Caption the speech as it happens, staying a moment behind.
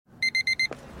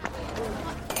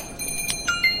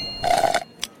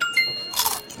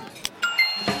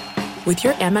With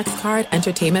your Amex card,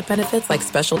 entertainment benefits like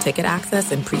special ticket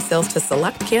access and pre-sales to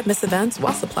select can't-miss events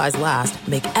while supplies last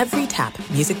make every tap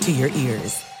music to your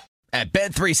ears. At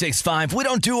Bet365, we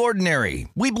don't do ordinary.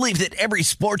 We believe that every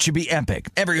sport should be epic.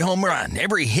 Every home run,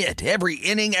 every hit, every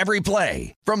inning, every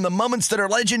play. From the moments that are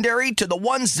legendary to the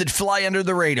ones that fly under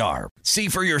the radar. See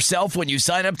for yourself when you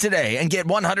sign up today and get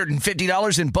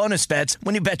 $150 in bonus bets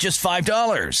when you bet just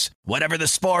 $5. Whatever the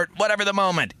sport, whatever the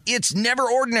moment, it's never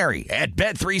ordinary at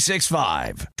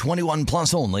Bet365. 21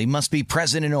 plus only. Must be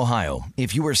present in Ohio.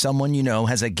 If you or someone you know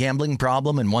has a gambling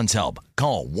problem and wants help,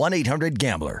 call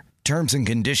 1-800-GAMBLER. Terms and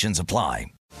conditions apply.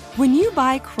 When you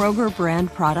buy Kroger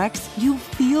brand products, you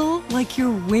feel like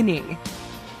you're winning.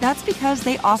 That's because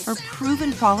they offer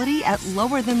proven quality at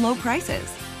lower than low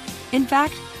prices. In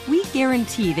fact, we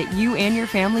guarantee that you and your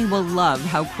family will love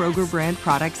how Kroger brand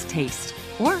products taste,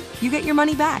 or you get your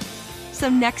money back. So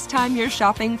next time you're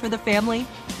shopping for the family,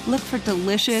 look for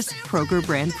delicious Kroger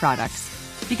brand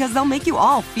products, because they'll make you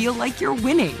all feel like you're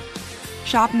winning.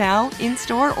 Shop now,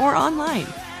 in-store, or online.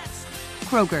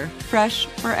 Kroger, fresh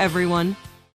for everyone.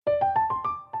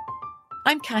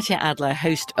 I'm Katya Adler,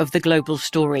 host of The Global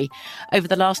Story. Over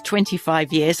the last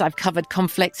 25 years, I've covered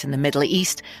conflicts in the Middle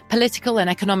East, political and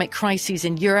economic crises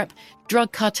in Europe,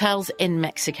 drug cartels in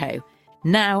Mexico.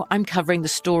 Now I'm covering the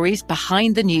stories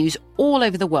behind the news all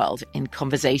over the world in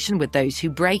conversation with those who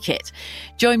break it.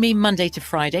 Join me Monday to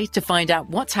Friday to find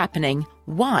out what's happening,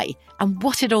 why, and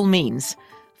what it all means.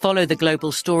 Follow The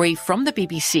Global Story from the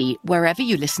BBC wherever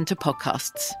you listen to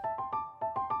podcasts.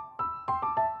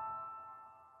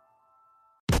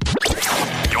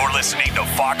 You're listening to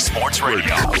Fox Sports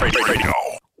Radio.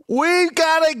 We've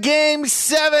got a Game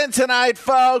 7 tonight,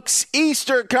 folks.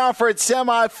 Eastern Conference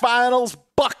semifinals.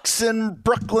 Bucks in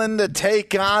Brooklyn to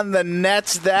take on the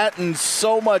Nets. That and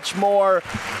so much more.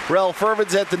 Ralph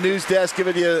Irvin's at the news desk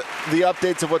giving you the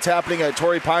updates of what's happening at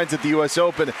Torrey Pines at the U.S.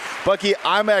 Open. Bucky,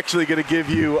 I'm actually going to give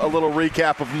you a little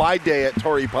recap of my day at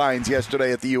Torrey Pines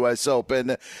yesterday at the U.S.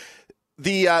 Open.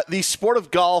 The sport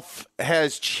of golf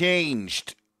has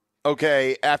changed,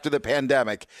 okay, after the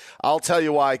pandemic. I'll tell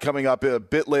you why coming up a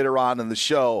bit later on in the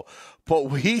show.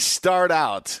 But we start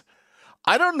out,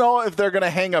 I don't know if they're going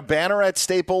to hang a banner at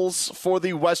Staples for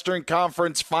the Western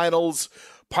Conference Finals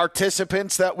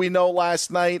participants that we know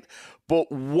last night,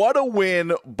 but what a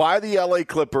win by the LA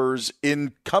Clippers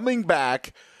in coming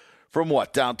back from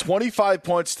down 25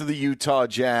 points to the Utah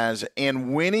Jazz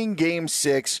and winning Game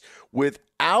 6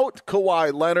 without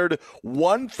Kawhi Leonard,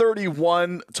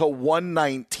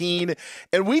 131-119.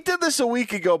 And we did this a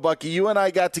week ago, Bucky. You and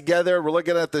I got together. We're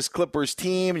looking at this Clippers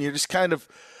team, and you're just kind of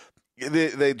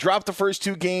They dropped the first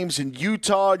two games in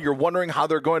Utah. You're wondering how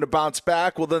they're going to bounce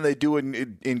back. Well, then they do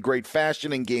in great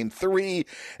fashion in Game 3.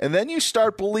 And then you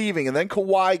start believing. And then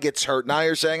Kawhi gets hurt. Now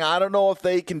you're saying, I don't know if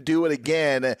they can do it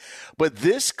again. But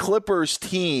this Clippers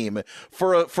team,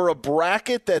 for a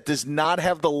bracket that does not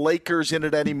have the Lakers in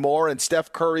it anymore, and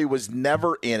Steph Curry was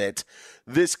never in it,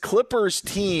 this Clippers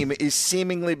team is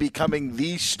seemingly becoming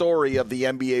the story of the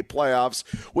NBA playoffs,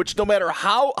 which no matter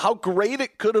how great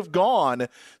it could have gone,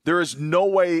 there is no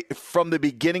way from the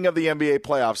beginning of the NBA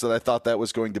playoffs that I thought that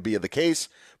was going to be the case,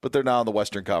 but they're now in the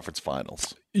Western Conference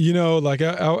Finals. You know, like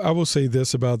I will say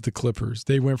this about the Clippers.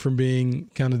 They went from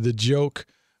being kind of the joke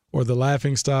or the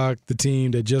laughingstock, the team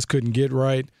that just couldn't get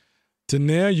right, to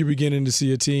now you're beginning to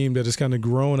see a team that has kind of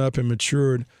grown up and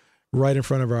matured right in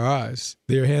front of our eyes.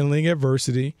 They're handling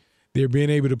adversity. They're being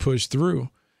able to push through.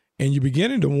 And you're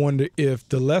beginning to wonder if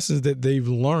the lessons that they've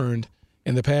learned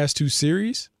in the past two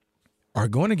series are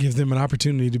going to give them an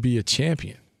opportunity to be a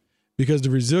champion. Because the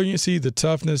resiliency, the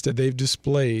toughness that they've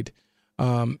displayed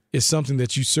is something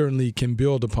that you certainly can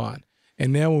build upon.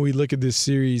 And now when we look at this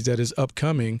series that is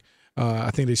upcoming,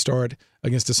 I think they start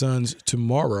against the Suns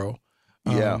tomorrow.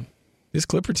 This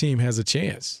Clipper team has a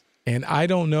chance. And I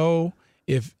don't know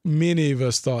if many of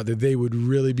us thought that they would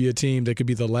really be a team that could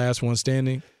be the last one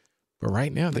standing, but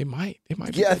right now they might. They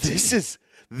might. Yeah, this is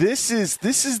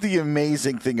the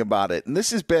amazing thing about it, and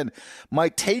this has been my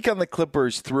take on the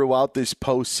Clippers throughout this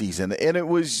postseason, and it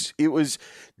was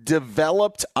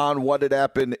developed on what had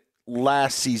happened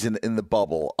last season in the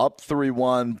bubble, up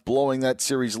 3-1, blowing that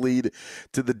series lead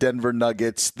to the Denver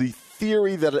Nuggets. The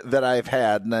theory that I've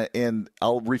had, and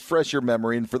I'll refresh your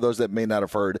memory, and for those that may not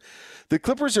have heard, the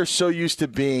Clippers are so used to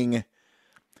being,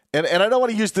 and I don't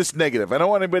want to use this negative. I don't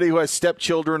want anybody who has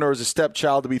stepchildren or is a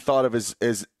stepchild to be thought of as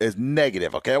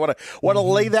negative, okay? I want to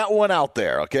lay that one out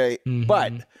there, okay? Mm-hmm.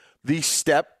 But the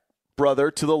step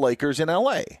brother to the Lakers in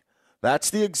L.A., That's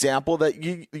the example that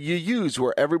you use,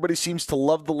 where everybody seems to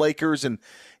love the Lakers, and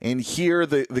here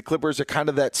the Clippers are kind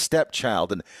of that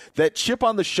stepchild. And that chip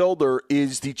on the shoulder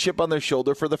is the chip on their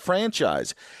shoulder for the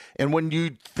franchise. And when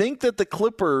you think that the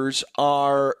Clippers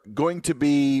are going to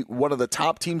be one of the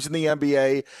top teams in the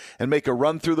NBA and make a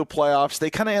run through the playoffs, they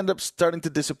kind of end up starting to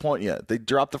disappoint you. They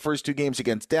dropped the first 2 games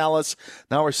against Dallas.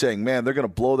 Now we're saying, man, they're going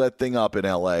to blow that thing up in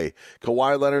L.A.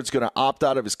 Kawhi Leonard's going to opt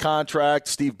out of his contract.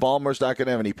 Steve Ballmer's not going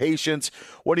to have any patience.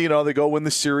 What do you know? They go win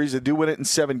the series. They do win it in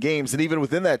 7 games. And even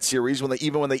within that series, when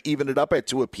they evened it up at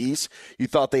 2 apiece, you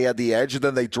thought they had the edge, and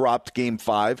then they dropped game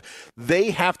 5.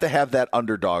 They have to have that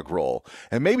underdog role.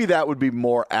 And maybe that would be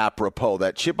more apropos,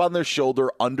 that chip on their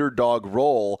shoulder underdog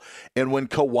role. And when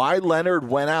Kawhi Leonard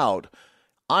went out,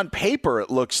 on paper it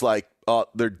looks like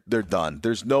they're done.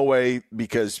 There's no way,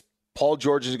 because Paul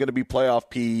George is going to be playoff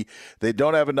P. They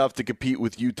don't have enough to compete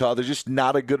with Utah. They're just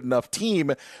not a good enough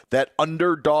team. That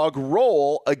underdog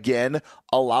role, again,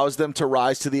 allows them to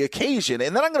rise to the occasion.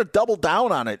 And then I'm going to double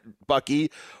down on it,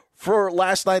 Bucky, for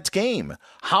last night's game.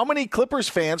 How many Clippers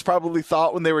fans probably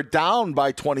thought when they were down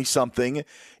by 20-something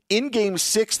in Game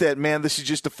 6 that, man, this is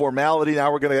just a formality.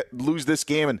 Now we're going to lose this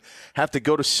game and have to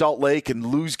go to Salt Lake and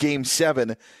lose Game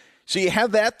 7. So you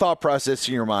have that thought process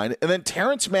in your mind. And then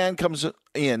Terrence Mann comes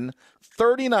in,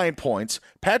 39 points.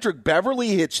 Patrick Beverley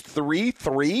hits 3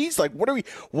 threes. Like, what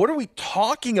are we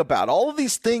talking about? All of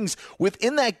these things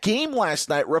within that game last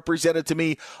night represented to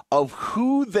me of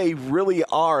who they really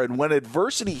are. And when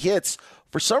adversity hits,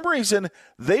 for some reason,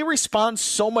 they respond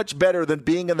so much better than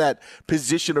being in that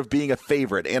position of being a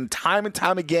favorite. And time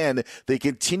again, they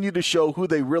continue to show who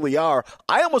they really are.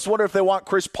 I almost wonder if they want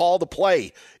Chris Paul to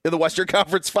play in the Western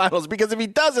Conference Finals, because if he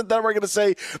doesn't, then we're going to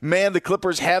say, man, the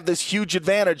Clippers have this huge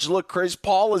advantage. Look, Chris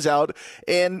Paul is out,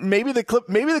 and maybe the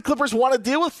Clippers want to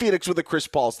deal with Phoenix with a Chris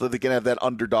Paul so that they can have that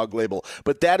underdog label.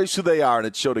 But that is who they are, and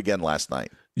it showed again last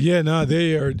night. Yeah, no,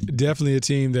 they are definitely a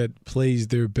team that plays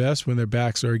their best when their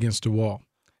backs are against the wall.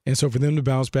 And so for them to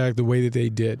bounce back the way that they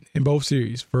did in both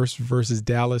series, first versus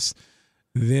Dallas,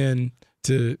 then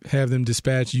to have them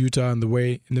dispatch Utah in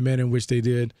the manner in which they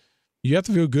did, you have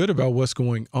to feel good about what's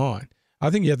going on. I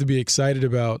think you have to be excited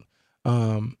about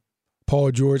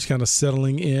Paul George kind of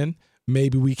settling in.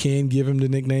 Maybe we can give him the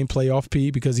nickname Playoff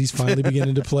P because he's finally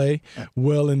beginning to play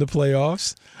well in the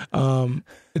playoffs.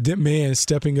 That man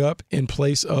stepping up in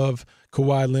place of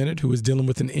Kawhi Leonard, who is dealing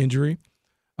with an injury.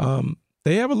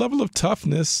 They have a level of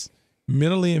toughness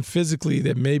mentally and physically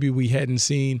that maybe we hadn't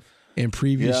seen in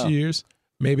previous years.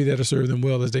 Maybe that'll serve them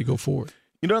well as they go forward.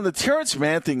 You know, the Terrence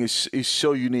Mann thing is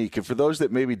so unique. And for those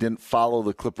that maybe didn't follow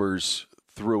the Clippers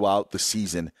throughout the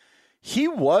season, he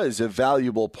was a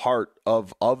valuable part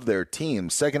of their team.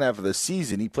 Second half of the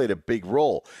season, he played a big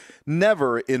role.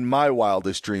 Never in my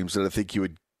wildest dreams did I think he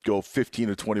would go 15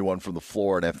 or 21 from the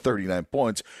floor and have 39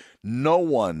 points. No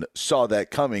one saw that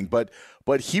coming, but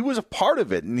he was a part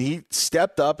of it, and he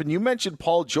stepped up. And you mentioned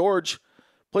Paul George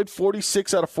played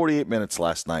 46 out of 48 minutes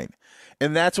last night.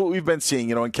 And that's what we've been seeing.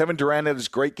 You know, and Kevin Durant had his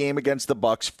great game against the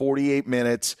Bucks, 48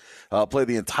 minutes, played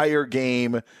the entire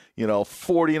game,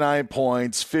 49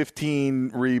 points,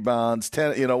 15 rebounds,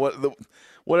 10,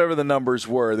 whatever the numbers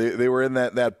were. They were in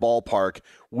that ballpark.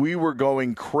 We were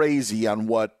going crazy on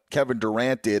what Kevin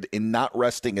Durant did in not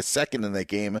resting a second in that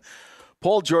game.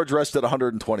 Paul George rested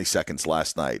 120 seconds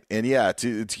last night. And yeah,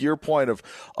 to your point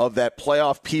of that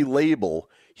playoff P label,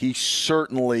 he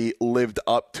certainly lived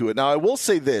up to it. Now, I will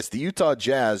say this. The Utah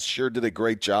Jazz sure did a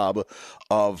great job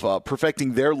of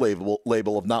perfecting their label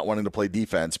of not wanting to play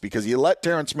defense, because you let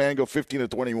Terrence Mann go 15 to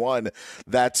 21.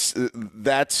 That's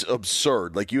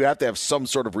absurd. Like, you have to have some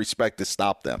sort of respect to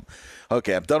stop them.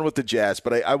 Okay, I'm done with the Jazz,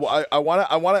 but I want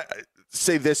to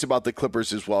say this about the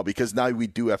Clippers as well, because now we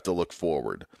do have to look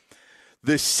forward.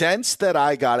 The sense that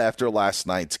I got after last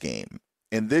night's game,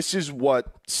 and there's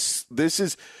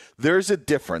a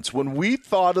difference. When we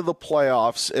thought of the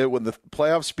playoffs, when the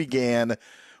playoffs began,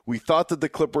 we thought that the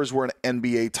Clippers were an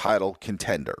NBA title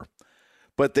contender.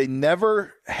 But they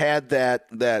never had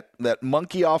that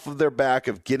monkey off of their back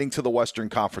of getting to the Western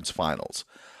Conference Finals.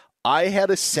 I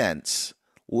had a sense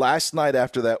last night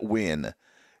after that win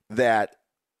that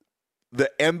the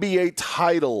NBA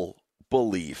title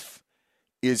belief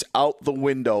is out the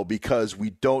window because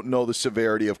we don't know the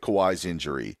severity of Kawhi's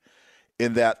injury,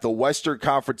 in that the Western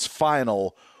Conference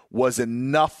Final was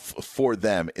enough for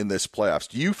them in this playoffs.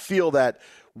 Do you feel that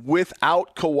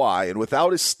without Kawhi and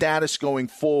without his status going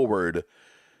forward,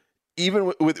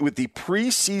 even with the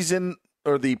preseason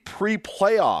or the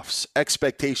pre-playoffs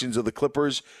expectations of the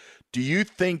Clippers, do you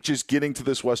think just getting to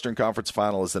this Western Conference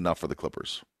Final is enough for the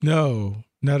Clippers? No,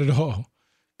 not at all.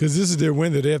 Because this is their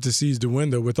window. They have to seize the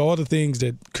window with all the things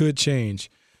that could change.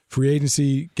 Free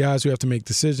agency, guys who have to make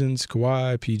decisions,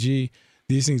 Kawhi, PG,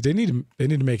 these things, they need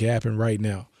to make it happen right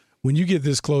now. When you get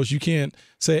this close, you can't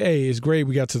say, hey, it's great,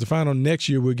 we got to the final. Next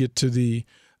year we'll get to the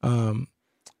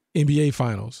NBA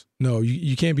Finals. No,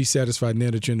 you can't be satisfied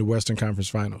now that you're in the Western Conference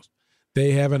Finals.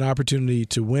 They have an opportunity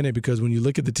to win it because when you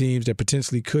look at the teams that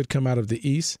potentially could come out of the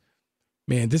East,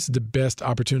 man, this is the best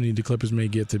opportunity the Clippers may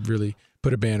get to really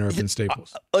put a banner up in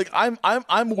Staples.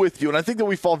 I'm with you, and I think that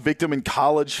we fall victim in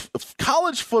college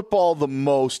football the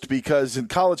most because in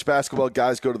college basketball,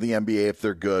 guys go to the NBA if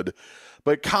they're good.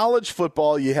 But college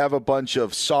football, you have a bunch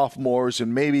of sophomores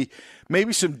and maybe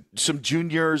some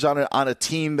juniors on a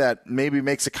team that maybe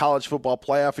makes a college football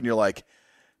playoff, and you're like,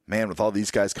 man, with all these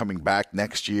guys coming back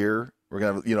next year, we're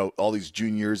going to have, all these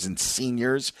juniors and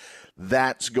seniors.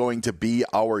 That's going to be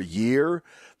our year.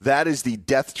 That is the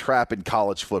death trap in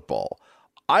college football.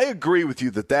 I agree with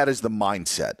you that is the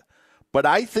mindset. But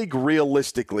I think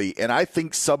realistically, and I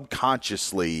think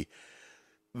subconsciously,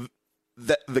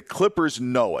 that the Clippers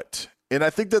know it. And I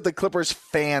think that the Clippers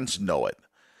fans know it.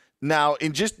 Now,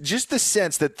 in just the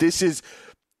sense that this is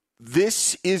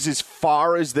as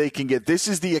far as they can get. This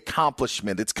is the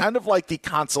accomplishment. It's kind of like the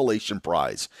consolation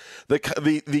prize.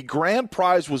 The grand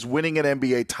prize was winning an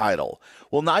NBA title.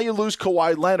 Well, now you lose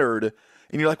Kawhi Leonard,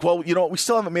 and you're like, well, we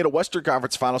still haven't made a Western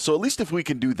Conference final, so at least if we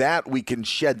can do that, we can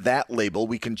shed that label.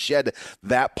 We can shed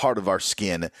that part of our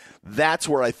skin. That's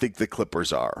where I think the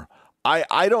Clippers are.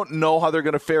 I don't know how they're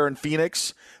going to fare in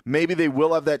Phoenix. Maybe they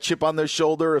will have that chip on their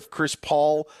shoulder if Chris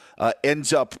Paul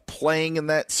ends up playing in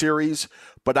that series.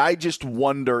 But I just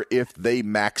wonder if they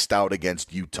maxed out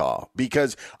against Utah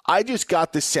because I just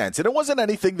got the sense, and it wasn't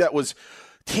anything that was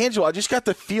tangible. I just got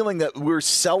the feeling that we're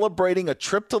celebrating a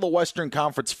trip to the Western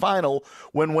Conference Final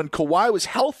when Kawhi was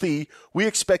healthy, we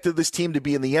expected this team to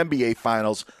be in the NBA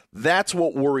Finals. That's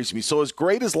what worries me. So as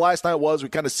great as last night was, we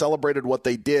kind of celebrated what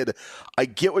they did. I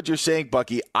get what you're saying,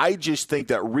 Bucky. I just think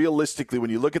that realistically, when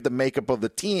you look at the makeup of the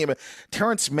team,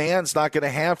 Terrence Mann's not going to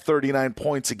have 39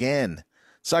 points again.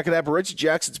 It's not going to happen. Reggie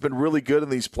Jackson's been really good in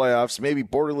these playoffs, maybe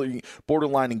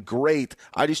borderlining great.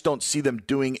 I just don't see them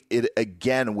doing it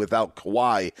again without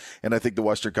Kawhi, and I think the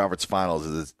Western Conference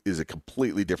Finals is a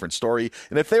completely different story.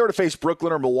 And if they were to face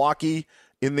Brooklyn or Milwaukee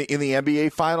in the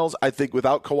NBA Finals, I think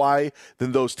without Kawhi,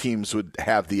 then those teams would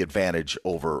have the advantage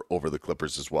over the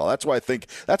Clippers as well. That's why I think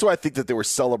that they were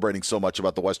celebrating so much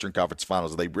about the Western Conference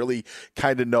Finals. They really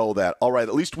kind of know that, all right,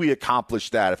 at least we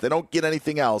accomplished that. If they don't get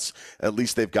anything else, at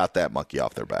least they've got that monkey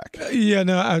off their back. Yeah,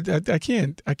 no, I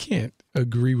can't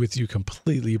agree with you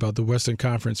completely about the Western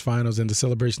Conference Finals and the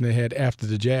celebration they had after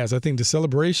the Jazz. I think the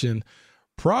celebration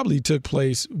probably took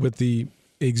place with the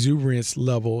exuberance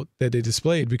level that they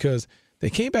displayed because they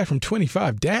came back from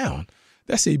 25 down.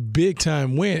 That's a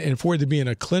big-time win. And for it to be in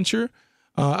a clincher,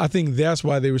 I think that's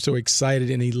why they were so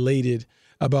excited and elated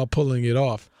about pulling it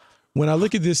off. When I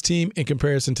look at this team in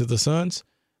comparison to the Suns,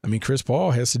 I mean, Chris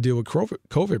Paul has to deal with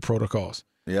COVID protocols.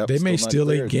 Yep, they may steal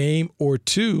a game or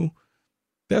two.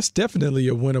 That's definitely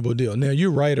a winnable deal. Now, you're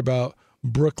right about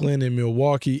Brooklyn and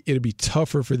Milwaukee. It'll be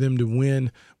tougher for them to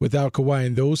win without Kawhi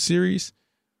in those series.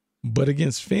 But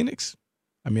against Phoenix,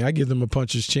 I mean, I give them a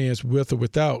puncher's chance with or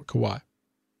without Kawhi.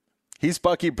 He's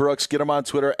Bucky Brooks. Get him on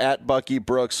Twitter at Bucky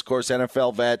Brooks. Of course,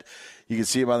 NFL vet. You can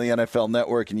see him on the NFL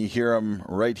Network, and you hear him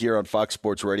right here on Fox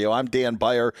Sports Radio. I'm Dan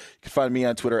Beyer. You can find me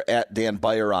on Twitter at Dan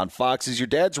Beyer on Fox. Is your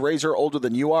dad's razor older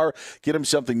than you are? Get him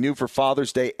something new for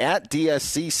Father's Day at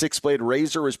DSC. 6-blade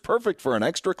razor is perfect for an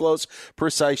extra close,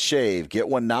 precise shave. Get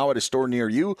one now at a store near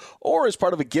you or as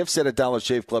part of a gift set at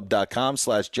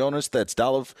dollarshaveclub.com/Jonas. That's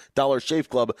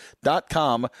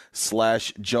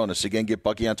dollarshaveclub.com/Jonas. Again, get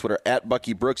Bucky on Twitter at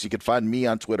Bucky Brooks. You can find me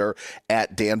on Twitter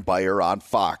at Dan Beyer on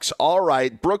Fox. All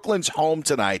right, Brooklyn's home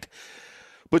tonight,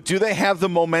 but do they have the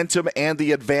momentum and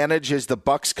the advantage as the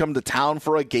Bucks come to town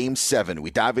for a Game 7?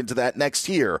 We dive into that next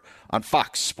here on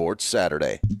Fox Sports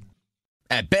Saturday.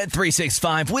 At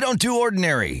Bet365, we don't do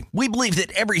ordinary. We believe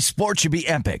that every sport should be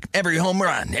epic. Every home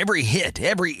run, every hit,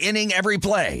 every inning, every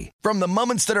play. From the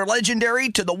moments that are legendary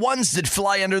to the ones that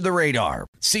fly under the radar.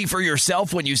 See for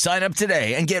yourself when you sign up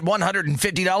today and get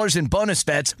 $150 in bonus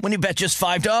bets when you bet just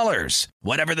 $5.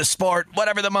 Whatever the sport,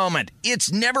 whatever the moment,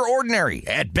 it's never ordinary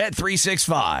at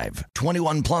Bet365.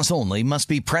 21 plus only. Must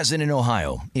be present in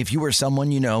Ohio. If you or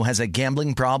someone you know has a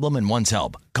gambling problem and wants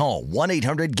help, call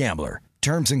 1-800-GAMBLER.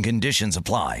 Terms and conditions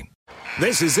apply.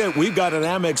 This is it. We've got an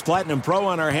Amex Platinum Pro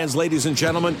on our hands, ladies and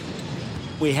gentlemen.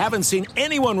 We haven't seen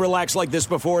anyone relax like this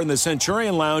before in the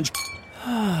Centurion Lounge.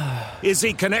 Is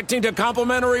he connecting to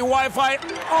complimentary Wi-Fi?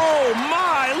 Oh,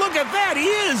 my. Look at that. He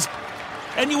is.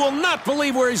 and you will not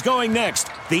believe where he's going next.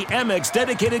 The Amex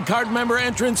dedicated card member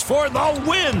entrance for the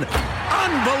win.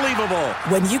 Unbelievable.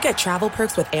 When you get travel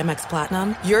perks with Amex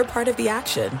Platinum, you're part of the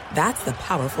action. That's the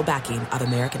powerful backing of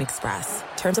American Express.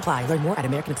 Terms apply. Learn more at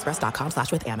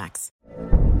americanexpress.com/withAmex.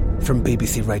 From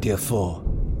BBC Radio 4,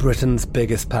 Britain's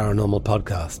biggest paranormal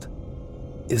podcast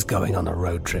is going on a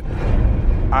road trip.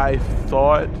 I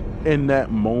thought in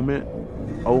that moment,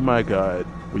 oh my God,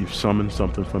 we've summoned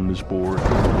something from this board.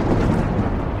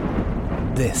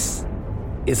 This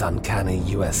is Uncanny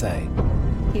USA.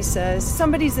 He says,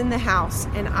 somebody's in the house,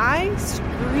 and I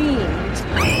screamed.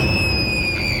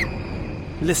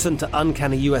 Listen to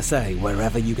Uncanny USA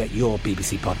wherever you get your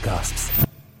BBC podcasts,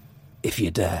 if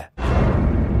you dare.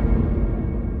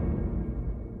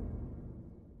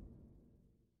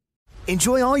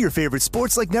 Enjoy all your favorite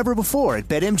sports like never before at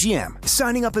BetMGM.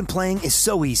 Signing up and playing is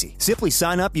so easy. Simply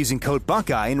sign up using code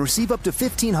Buckeye and receive up to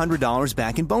 $1,500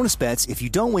 back in bonus bets if you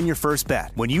don't win your first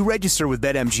bet. When you register with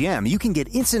BetMGM, you can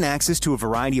get instant access to a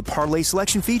variety of parlay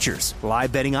selection features,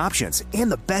 live betting options, and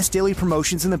the best daily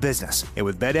promotions in the business. And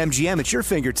with BetMGM at your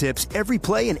fingertips, every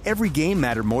play and every game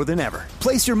matter more than ever.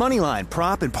 Place your moneyline,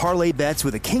 prop, and parlay bets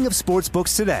with the king of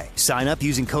sportsbooks today. Sign up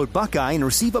using code Buckeye and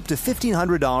receive up to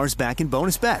 $1,500 back in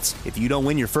bonus bets if you don't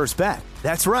win your first bet.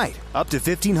 That's right, up to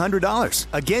 $1,500.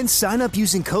 Again, sign up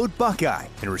using code Buckeye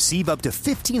and receive up to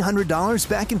 $1,500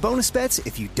 back in bonus bets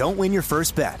if you don't win your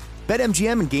first bet.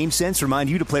 BetMGM and GameSense remind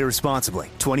you to play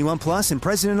responsibly. 21 plus and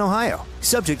present in Ohio.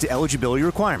 Subject to eligibility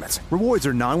requirements. Rewards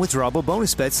are non-withdrawable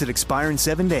bonus bets that expire in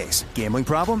 7 days. Gambling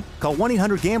problem? Call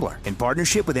 1-800-GAMBLER in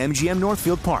partnership with MGM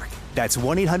Northfield Park. That's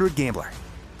 1-800-GAMBLER.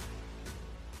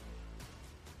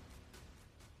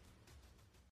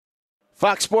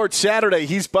 Fox Sports Saturday.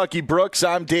 He's Bucky Brooks.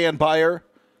 I'm Dan Beyer.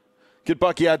 Get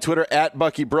Bucky on Twitter at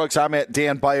Bucky Brooks. I'm at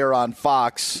Dan Beyer on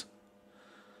Fox.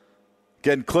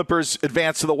 Again, Clippers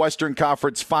advance to the Western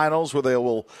Conference Finals where they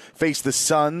will face the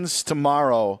Suns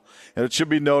tomorrow. And it should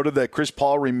be noted that Chris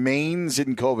Paul remains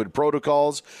in COVID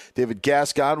protocols. David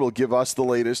Gascon will give us the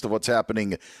latest of what's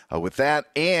happening with that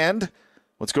and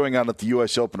what's going on at the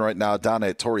U.S. Open right now down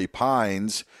at Torrey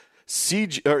Pines.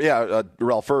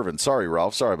 Ralph Irvin. Sorry,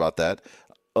 Ralph. Sorry about that.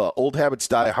 Old habits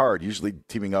die hard, usually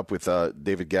teaming up with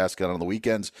David Gascon on the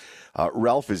weekends.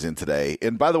 Ralph is in today.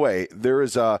 And by the way, there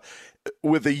is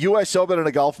with the U.S. Open and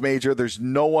a golf major, there's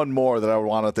no one more that I would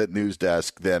want at that news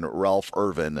desk than Ralph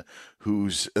Irvin,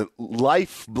 whose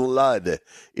lifeblood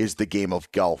is the game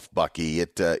of golf, Bucky.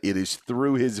 It is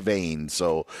through his veins.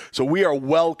 So we are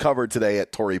well covered today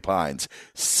at Torrey Pines.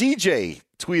 CJ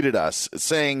tweeted us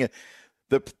saying,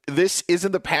 this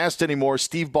isn't the past anymore.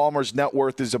 Steve Ballmer's net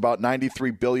worth is about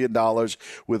 $93 billion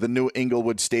with a new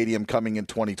Inglewood Stadium coming in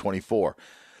 2024.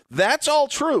 That's all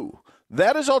true.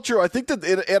 That is all true. I think that,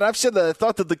 and I've said that I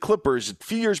thought that the Clippers a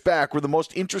few years back were the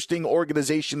most interesting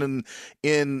organization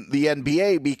in the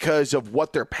NBA because of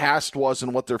what their past was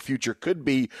and what their future could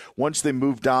be once they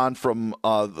moved on from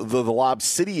the Lob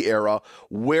City era.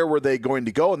 Where were they going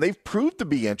to go? And they've proved to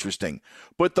be interesting.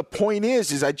 But the point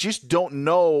is I just don't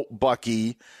know,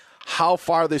 Bucky, how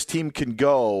far this team can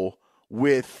go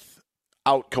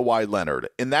without Kawhi Leonard.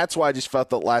 And that's why I just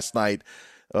felt that last night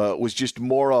was just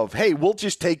more of, hey, we'll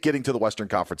just take getting to the Western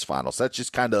Conference Finals. That's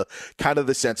just kind of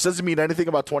the sense. Doesn't mean anything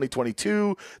about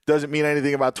 2022, doesn't mean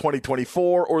anything about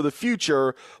 2024 or the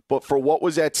future, but for what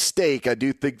was at stake, I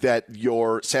do think that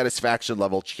your satisfaction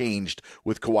level changed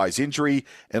with Kawhi's injury,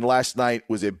 and last night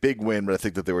was a big win, but I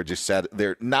think that they were just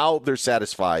they're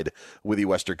satisfied with the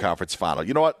Western Conference Final.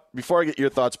 You know what? Before I get your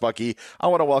thoughts, Bucky, I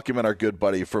want to welcome in our good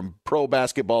buddy from Pro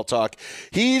Basketball Talk.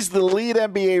 He's the lead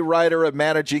NBA writer and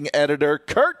managing editor,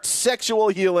 Kurt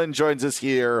Sexual Heelan joins us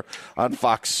here on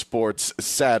Fox Sports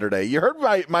Saturday. You heard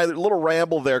my little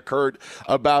ramble there, Kurt,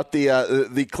 about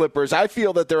the Clippers. I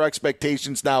feel that their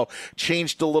expectations now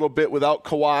changed a little bit without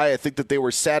Kawhi. I think that they were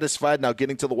satisfied now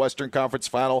getting to the Western Conference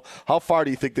Final. How far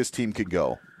do you think this team could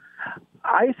go?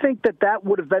 I think that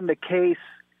would have been the case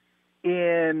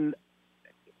in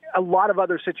a lot of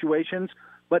other situations,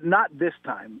 but not this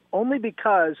time. Only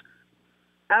because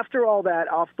after all that,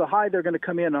 off the high they're going to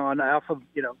come in on, off of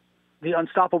the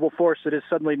unstoppable force that is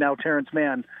suddenly now Terrence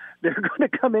Mann, they're going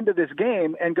to come into this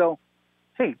game and go,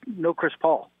 hey, no Chris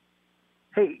Paul.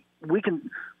 Hey, we can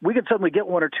suddenly get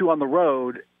one or two on the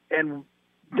road, and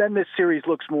then this series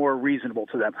looks more reasonable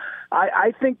to them.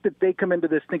 I think that they come into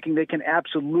this thinking they can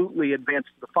absolutely advance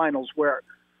to the finals, where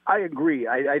I agree.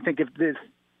 I think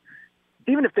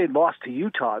even if they'd lost to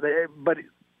Utah, but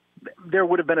there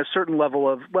would have been a certain level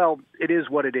of, well, it is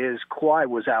what it is. Kawhi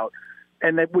was out.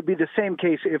 And that would be the same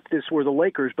case if this were the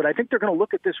Lakers. But I think they're going to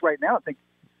look at this right now and think,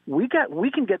 we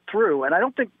can get through. And I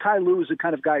don't think Ty Lue is the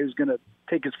kind of guy who's going to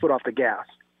take his foot off the gas.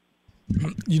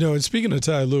 And speaking of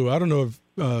Ty Lue, I don't know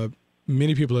if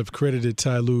many people have credited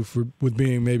Ty Lue with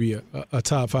being maybe a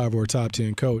top 5 or a top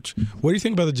 10 coach. What do you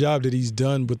think about the job that he's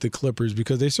done with the Clippers?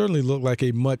 Because they certainly look like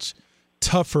a much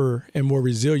tougher and more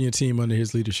resilient team under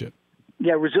his leadership.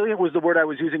 Yeah, resilient was the word I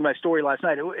was using in my story last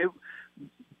night.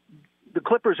 The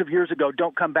Clippers of years ago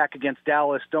don't come back against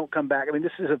Dallas, don't come back. I mean,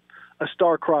 this is a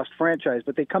star-crossed franchise,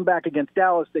 but they come back against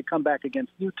Dallas, they come back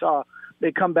against Utah,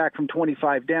 they come back from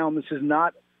 25 down. This is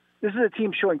a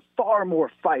team showing far more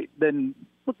fight than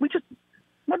 – look,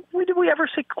 did we ever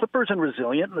say Clippers and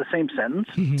resilient in the same sentence?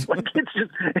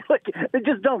 They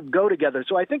just don't go together.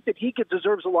 So I think that he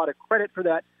deserves a lot of credit for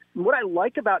that. And what I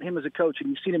like about him as a coach, and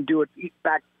you've seen him do it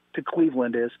back to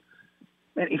Cleveland, is,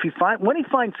 and when he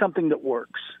finds something that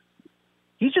works,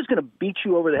 he's just going to beat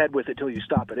you over the head with it till you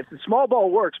stop it. If the small ball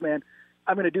works, man,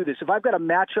 I'm going to do this. If I've got a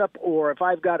matchup or if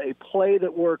I've got a play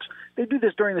that works, they do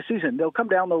this during the season. They'll come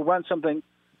down, they'll run something,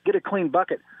 get a clean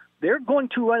bucket. They're going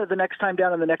to run it the next time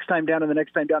down and the next time down and the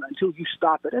next time down until you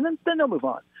stop it, and then they'll move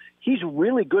on. He's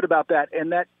really good about that,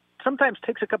 and that sometimes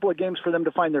takes a couple of games for them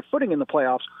to find their footing in the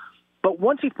playoffs. But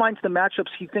once he finds the matchups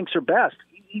he thinks are best,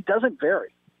 he doesn't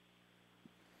vary.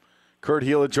 Kurt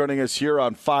Helin joining us here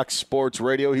on Fox Sports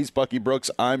Radio. He's Bucky Brooks.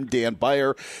 I'm Dan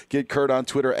Beyer. Get Kurt on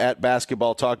Twitter at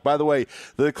Basketball Talk. By the way,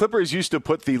 the Clippers used to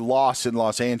put the loss in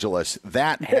Los Angeles.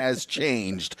 That has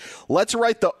changed. Let's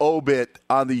write the obit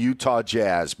on the Utah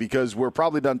Jazz because we're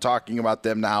probably done talking about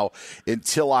them now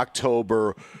until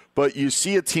October. But you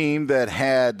see a team that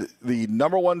had the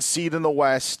number 1 seed in the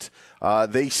West.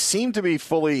 They seem to be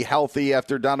fully healthy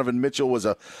after Donovan Mitchell was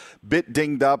a bit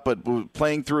dinged up, but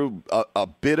playing through a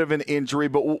bit of an injury.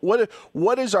 But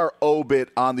what is our obit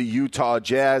on the Utah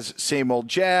Jazz? Same old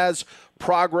Jazz,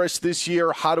 progress this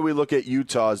year? How do we look at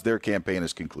Utah as their campaign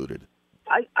is concluded?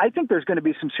 I think there's going to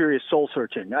be some serious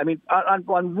soul-searching. I mean,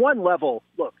 on one level,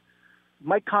 look,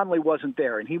 Mike Conley wasn't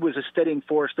there, and he was a steadying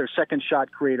force, their second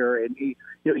shot creator, and he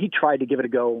tried to give it a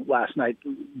go last night,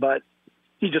 but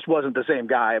he just wasn't the same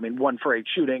guy. I mean, 1 for 8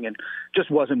 shooting and just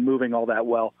wasn't moving all that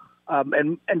well.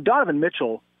 And Donovan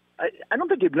Mitchell, I don't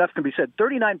think enough can be said.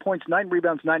 39 points, 9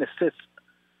 rebounds, 9 assists.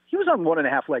 He was on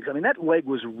 1.5 legs. I mean, that leg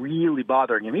was really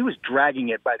bothering him. He was dragging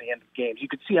it by the end of games. You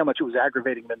could see how much it was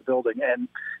aggravating him in the building, and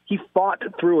he fought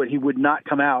through it. He would not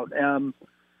come out.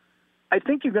 I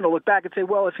think you're going to look back and say,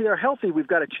 well, if they're healthy, we've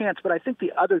got a chance. But I think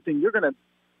the other thing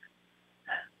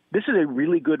this is a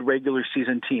really good regular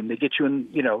season team. They get you in,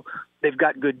 they've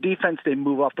got good defense. They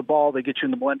move off the ball. They get you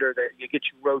in the blender. They get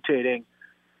you rotating.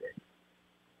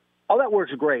 All that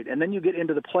works great. And then you get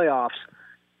into the playoffs.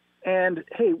 And,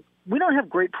 hey, we don't have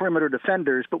great perimeter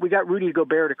defenders, but we got Rudy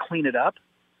Gobert to clean it up.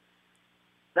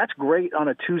 That's great on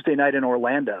a Tuesday night in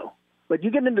Orlando. But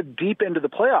you get deep into the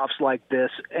playoffs like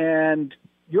this, and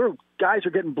your guys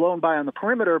are getting blown by on the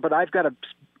perimeter, but I've got a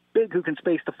big who can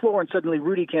space the floor, and suddenly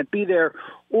Rudy can't be there,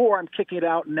 or I'm kicking it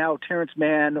out, and now Terrence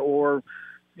Mann, or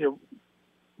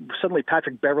suddenly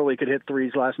Patrick Beverly could hit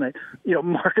threes last night.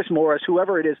 Marcus Morris,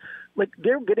 whoever it is, like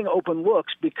they're getting open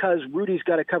looks because Rudy's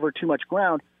got to cover too much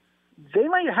ground. They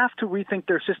might have to rethink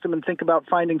their system and think about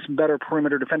finding some better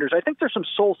perimeter defenders. I think there's some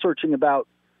soul searching about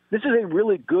this is a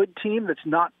really good team that's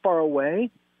not far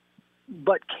away,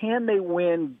 but can they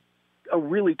win a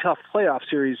really tough playoff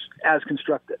series as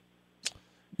constructed?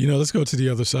 Let's go to the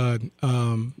other side.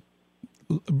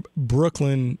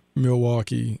 Brooklyn,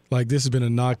 Milwaukee, like this has been a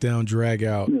knockdown,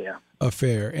 drag-out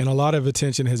affair. And a lot of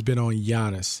attention has been on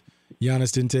Giannis.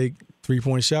 Giannis didn't take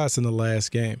three-point shots in the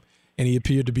last game, and he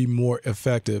appeared to be more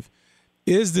effective.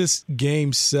 Is this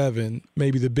Game 7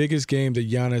 maybe the biggest game that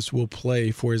Giannis will play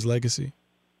for his legacy?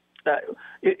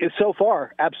 It's so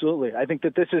far, absolutely. I think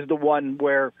that this is the one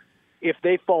where if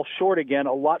they fall short again,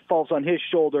 a lot falls on his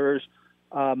shoulders.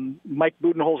 Mike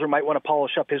Budenholzer might want to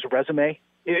polish up his resume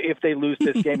if they lose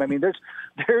this game. I mean,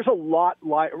 there's a lot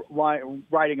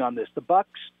riding on this. The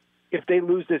Bucks, if they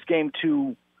lose this game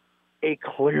to a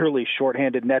clearly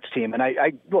shorthanded Nets team, and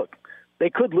I look, they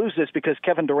could lose this because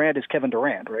Kevin Durant is Kevin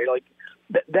Durant, right? Like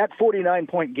that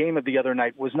 49-point game of the other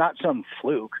night was not some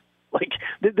fluke. Like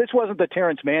this wasn't the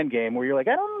Terrence Mann game where you're like,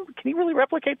 can he really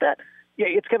replicate that? Yeah,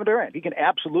 it's Kevin Durant. He can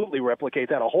absolutely replicate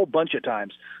that a whole bunch of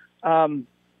times.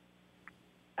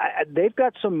 They've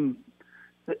got some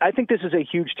 – I think this is a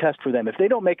huge test for them. If they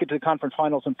don't make it to the conference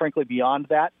finals and, frankly, beyond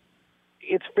that,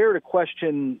 it's fair to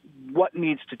question what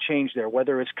needs to change there,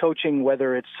 whether it's coaching,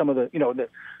 whether it's some of the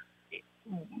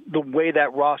way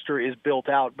that roster is built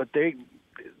out. But to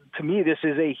me, this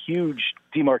is a huge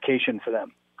demarcation for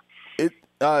them.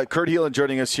 Kurt Helin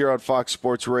joining us here on Fox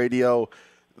Sports Radio.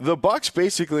 The Bucks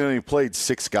basically only played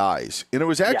 6 guys, and it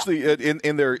was actually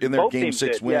in their Both Game teams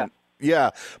 6 did, win.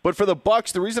 Yeah, but for the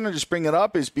Bucks, the reason I just bring it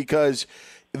up is because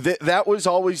that was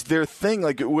always their thing,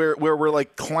 like where we're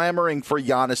like clamoring for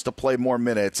Giannis to play more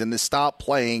minutes and to stop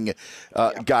playing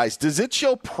guys. Does it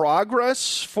show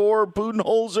progress for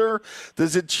Budenholzer?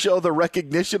 Does it show the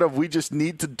recognition of we just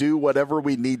need to do whatever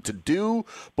we need to do?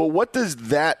 But what does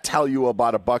that tell you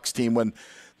about a Bucks team when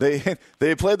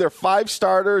they played their 5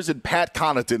 starters and Pat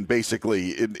Connaughton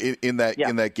basically in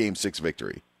that Game 6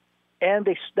 victory? And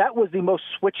that was the most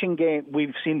switching game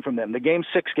we've seen from them. The Game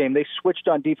 6 game, they switched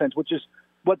on defense, which is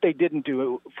what they didn't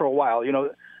do for a while. You know,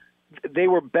 they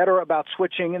were better about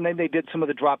switching, and then they did some of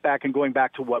the drop back and going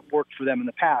back to what worked for them in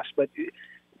the past. But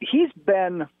he's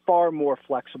been far more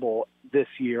flexible this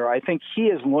year. I think he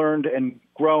has learned and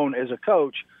grown as a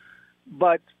coach.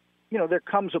 But, you know, there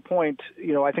comes a point,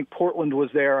 you know, I think Portland was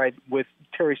there with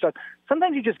Terry Stotts.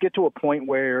 Sometimes you just get to a point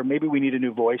where maybe we need a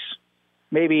new voice.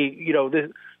 Maybe, you know,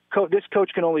 this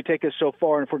coach can only take us so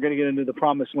far, and if we're going to get into the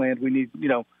promised land, we need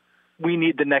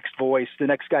the next voice, the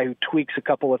next guy who tweaks a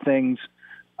couple of things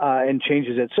and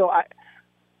changes it. So I,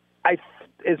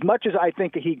 as much as I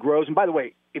think that he grows, and by the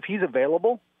way, if he's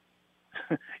available,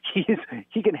 he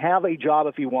can have a job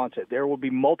if he wants it. There will be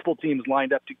multiple teams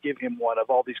lined up to give him one of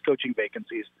all these coaching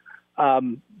vacancies.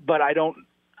 But I don't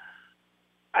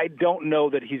know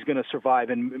that he's going to survive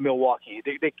in Milwaukee.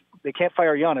 They can't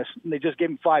fire Giannis. They just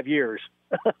gave him 5 years.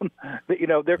 You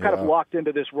know, they're kind of locked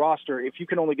into this roster. If you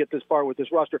can only get this far with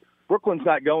this roster, Brooklyn's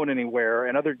not going anywhere,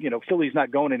 and Philly's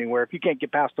not going anywhere. If you can't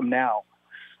get past them now,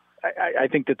 I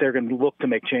think that they're going to look to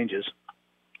make changes.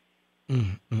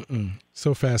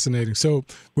 So fascinating. So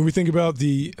when we think about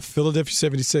the Philadelphia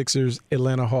 76ers,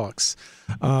 Atlanta Hawks,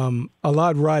 a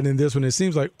lot riding in this one. It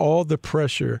seems like all the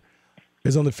pressure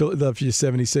is on the Philadelphia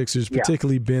 76ers,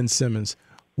 particularly Ben Simmons.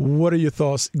 What are your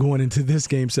thoughts going into this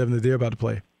Game 7 that they're about to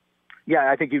play? Yeah,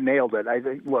 I think you nailed it.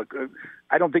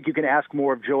 I don't think you can ask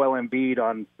more of Joel Embiid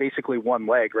on basically one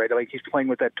leg, right? Like, he's playing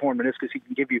with that torn meniscus.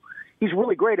 He's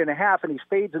really great in a half, and he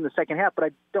fades in the second half, but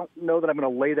I don't know that I'm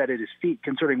going to lay that at his feet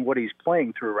considering what he's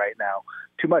playing through right now.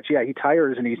 Too much. Yeah, he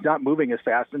tires, and he's not moving as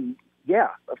fast, and yeah,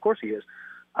 of course he is.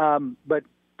 But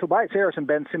Tobias Harris and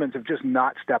Ben Simmons have just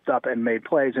not stepped up and made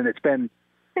plays, and it's been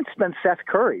Seth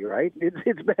Curry, right?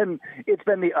 It's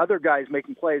been the other guys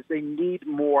making plays. They need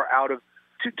more out of.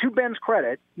 To Ben's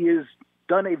credit, he has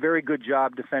done a very good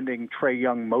job defending Trae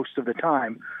Young most of the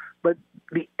time. But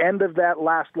the end of that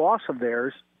last loss of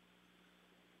theirs,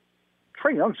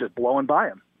 Trae Young's just blowing by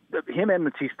him. Him and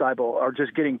Matisse Thybulle are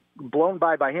just getting blown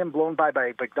by him, blown by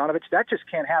Bogdanovic. That just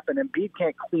can't happen. Embiid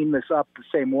can't clean this up the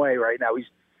same way right now. He's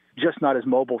just not as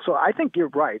mobile. So I think you're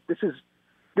right. This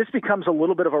becomes a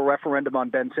little bit of a referendum on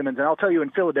Ben Simmons. And I'll tell you, in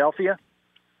Philadelphia,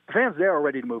 the fans there are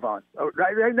ready to move on.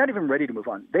 They're not even ready to move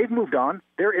on. They've moved on.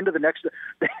 They're into the next.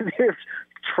 There's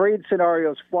trade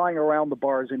scenarios flying around the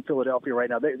bars in Philadelphia right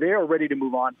now. They are ready to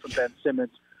move on from Ben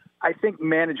Simmons. I think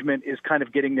management is kind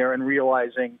of getting there and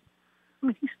realizing, I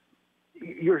mean,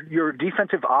 your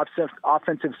defensive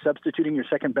offensive substituting your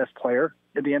second best player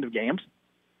at the end of games.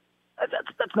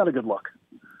 That's not a good look.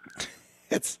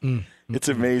 It's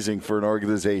amazing for an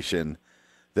organization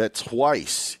that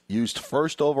twice used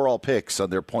first overall picks on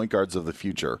their point guards of the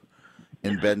future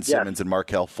in Ben Simmons and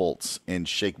Markelle Fultz, and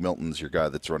Shake Milton's your guy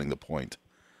that's running the point.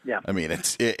 Yeah, I mean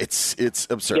it's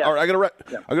absurd. Yeah. All right,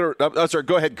 I'm sorry.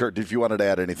 Go ahead, Kurt. If you wanted to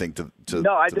add anything to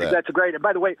no, I think that's a great. And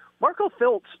by the way, Markelle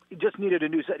Fultz just needed a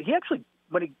new set. He actually,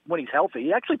 when he's healthy,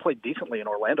 he actually played decently in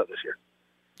Orlando this year.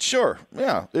 Sure,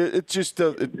 yeah. It just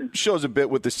it shows a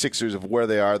bit with the Sixers of where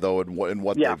they are, though, and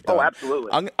what they've done. Oh,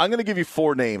 absolutely. I'm going to give you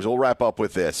 4 names. We'll wrap up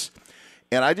with this.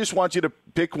 And I just want you to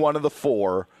pick one of the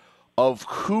 4 of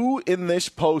who in this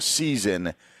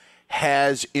postseason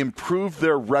has improved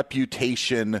their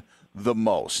reputation the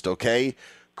most, okay?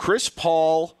 Chris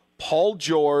Paul, Paul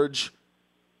George,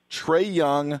 Trae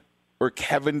Young, or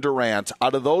Kevin Durant.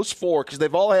 Out of those 4, because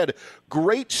they've all had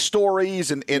great stories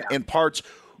and parts,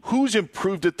 who's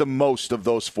improved it the most of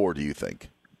those 4, do you think?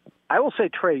 I will say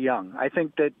Trae Young. I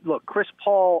think that, look, Chris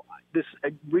Paul,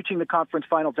 reaching the conference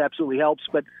finals absolutely helps,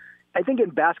 but I think in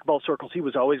basketball circles he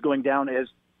was always going down as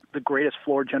the greatest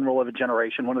floor general of a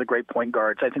generation, one of the great point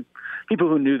guards. I think people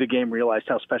who knew the game realized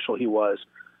how special he was.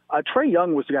 Trae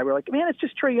Young was the guy we were like, man, it's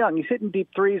just Trae Young. He's hitting deep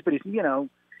threes, but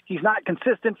he's not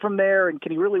consistent from there, and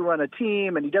can he really run a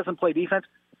team, and he doesn't play defense.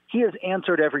 He has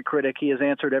answered every critic. He has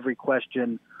answered every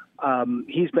question.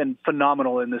 He's been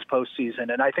phenomenal in this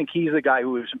postseason, and I think he's the guy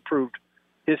who has improved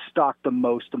his stock the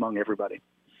most among everybody.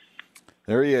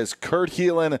 There he is, Kurt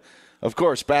Helin. Of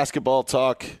course, Basketball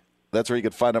Talk. That's where you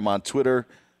can find him on Twitter,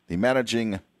 the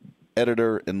managing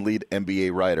editor and lead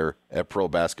NBA writer at Pro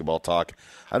Basketball Talk.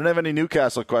 I don't have any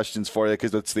Newcastle questions for you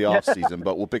because it's the off season,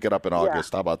 but we'll pick it up in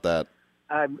August. How about that?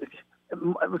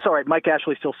 It's all right. Mike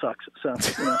Ashley still sucks. So,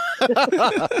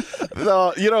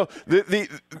 No,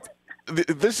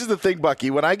 this is the thing,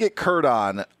 Bucky. When I get Kurt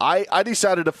on, I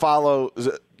decided to follow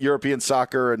European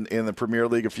soccer in the Premier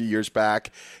League a few years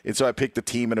back, and so I picked the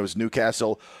team, and it was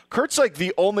Newcastle. Kurt's like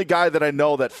the only guy that I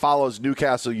know that follows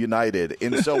Newcastle United,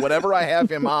 and so whenever I have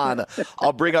him on,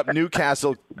 I'll bring up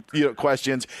Newcastle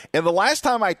questions. And the last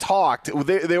time I talked,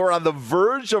 they were on the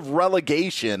verge of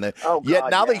relegation, yet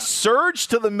now they surged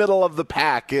to the middle of the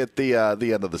pack at the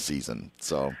end of the season.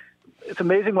 So. It's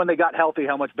amazing when they got healthy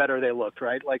how much better they looked,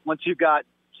 right? Like once you got,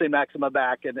 say, Maxima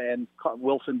back and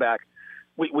Wilson back,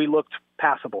 we looked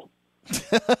passable.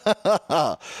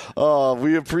 Oh,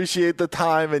 we appreciate the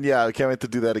time, and I can't wait to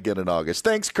do that again in August.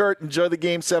 Thanks, Kurt. Enjoy the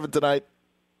Game 7 tonight.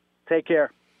 Take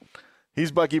care.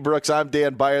 He's Bucky Brooks. I'm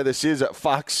Dan Beyer. This is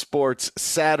Fox Sports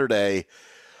Saturday.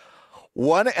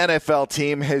 One NFL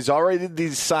team has already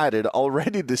decided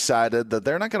that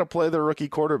they're not going to play their rookie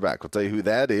quarterback. We'll tell you who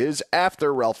that is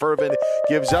after Ralph Irvin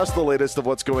gives us the latest of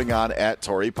what's going on at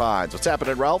Torrey Pines. What's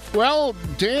happening, Ralph? Well,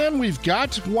 Dan, we've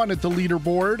got one at the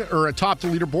leaderboard, or atop the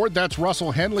leaderboard. That's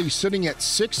Russell Henley sitting at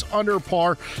 6 under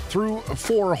par through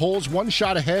 4 holes, 1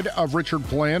 shot ahead of Richard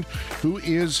Bland, who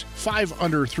is 5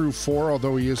 under through 4,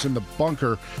 although he is in the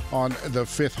bunker on the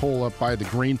 5th hole up by the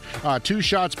green. 2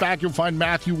 shots back, you'll find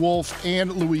Matthew Wolff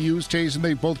and Louis Oosthuizen.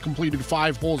 They both completed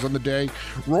 5 holes on the day.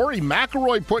 Rory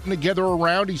McIlroy putting together a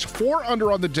round. He's 4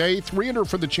 under on the day, 3 under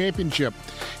for the championship,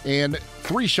 and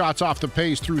 3 shots off the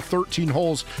pace through 13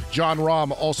 holes. John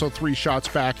Rahm also 3 shots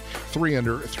back, 3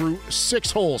 under through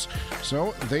 6 holes.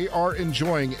 So they are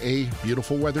enjoying a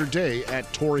beautiful weather day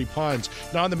at Torrey Pines.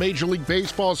 Now on the Major League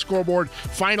Baseball scoreboard,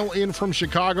 final in from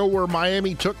Chicago where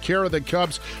Miami took care of the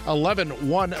Cubs.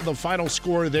 11-1 the final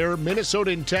score there.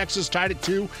 Minnesota and Texas tied at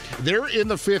 2. They're in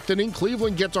the 5th inning.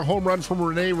 Cleveland gets a home run from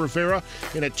Rene Rivera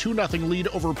in a 2-0 lead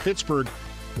over Pittsburgh.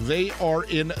 They are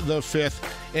in the 5th.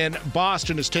 And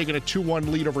Boston has taken a 2-1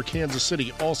 lead over Kansas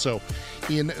City, also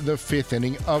in the 5th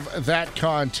inning of that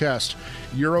contest.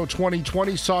 Euro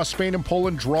 2020 saw Spain and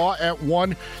Poland draw at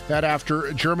 1. That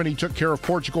after Germany took care of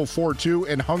Portugal 4-2,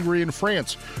 and Hungary and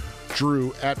France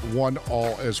drew at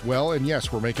 1-1 as well. And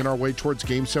yes, we're making our way towards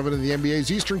Game 7 of the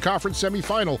NBA's Eastern Conference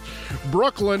semifinal.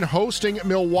 Brooklyn hosting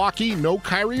Milwaukee. No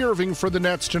Kyrie Irving for the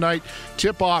Nets tonight.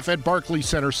 Tip-off at Barclays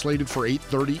Center slated for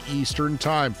 8:30 Eastern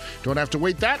Time. Don't have to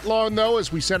wait that long, though,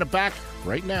 as we send it back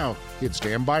right now. It's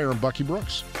Dan Beyer and Bucky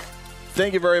Brooks.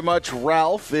 Thank you very much,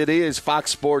 Ralph. It is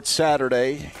Fox Sports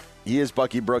Saturday. He is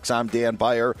Bucky Brooks. I'm Dan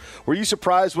Beyer. Were you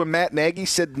surprised when Matt Nagy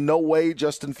said no way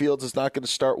Justin Fields is not going to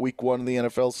start week 1 of the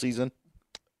NFL season?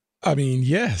 I mean,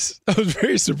 yes. I was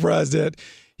very surprised that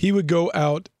he would go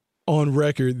out on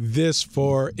record this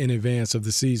far in advance of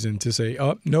the season to say,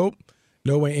 nope,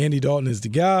 no way Andy Dalton is the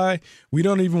guy. We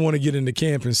don't even want to get into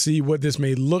camp and see what this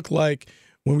may look like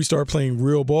when we start playing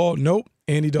real ball. Nope,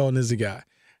 Andy Dalton is the guy.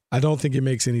 I don't think it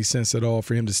makes any sense at all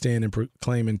for him to stand and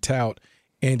proclaim and tout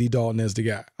Andy Dalton as the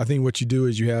guy. I think what you do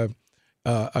is you have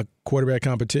a quarterback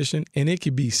competition, and it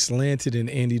could be slanted in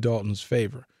Andy Dalton's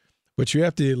favor. But you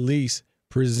have to at least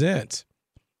present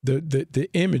the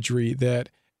imagery that,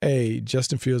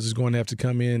 Justin Fields is going to have to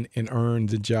come in and earn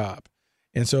the job.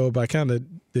 And so by kind of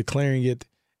declaring it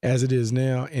as it is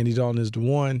now, Andy Dalton is the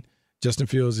 1, Justin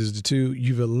Fields is the 2,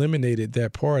 you've eliminated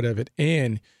that part of it,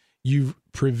 and you've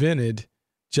prevented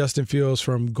Justin Fields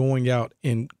from going out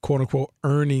and, quote-unquote,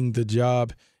 earning the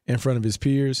job in front of his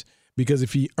peers. Because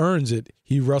if he earns it,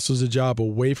 he wrestles the job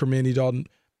away from Andy Dalton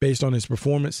based on his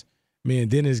performance. Man,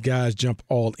 then his guys jump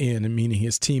all in, and meaning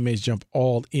his teammates jump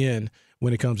all in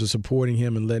when it comes to supporting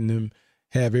him and letting him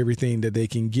have everything that they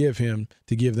can give him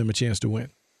to give them a chance to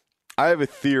win. I have a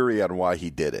theory on why he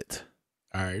did it.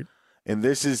 All right. And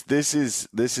this is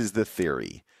the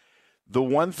theory. The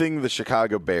one thing the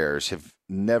Chicago Bears have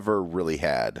never really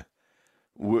had,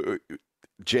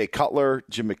 Jay Cutler,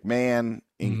 Jim McMahon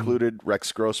included,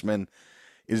 Rex Grossman,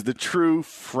 is the true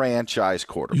franchise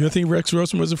quarterback. You don't think Rex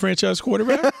Grossman was a franchise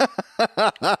quarterback?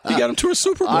 He got him to a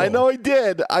Super Bowl. I know he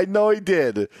did.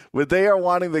 But they are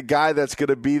wanting the guy that's going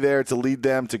to be there to lead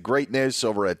them to greatness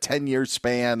over a 10-year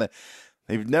span.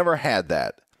 They've never had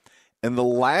that. And the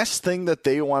last thing that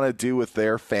they want to do with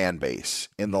their fan base,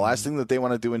 and the last thing that they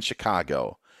want to do in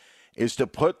Chicago, is to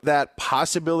put that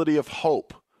possibility of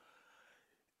hope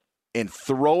and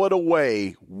throw it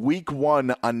away week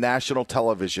 1 on national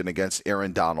television against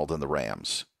Aaron Donald and the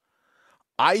Rams.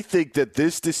 I think that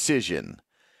this decision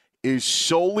is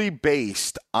solely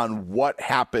based on what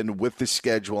happened with the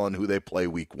schedule and who they play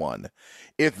week 1.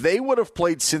 If they would have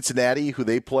played Cincinnati, who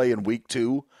they play in week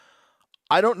 2,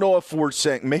 I don't know if we're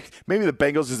saying maybe the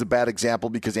Bengals is a bad example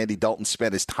because Andy Dalton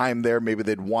spent his time there. Maybe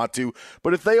they'd want to.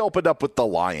 But if they opened up with the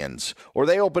Lions or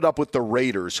they opened up with the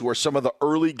Raiders, who are some of the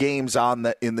early games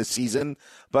in the season,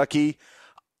 Bucky,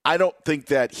 I don't think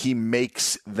that he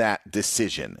makes that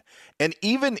decision. And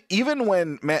even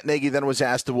when Matt Nagy then was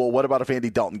asked, well, what about if Andy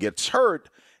Dalton gets hurt?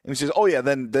 And he says, oh, yeah,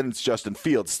 then it's Justin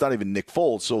Fields. It's not even Nick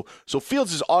Foles. So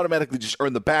Fields has automatically just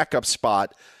earned the backup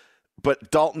spot.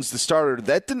 But Dalton's the starter.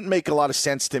 That didn't make a lot of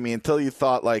sense to me until you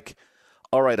thought, like,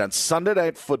 all right, on Sunday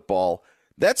Night Football,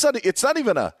 it's not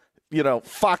even a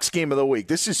Fox game of the week.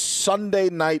 This is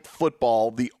Sunday Night Football,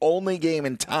 the only game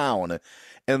in town,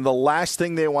 and the last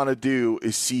thing they want to do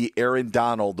is see Aaron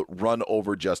Donald run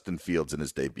over Justin Fields in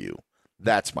his debut.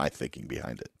 That's my thinking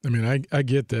behind it. I mean, I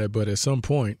get that, but at some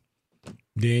point,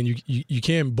 Dan, you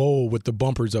can't bowl with the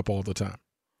bumpers up all the time.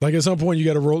 Like at some point, you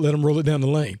got to let him roll it down the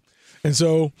lane. And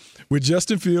so with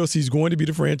Justin Fields, he's going to be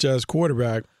the franchise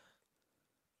quarterback.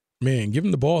 Man, give him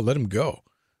the ball. Let him go.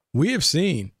 We have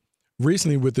seen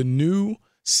recently with the new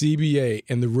CBA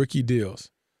and the rookie deals,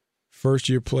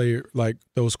 first-year player, like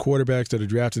those quarterbacks that are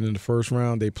drafted in the first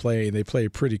round, they play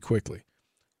pretty quickly.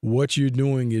 What you're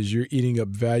doing is you're eating up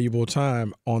valuable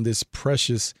time on this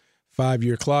precious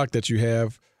 5-year clock that you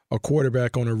have a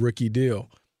quarterback on a rookie deal.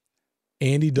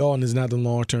 Andy Dalton is not the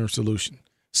long-term solution.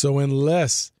 So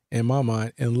in my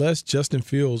mind, unless Justin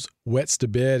Fields wets the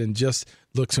bed and just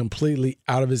looks completely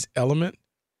out of his element,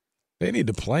 they need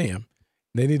to play him.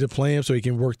 They need to play him so he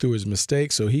can work through his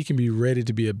mistakes, so he can be ready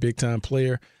to be a big-time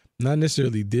player, not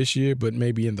necessarily this year, but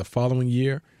maybe in the following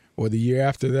year or the year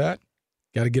after that.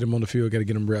 Got to get him on the field, got to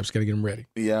get him reps, got to get him ready.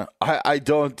 Yeah, I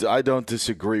don't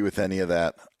disagree with any of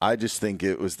that. I just think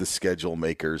it was the schedule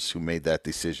makers who made that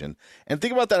decision. And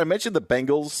think about that. I mentioned the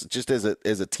Bengals just as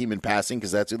a team in passing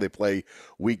because that's who they play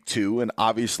week 2, and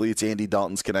obviously it's Andy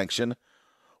Dalton's connection.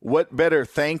 What better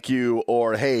thank you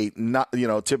or hey, not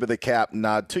tip of the cap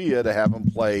nod to you to have him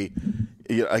play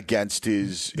against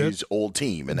his old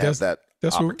team and have that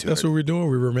opportunity. That's what we're doing.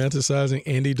 We're romanticizing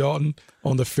Andy Dalton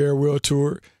on the farewell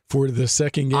tour for the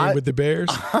second game with the Bears.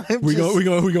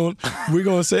 We're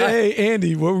gonna say, hey,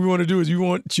 Andy, what we want to do is we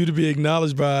want you to be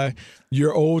acknowledged by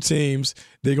your old teams.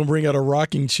 They're gonna bring out a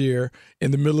rocking chair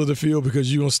in the middle of the field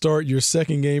because you're gonna start your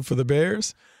second game for the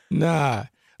Bears. Nah.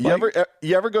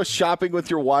 You ever go shopping with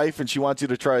your wife and she wants you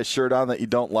to try a shirt on that you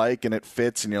don't like and it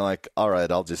fits and you're like, all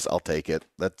right, I'll take it.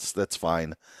 That's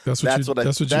fine. That's what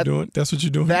you're doing. That's what you're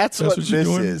doing. That's what you're this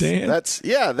doing, is. Dan.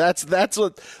 That's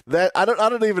what that. I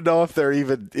don't even know if they're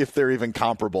even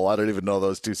comparable. I don't even know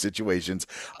those two situations.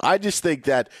 I just think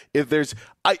that if there's,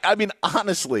 I mean,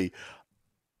 honestly.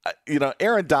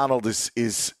 Aaron Donald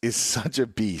is such a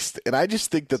beast, and I just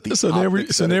think that now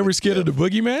we're scared of the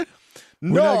boogeyman.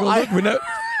 We're not.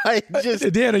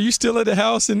 Dan, are you still at the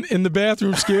house in the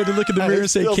bathroom scared to look at the mirror and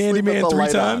say Candyman 3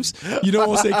 times? You don't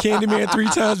want to say Candyman 3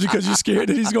 times because you're scared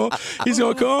that he's going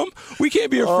to come? We can't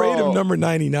be afraid of number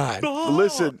 99.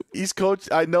 Listen, he's coach.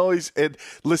 I know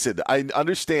listen, I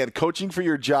understand coaching for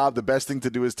your job. The best thing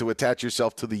to do is to attach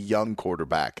yourself to the young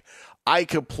quarterback. I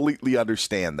completely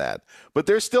understand that. But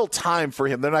there's still time for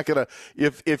him. They're not going to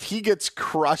if he gets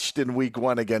crushed in week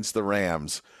 1 against the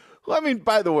Rams. Well, I mean,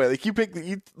 by the way, like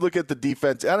you look at the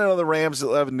defense. I don't know the Rams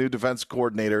will have a new defense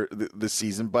coordinator this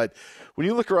season, but when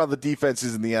you look around the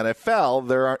defenses in the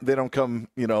NFL, they don't come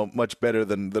much better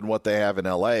than what they have in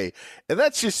LA. And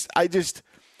that's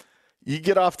you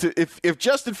get off to if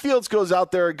Justin Fields goes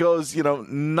out there and goes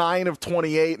 9 of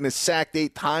 28 and is sacked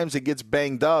 8 times and gets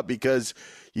banged up because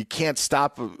you can't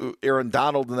stop Aaron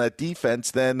Donald in that defense,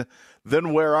 then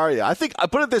where are you? I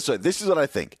put it this way. This is what I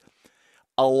think.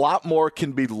 A lot more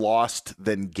can be lost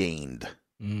than gained.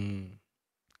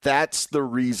 That's the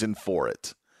reason for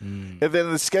it. And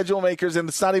then the schedule makers, and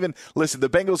it's not even, listen, the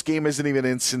Bengals game isn't even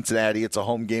in Cincinnati. It's a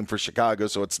home game for Chicago,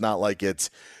 so it's not like it's,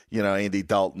 Andy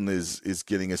Dalton is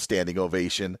getting a standing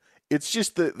ovation. It's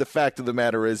just the fact of the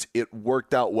matter is it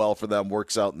worked out well for them,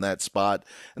 works out in that spot.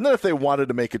 And then if they wanted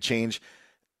to make a change,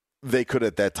 they could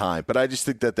at that time. But I just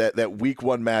think that week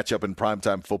 1 matchup in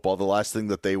primetime football, the last thing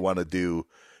that they want to do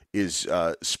is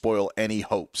spoil any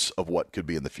hopes of what could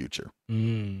be in the future. All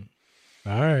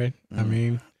right. I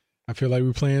mean, I feel like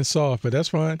we're playing soft, but that's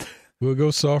fine. We'll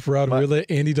go soft route. We'll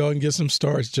let Andy Dalton get some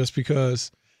starts just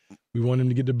because we want him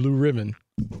to get the blue ribbon.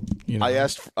 I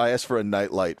asked for a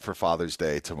nightlight for Father's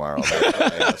Day tomorrow. That's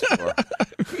what I asked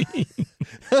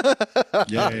for.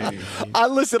 Yay.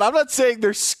 Listen, I'm not saying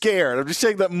they're scared. I'm just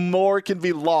saying that more can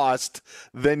be lost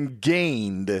than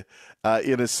gained.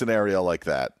 in a scenario like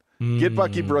that. Get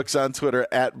Bucky Brooks on Twitter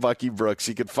at Bucky Brooks.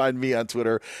 You can find me on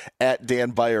Twitter at Dan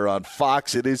Beyer on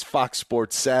Fox. It is Fox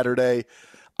Sports Saturday.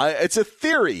 It's a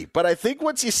theory, but I think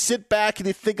once you sit back and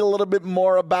you think a little bit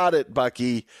more about it,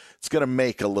 Bucky, it's going to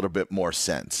make a little bit more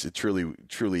sense. It truly,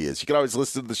 truly is. You can always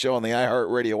listen to the show on the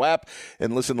iHeartRadio app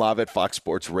and listen live at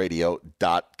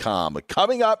foxsportsradio.com.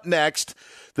 Coming up next,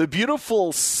 the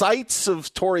beautiful sights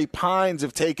of Torrey Pines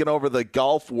have taken over the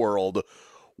golf world.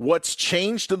 What's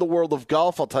changed in the world of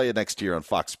golf? I'll tell you next year on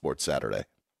Fox Sports Saturday.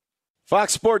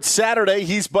 Fox Sports Saturday.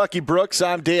 He's Bucky Brooks.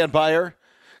 I'm Dan Beyer.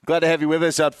 Glad to have you with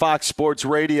us on Fox Sports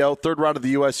Radio. Third round of the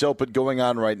U.S. Open going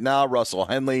on right now. Russell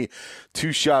Henley,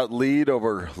 2-shot lead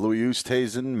over Louis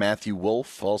Oosthuizen. Matthew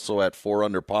Wolff also at 4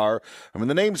 under par. I mean,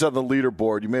 the names on the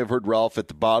leaderboard, you may have heard Ralph at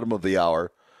the bottom of the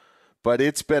hour, but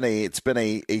it's been a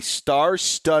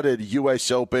star-studded U.S.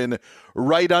 Open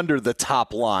right under the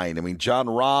top line. I mean, Jon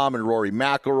Rahm and Rory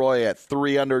McIlroy at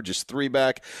 3 under, just 3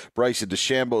 back. Bryson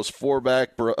DeChambeau's 4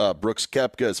 back. Brooks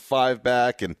Koepka is 5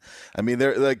 back. And I mean,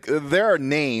 there are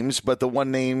names, but the one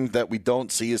name that we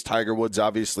don't see is Tiger Woods,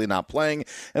 obviously not playing.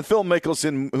 And Phil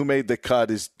Mickelson, who made the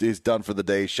cut, is done for the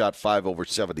day. Shot 5 over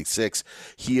 76.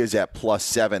 He is at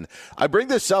 +7. I bring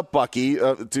this up, Bucky,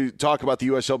 to talk about the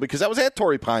U.S. Open because I was at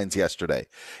Torrey Pines yesterday,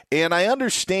 and I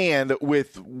understand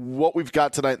with what we've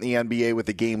got tonight in the NBA with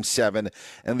the Game 7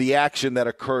 and the action that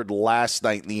occurred last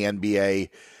night in the NBA,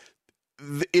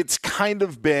 it's kind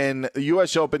of been – the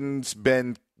U.S. Open's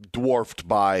been dwarfed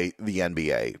by the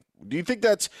NBA. Do you think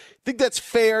that's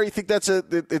fair? You think it's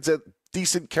a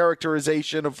decent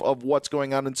characterization of what's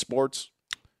going on in sports?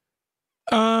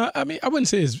 I mean, I wouldn't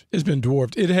say it's been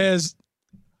dwarfed. It hasn't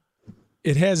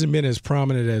been as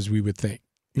prominent as we would think.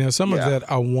 Now, some of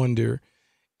that I wonder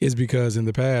is because in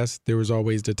the past there was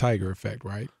always the Tiger effect,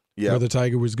 right? Yeah. Whether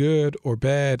Tiger was good or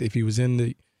bad, if he was in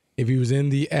the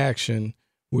action,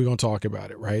 we're gonna talk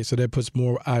about it, right? So that puts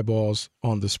more eyeballs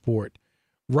on the sport.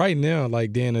 Right now,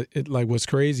 like Dan, what's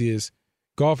crazy is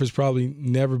golf has probably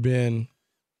never been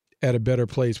at a better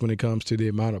place when it comes to the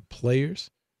amount of players.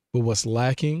 But what's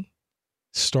lacking?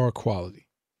 Star quality.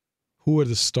 Who are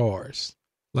the stars?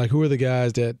 Like, who are the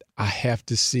guys that I have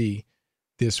to see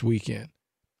this weekend?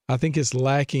 I think it's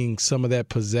lacking some of that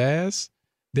pizzazz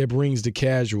that brings the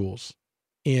casuals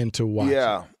in to watch.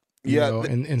 Yeah. You know?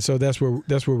 And so that's where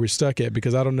we're stuck at,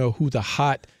 because I don't know who the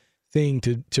hot thing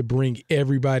to bring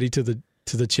everybody to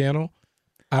the channel.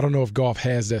 I don't know if golf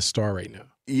has that star right now.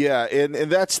 Yeah, and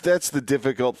that's the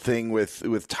difficult thing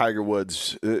with Tiger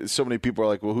Woods. So many people are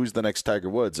like, well, who's the next Tiger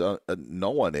Woods?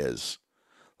 No one is.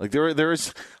 Like there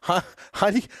is how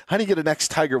do you get a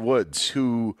next Tiger Woods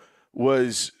who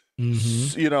was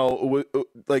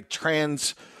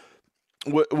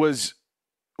was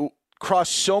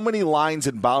crossed so many lines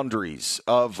and boundaries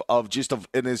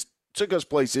took us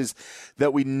places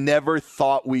that we never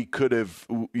thought we could have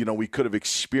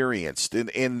experienced,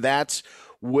 and that's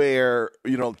where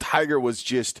Tiger was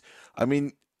just. I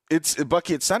mean,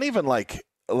 Bucky. It's not even like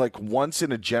once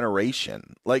in a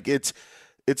generation. Like it's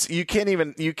you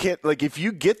can't if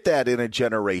you get that in a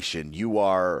generation, you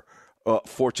are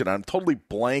fortunate. I'm totally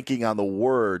blanking on the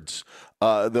words,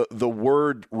 the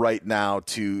word right now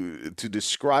to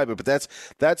describe it, but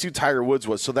that's who Tiger Woods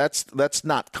was. So that's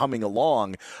not coming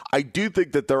along. I do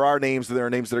think that there are names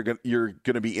that you're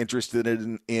going to be interested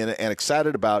in and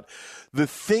excited about. The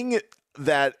thing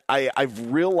that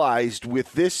I've realized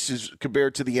with this is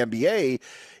compared to the NBA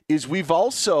is we've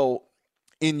also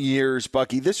in years,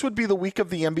 Bucky, this would be the week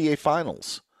of the NBA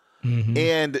Finals. Mm-hmm.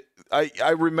 And I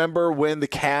remember when the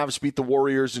Cavs beat the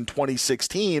Warriors in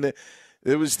 2016,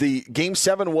 it was the Game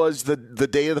 7 was the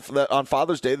day of on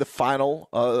Father's Day, the final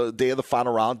day of the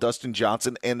final round. Dustin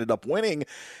Johnson ended up winning,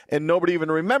 and nobody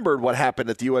even remembered what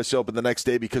happened at the U.S. Open the next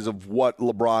day because of what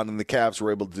LeBron and the Cavs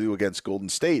were able to do against Golden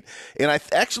State. And I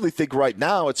actually think right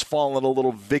now it's fallen a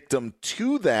little victim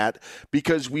to that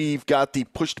because we've got the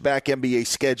pushed back NBA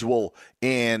schedule,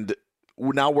 and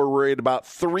now we're worried about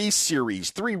three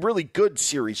really good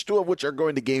series, 2 of which are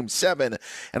going to Game 7.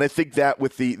 And I think that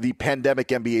with the pandemic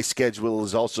NBA schedule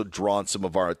has also drawn some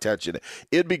of our attention.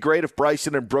 It'd be great if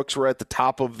Bryson and Brooks were at the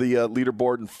top of the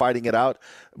leaderboard and fighting it out,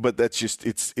 but that's just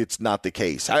it's not the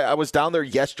case. I was down there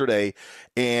yesterday,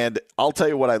 and I'll tell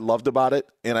you what I loved about it,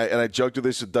 and I joked with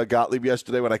this with Doug Gottlieb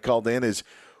yesterday when I called in, is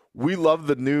we love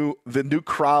the new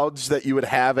crowds that you would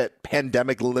have at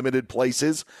pandemic limited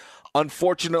places.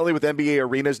 Unfortunately, with NBA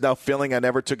arenas now filling, I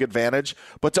never took advantage.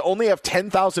 But to only have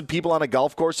 10,000 people on a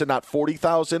golf course and not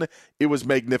 40,000, it was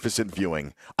magnificent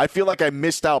viewing. I feel like I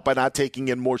missed out by not taking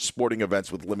in more sporting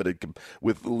events with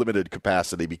limited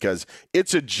capacity, because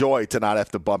it's a joy to not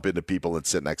have to bump into people and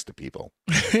sit next to people.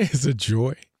 It's a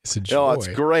joy. It's a joy. Oh, it's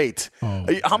great. Oh,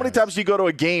 how many times do you go to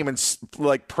a game and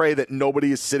pray that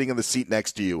nobody is sitting in the seat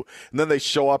next to you, and then they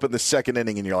show up in the second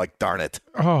inning and you're like, darn it.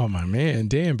 Oh, my man.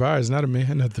 Dan Byer is not a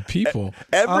man of the people.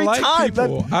 Every time.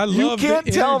 People. I love you can't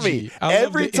the tell energy. me. I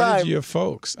Every love the time. energy of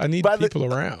folks. I need people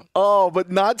around. Oh, but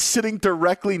not sitting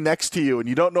directly next to you, and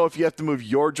you don't know if you have to move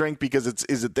your drink because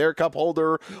is it their cup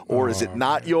holder or is it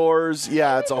not yours?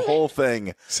 Yeah, it's a whole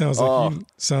thing. Sounds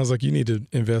like you need to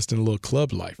invest in a little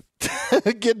club life.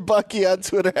 Get Bucky on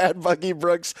Twitter at Bucky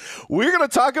Brooks. We're going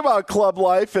to talk about club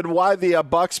life and why the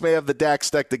Bucks may have the deck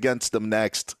stacked against them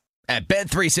next. At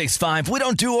Bet365, we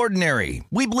don't do ordinary.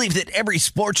 We believe that every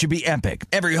sport should be epic.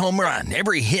 Every home run,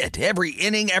 every hit, every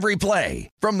inning, every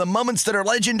play. From the moments that are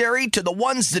legendary to the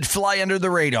ones that fly under the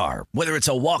radar. Whether it's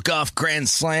a walk-off grand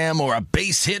slam or a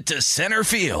base hit to center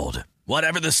field.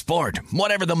 Whatever the sport,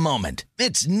 whatever the moment,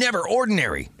 it's never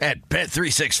ordinary at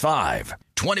Bet365.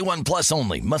 21 plus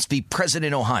only. Must be present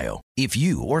in Ohio. If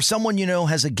you or someone you know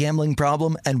has a gambling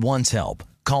problem and wants help,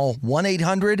 call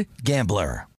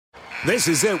 1-800-GAMBLER. This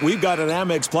is it. We've got an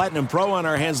Amex Platinum Pro on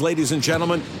our hands, ladies and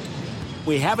gentlemen.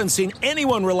 We haven't seen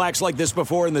anyone relax like this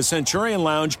before in the Centurion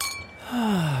Lounge.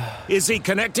 Is he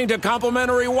connecting to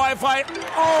complimentary Wi-Fi?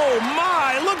 Oh,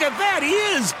 my. Look at that. He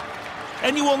is.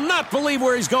 And you will not believe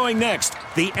where he's going next.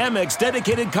 The Amex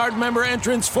dedicated card member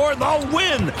entrance for the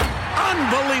win.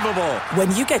 Unbelievable.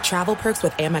 When you get travel perks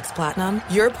with Amex Platinum,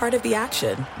 you're part of the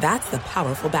action. That's the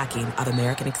powerful backing of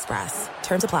American Express.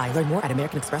 Terms apply. Learn more at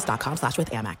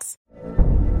americanexpress.com/withAmex.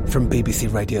 From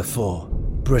BBC Radio 4,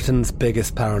 Britain's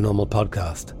biggest paranormal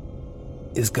podcast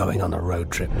is going on a road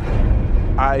trip.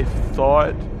 I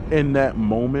thought in that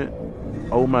moment,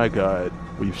 oh my God,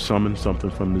 we've summoned something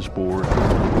from this board.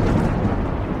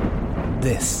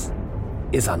 This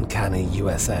is Uncanny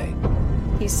USA.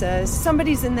 He says,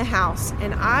 somebody's in the house,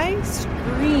 and I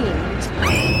screamed.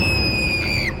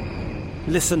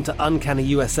 Listen to Uncanny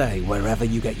USA wherever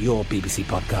you get your BBC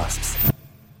podcasts,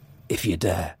 if you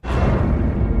dare.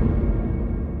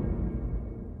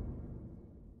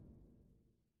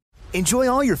 Enjoy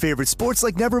all your favorite sports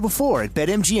like never before at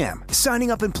BetMGM. Signing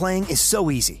up and playing is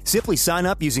so easy. Simply sign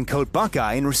up using code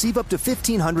Buckeye and receive up to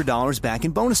 $1,500 back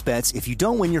in bonus bets if you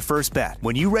don't win your first bet.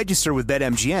 When you register with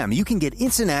BetMGM, you can get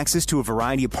instant access to a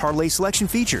variety of parlay selection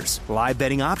features, live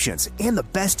betting options, and the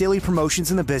best daily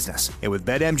promotions in the business. And with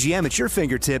BetMGM at your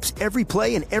fingertips, every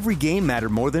play and every game matter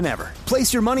more than ever.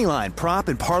 Place your moneyline, prop,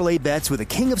 and parlay bets with the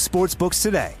king of sportsbooks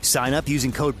today. Sign up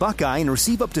using code Buckeye and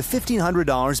receive up to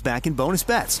 $1,500 back in bonus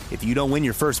bets if you don't win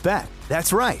your first bet.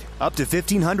 That's right, up to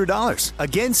 $1,500.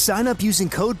 Again, sign up using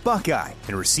code Buckeye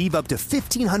and receive up to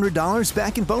 $1,500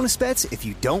 back in bonus bets if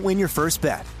you don't win your first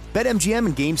bet. BetMGM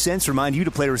and GameSense remind you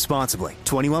to play responsibly.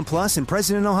 21 plus and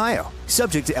present in Ohio.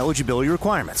 Subject to eligibility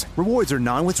requirements. Rewards are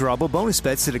non-withdrawable bonus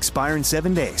bets that expire in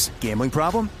 7 days. Gambling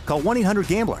problem? Call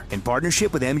 1-800-GAMBLER in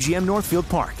partnership with MGM Northfield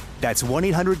Park. That's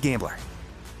 1-800-GAMBLER.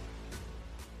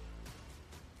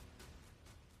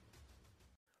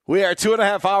 We are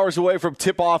 2.5 hours away from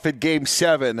tip-off at Game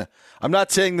 7. I'm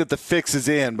not saying that the fix is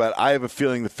in, but I have a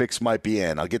feeling the fix might be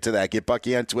in. I'll get to that. Get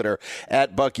Bucky on Twitter,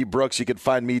 at Bucky Brooks. You can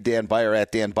find me, Dan Byer,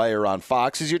 at Dan Byer on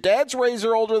Fox. Is your dad's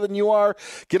razor older than you are?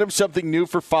 Get him something new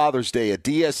for Father's Day. A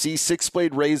DSC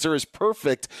 6-blade razor is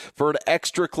perfect for an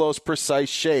extra close, precise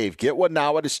shave. Get one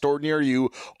now at a store near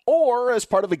you or as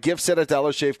part of a gift set at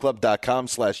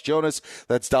dollarshaveclub.com/Jonas.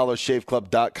 That's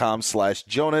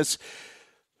dollarshaveclub.com/Jonas.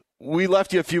 We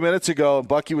left you a few minutes ago, and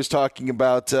Bucky was talking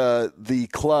about the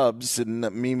clubs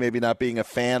and me maybe not being a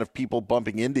fan of people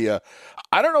bumping into you.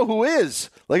 I don't know who is.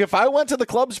 Like, if I went to the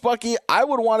clubs, Bucky, I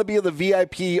would want to be in the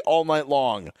VIP all night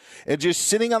long and just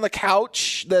sitting on the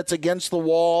couch that's against the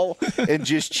wall and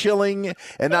just chilling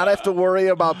and not have to worry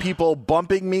about people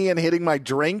bumping me and hitting my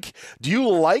drink. Do you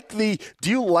like the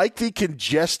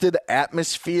congested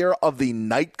atmosphere of the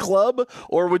nightclub,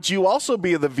 or would you also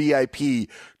be in the VIP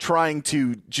trying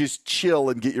to just chill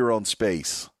and get your own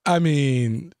space? I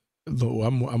mean, look,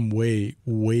 I'm way,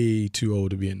 way too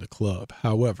old to be in the club.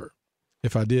 However,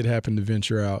 if I did happen to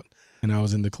venture out and I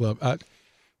was in the club, I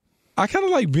kind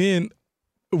of like being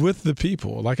with the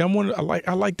people. Like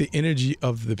I like the energy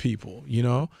of the people, you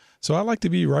know? So I like to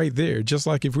be right there. Just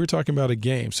like if we're talking about a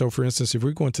game. So for instance, if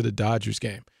we're going to the Dodgers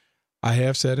game, I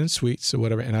have sat in suites or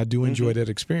whatever, and I do enjoy that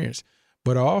experience.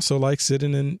 But I also like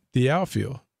sitting in the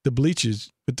outfield, the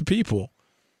bleachers with the people.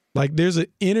 Like there's an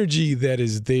energy that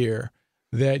is there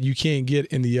that you can't get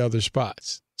in the other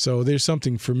spots. So there's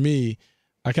something for me,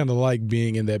 I kind of like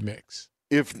being in that mix.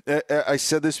 If I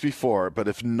said this before, but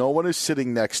if no one is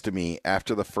sitting next to me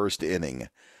after the first inning,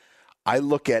 I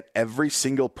look at every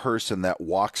single person that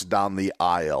walks down the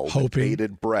aisle with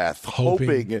bated breath,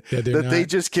 hoping that they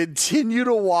just continue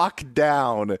to walk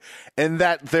down and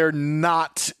that they're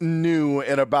not new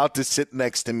and about to sit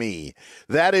next to me.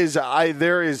 Maybe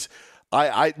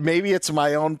it's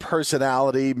my own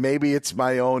personality, maybe it's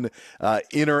my own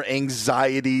inner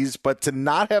anxieties, but to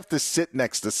not have to sit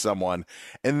next to someone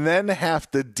and then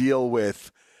have to deal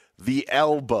with the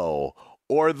elbow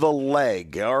or the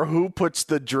leg, or who puts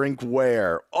the drink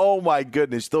where. Oh, my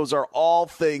goodness. Those are all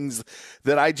things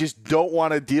that I just don't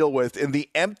want to deal with. And the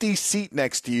empty seat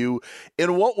next to you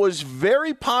in what was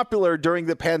very popular during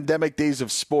the pandemic days of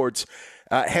sports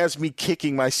has me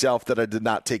kicking myself that I did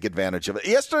not take advantage of it.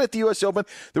 Yesterday at the U.S. Open,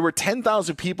 there were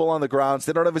 10,000 people on the grounds.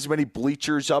 They don't have as many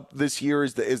bleachers up this year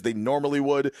as they normally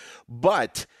would,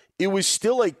 but it was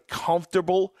still a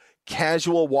comfortable,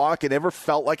 casual walk. It never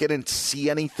felt like I didn't see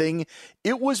anything.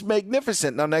 It was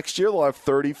magnificent. Now, next year, they'll have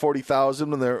 30,000,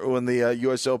 40,000 when the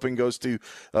U.S. Open goes to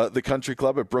the Country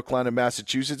Club at Brookline in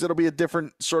Massachusetts. It'll be a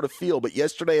different sort of feel. But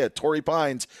yesterday at Torrey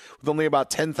Pines, with only about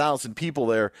 10,000 people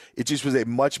there, it just was a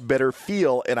much better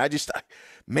feel. And I don't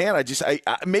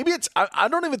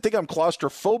even think I'm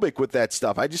claustrophobic with that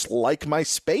stuff. I just like my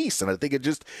space, and I think it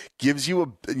just gives you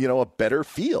a better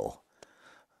feel.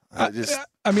 I understand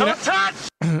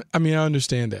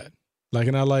that.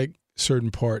 And I like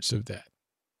certain parts of that.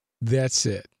 That's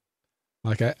it.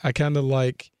 I kind of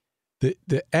like I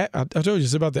told you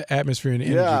it's about the atmosphere and the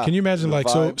energy. Yeah, can you imagine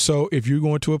so if you're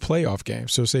going to a playoff game,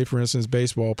 so say for instance,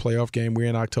 baseball playoff game, we're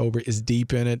in October, it's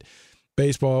deep in it.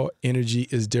 Baseball energy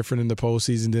is different in the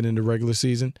postseason than in the regular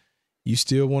season. You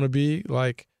still want to be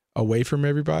away from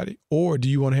everybody, or do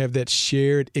you want to have that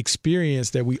shared experience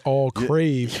that we all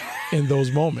crave in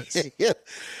those moments? Yeah.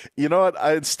 You know what?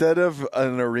 Instead of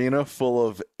an arena full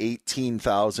of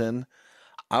 18,000,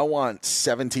 I want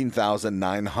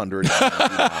 17,900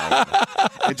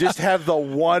 and just have the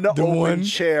one open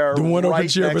chair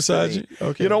beside you.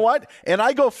 Okay. You know what? And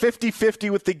I go 50-50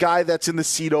 with the guy that's in the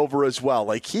seat over as well.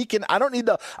 I don't need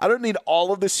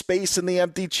all of the space in the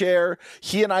empty chair.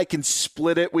 He and I can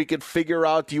split it. We can figure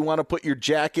out, do you want to put your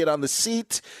jacket on the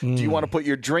seat? Do you want to put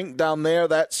your drink down there?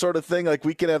 That sort of thing.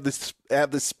 We can have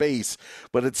the space,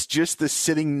 but it's just the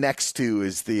sitting next to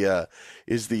is the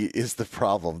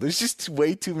problem. There's just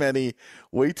way too many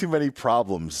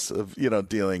problems of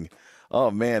dealing. Oh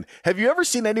man, have you ever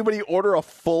seen anybody order a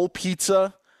full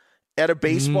pizza at a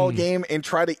baseball game and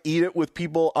try to eat it with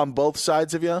people on both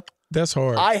sides of you? That's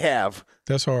hard. I have.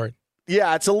 That's hard.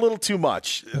 Yeah, it's a little too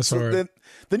much. That's hard.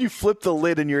 Then you flip the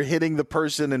lid and you're hitting the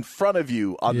person in front of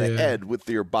you on the head with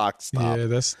your box top. Yeah,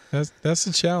 that's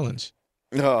a challenge.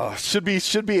 Oh, should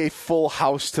be a full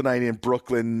house tonight in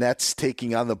Brooklyn. Nets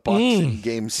taking on the Bucks in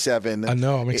Game 7. I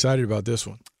know. I'm excited about this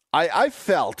one. I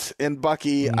felt, and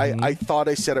Bucky, I thought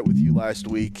I said it with you last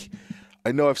week.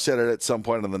 I know I've said it at some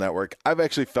point on the network. I've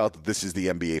actually felt that this is the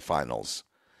NBA Finals.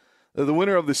 The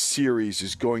winner of the series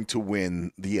is going to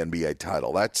win the NBA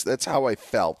title. That's how I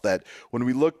felt, that when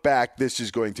we look back, this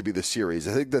is going to be the series.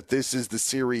 I think that this is the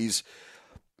series.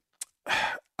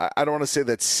 I don't want to say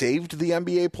that saved the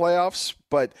NBA playoffs,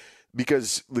 but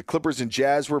because the Clippers and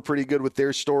Jazz were pretty good with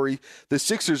their story, the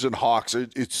Sixers and Hawks,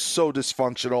 it's so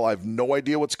dysfunctional. I have no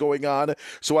idea what's going on,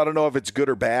 so I don't know if it's good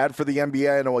or bad for the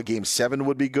NBA. I know a Game 7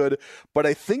 would be good, but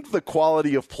I think the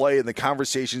quality of play and the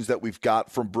conversations that we've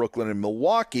got from Brooklyn and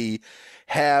Milwaukee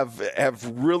have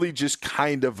really just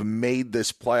kind of made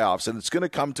this playoffs, and it's going to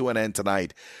come to an end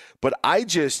tonight. But I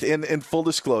just, in full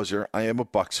disclosure, I am a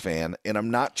Bucks fan, and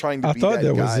I'm not trying to be that guy. I thought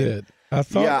that was it.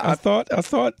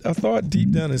 I thought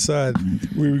deep down inside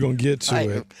we were going to get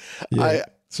to it. Yeah.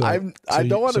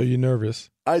 So you're nervous.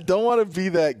 I don't want to be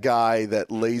that guy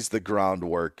that lays the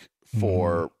groundwork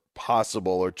for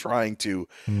possible or trying to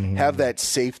have that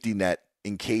safety net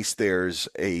in case there's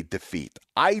a defeat.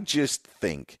 I just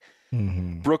think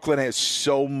Brooklyn has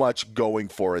so much going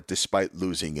for it despite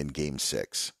losing in Game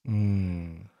 6.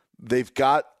 They've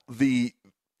got the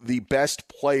best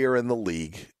player in the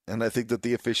league, and I think that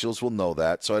the officials will know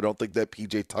that. So I don't think that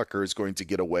PJ Tucker is going to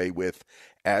get away with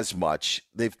as much.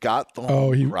 They've got the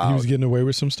home crowd. He was getting away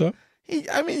with some stuff? He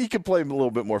could play a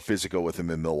little bit more physical with him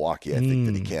in Milwaukee, I think,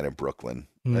 than he can in Brooklyn.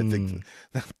 I think,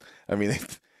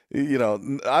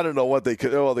 I don't know what they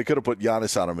could. Well, they could have put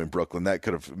Giannis on him in Brooklyn. That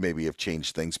could have maybe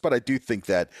changed things. But I do think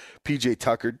that PJ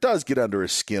Tucker does get under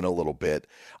his skin a little bit.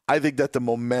 I think that the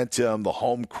momentum, the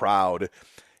home crowd,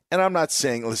 And I'm not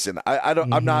saying, listen, I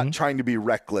don't. I'm not trying to be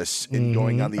reckless in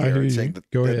going on the air and saying that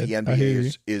the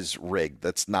NBA is rigged.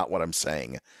 That's not what I'm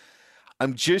saying.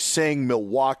 I'm just saying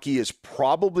Milwaukee is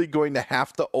probably going to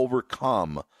have to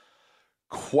overcome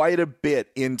quite a bit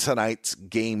in tonight's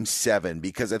Game 7,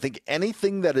 because I think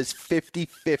anything that is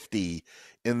 50-50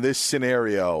 in this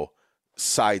scenario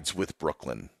sides with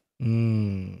Brooklyn.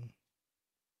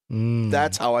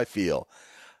 That's how I feel.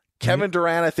 Kevin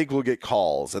Durant, I think, will get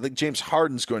calls. I think James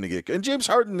Harden's going to get, and James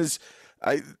Harden is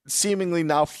seemingly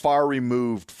now far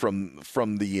removed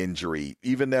from the injury,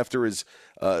 even after his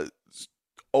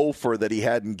offer that he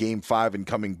had in Game 5 and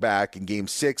coming back in Game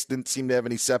 6 didn't seem to have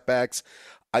any setbacks.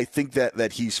 I think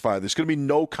that he's fine. There's going to be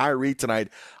no Kyrie tonight.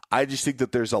 I just think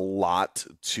that there's a lot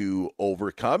to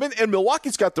overcome. And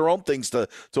Milwaukee's got their own things to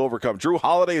overcome. Drew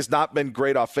Holiday has not been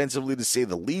great offensively, to say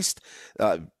the least.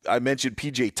 I mentioned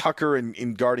P.J. Tucker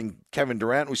in guarding Kevin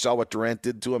Durant. We saw what Durant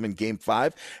did to him in Game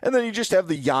 5. And then you just have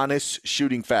the Giannis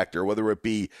shooting factor, whether it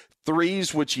be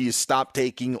threes, which he has stopped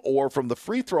taking, or from the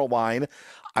free throw line.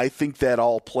 I think that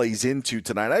all plays into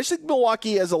tonight. I just think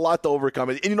Milwaukee has a lot to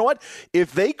overcome. And you know what?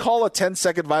 If they call a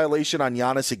 10-second violation on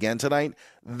Giannis again tonight,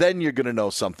 then you're going to know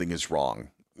something is wrong,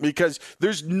 because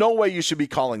there's no way you should be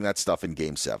calling that stuff in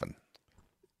Game 7.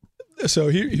 So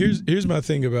here's my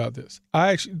thing about this. I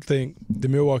actually think the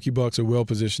Milwaukee Bucks are well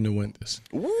positioned to win this.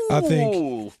 Ooh.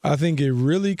 I think it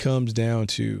really comes down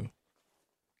to,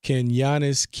 can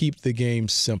Giannis keep the game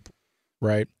simple,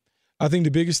 right? I think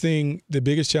the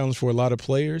biggest challenge for a lot of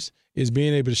players is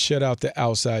being able to shut out the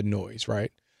outside noise,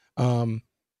 right?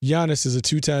 Giannis is a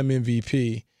 2-time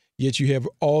MVP, yet you have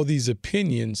all these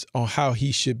opinions on how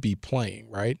he should be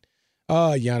playing, right?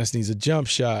 Giannis needs a jump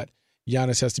shot.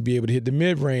 Giannis has to be able to hit the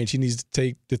mid-range. He needs to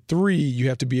take the three. You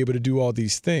have to be able to do all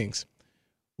these things.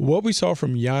 What we saw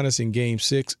from Giannis in Game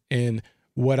 6, and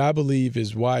what I believe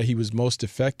is why he was most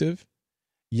effective,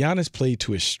 Giannis played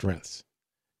to his strengths.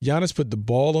 Giannis put the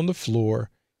ball on the floor,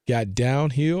 got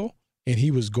downhill, and he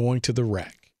was going to the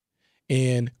rack.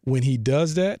 And when he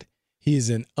does that, he is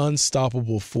an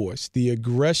unstoppable force. The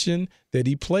aggression that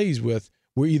he plays with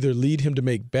will either lead him to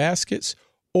make baskets,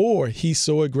 or he's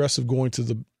so aggressive going to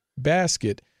the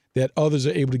basket that others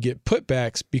are able to get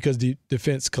putbacks because the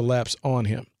defense collapse on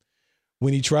him.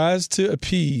 When he tries to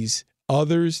appease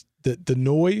others, the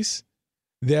noise,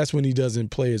 that's when he doesn't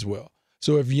play as well.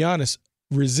 So if Giannis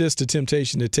resists the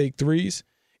temptation to take threes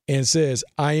and says,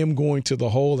 I am going to the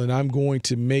hole and I'm going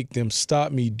to make them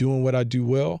stop me doing what I do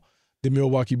well, the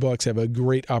Milwaukee Bucks have a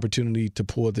great opportunity to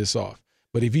pull this off.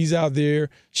 But if he's out there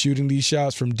shooting these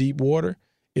shots from deep water,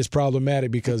 it's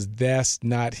problematic because that's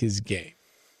not his game.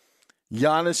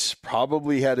 Giannis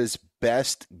probably had his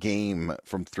best game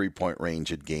from three-point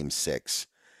range in Game 6.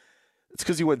 It's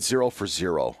because he went 0 for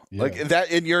 0. Yeah. Like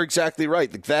that, and you're exactly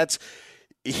right. Like that's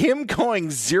him going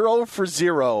 0 for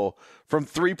 0 from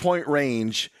three-point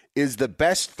range is the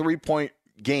best three-point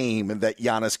game that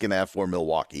Giannis can have for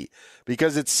Milwaukee,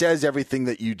 because it says everything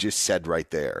that you just said right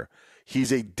there.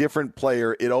 He's a different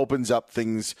player. It opens up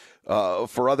things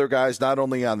for other guys, not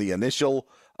only on the initial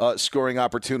scoring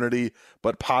opportunity,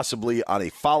 but possibly on a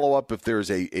follow-up if there's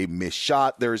a missed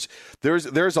shot. There's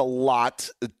a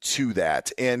lot to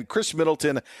that. And Chris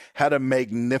Middleton had a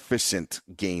magnificent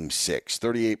Game 6,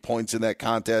 38 points in that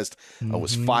contest.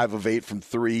 Was 5 of 8 from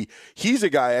 3. He's a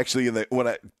guy actually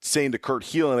saying to Kurt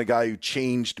Heelan, a guy who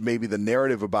changed maybe the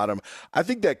narrative about him. I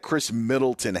think that Chris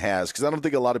Middleton has, because I don't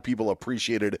think a lot of people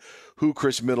appreciated who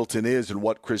Chris Middleton is and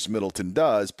what Chris Middleton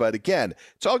does. But again,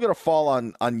 it's all going to fall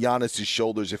on Giannis'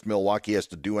 shoulders if Milwaukee has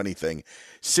to do anything.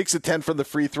 6 of 10 from the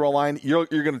free throw line. You're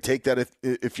going to take that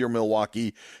if you're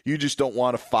Milwaukee. You just don't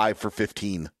want a 5 for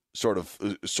 15 sort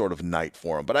of night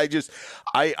for him. But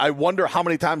I wonder how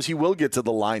many times he will get to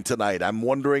the line tonight. I'm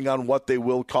wondering on what they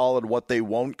will call and what they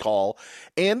won't call.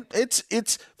 And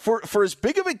it's for as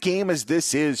big of a game as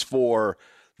this is for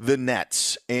the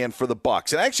Nets and for the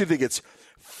Bucks. And I actually think it's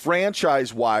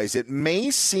franchise-wise, it may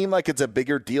seem like it's a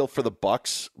bigger deal for the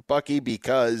Bucks, Bucky,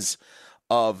 because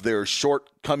of their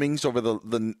shortcomings over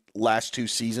the last 2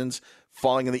 seasons,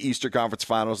 falling in the Eastern Conference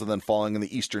Finals and then falling in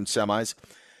the Eastern semis.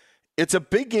 It's a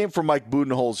big game for Mike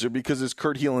Budenholzer because, as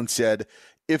Kurt Heelan said,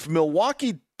 if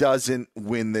Milwaukee doesn't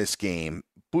win this game,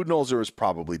 Budenholzer is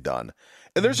probably done.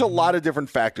 And there's a lot of different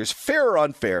factors, fair or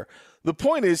unfair. The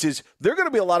point is there are going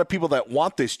to be a lot of people that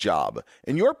want this job,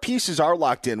 and your pieces are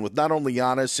locked in with not only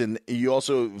Giannis, and you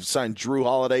also signed Drew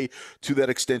Holiday to that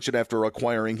extension after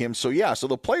acquiring him. So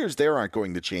the players there aren't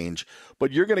going to change,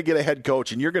 but you're going to get a head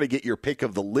coach, and you're going to get your pick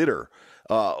of the litter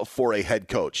for a head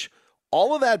coach.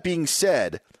 All of that being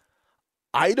said,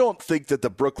 I don't think that the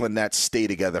Brooklyn Nets stay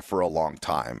together for a long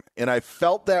time. And I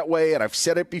felt that way, and I've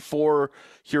said it before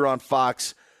here on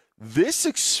Fox. This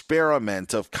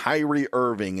experiment of Kyrie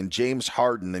Irving and James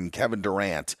Harden and Kevin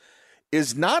Durant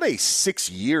is not a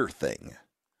 6-year thing.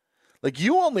 Like,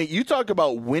 you talk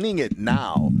about winning it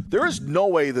now. There is no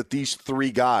way that these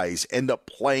three guys end up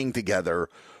playing together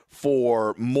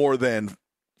for more than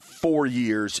 4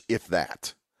 years, if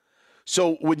that.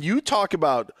 So when you talk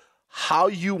about how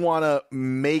you want to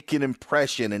make an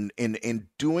impression and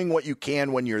doing what you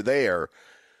can when you're there,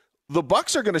 the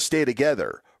Bucks are going to stay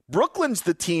together. Brooklyn's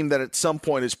the team that at some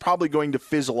point is probably going to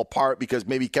fizzle apart because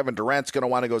maybe Kevin Durant's going to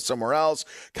want to go somewhere else.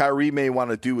 Kyrie may want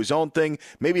to do his own thing.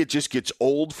 Maybe it just gets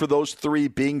old for those three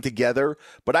being together.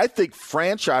 But I think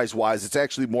franchise-wise, it's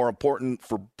actually more important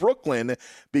for Brooklyn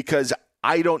because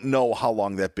I don't know how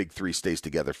long that big three stays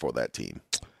together for that team.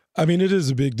 I mean, it is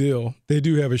a big deal. They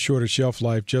do have a shorter shelf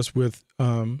life just with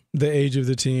the age of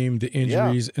the team, the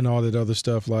injuries, and all that other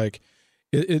stuff. Like,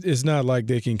 it's not like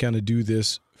they can kind of do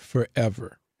this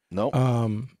forever. No.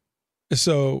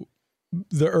 So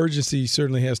the urgency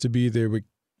certainly has to be there with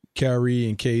Kyrie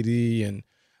and KD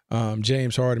and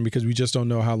James Harden because we just don't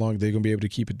know how long they're going to be able to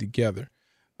keep it together.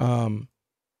 That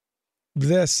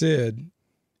said,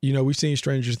 we've seen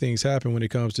stranger things happen when it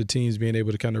comes to teams being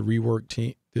able to kind of rework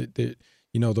the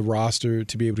roster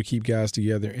to be able to keep guys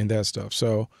together and that stuff.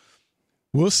 So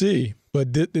we'll see.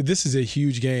 But this is a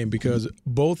huge game because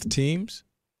both teams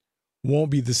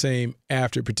won't be the same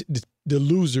after. The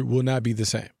loser will not be the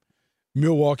same.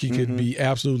 Milwaukee could be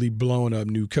absolutely blown up.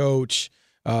 New coach.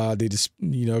 They just,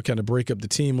 kind of break up the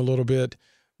team a little bit.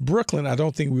 Brooklyn, I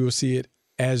don't think we will see it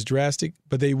as drastic,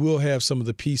 but they will have some of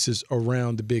the pieces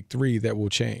around the big three that will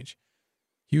change.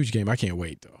 Huge game. I can't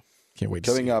wait, though. Can't wait to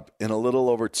see. Coming up in a little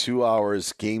over 2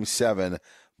 hours, Game 7,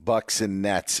 Bucks and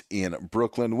Nets in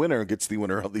Brooklyn. Winner gets the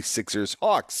winner of the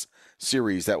Sixers-Hawks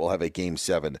series. That will have a Game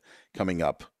 7 coming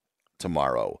up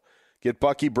tomorrow. Get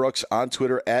Bucky Brooks on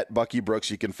Twitter at Bucky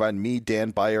Brooks. You can find me, Dan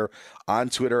Beyer, on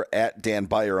Twitter at Dan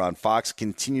Beyer on Fox.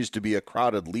 Continues to be a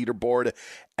crowded leaderboard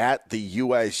at the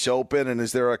U.S. Open. And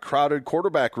is there a crowded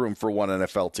quarterback room for one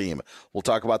NFL team? We'll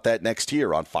talk about that next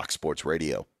here on Fox Sports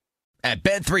Radio. At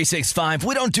Bet365,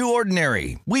 we don't do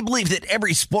ordinary. We believe that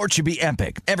every sport should be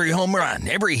epic. Every home run,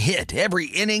 every hit, every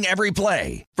inning, every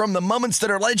play. From the moments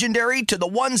that are legendary to the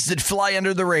ones that fly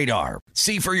under the radar.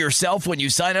 See for yourself when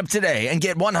you sign up today and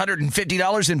get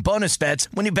 $150 in bonus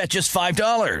bets when you bet just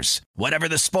 $5. Whatever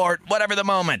the sport, whatever the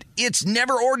moment, it's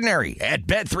never ordinary at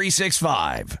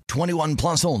Bet365. 21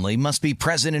 plus only. Must be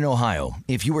present in Ohio.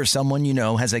 If you or someone you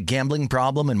know has a gambling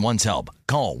problem and wants help,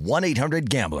 call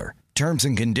 1-800-GAMBLER. Terms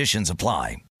and conditions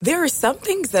apply. There are some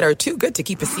things that are too good to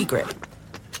keep a secret.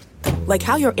 Like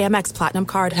how your Amex Platinum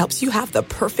card helps you have the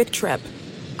perfect trip.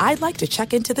 I'd like to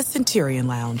check into the Centurion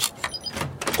Lounge.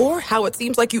 Or how it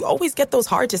seems like you always get those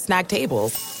hard-to-snag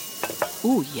tables.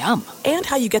 Ooh, yum. And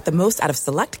how you get the most out of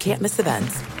select can't-miss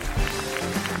events.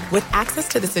 With access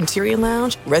to the Centurion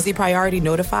Lounge, Resi Priority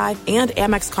Notified, and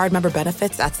Amex card member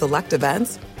benefits at select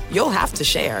events, you'll have to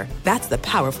share. That's the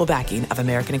powerful backing of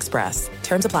American Express.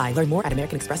 Terms apply. Learn more at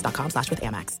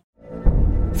americanexpress.com/withAmex.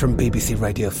 From BBC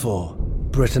Radio 4,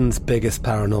 Britain's biggest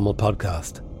paranormal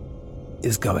podcast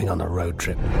is going on a road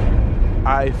trip.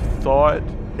 I thought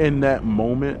in that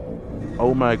moment,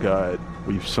 oh my God,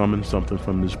 we've summoned something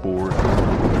from this board.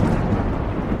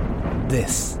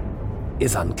 This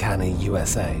is Uncanny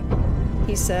USA.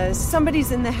 He says,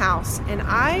 somebody's in the house, and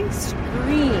I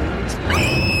screamed.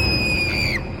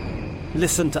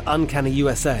 Listen to Uncanny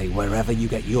USA wherever you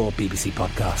get your BBC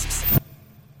podcasts,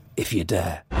 if you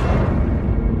dare.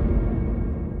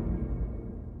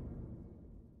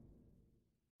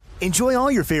 Enjoy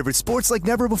all your favorite sports like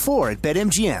never before at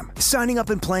BetMGM. Signing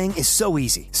up and playing is so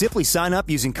easy. Simply sign up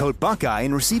using code Buckeye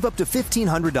and receive up to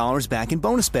 $1,500 back in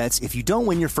bonus bets if you don't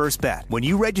win your first bet. When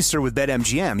you register with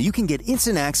BetMGM, you can get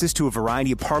instant access to a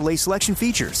variety of parlay selection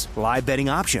features, live betting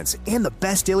options, and the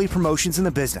best daily promotions in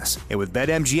the business. And with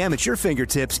BetMGM at your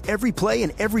fingertips, every play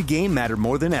and every game matter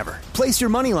more than ever. Place your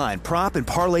moneyline, prop, and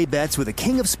parlay bets with the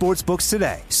king of sportsbooks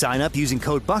today. Sign up using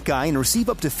code Buckeye and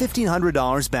receive up to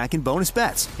 $1,500 back in bonus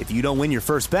bets if you don't win your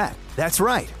first bet. That's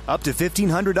right, up to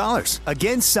 $1,500.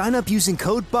 Again, sign up using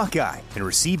code Buckeye and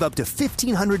receive up to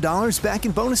 $1,500 back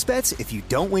in bonus bets if you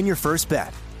don't win your first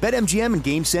bet. BetMGM and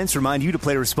GameSense remind you to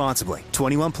play responsibly.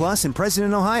 21 plus and present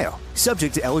in Ohio.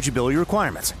 Subject to eligibility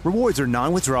requirements. Rewards are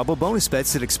non-withdrawable bonus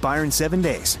bets that expire in 7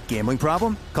 days. Gambling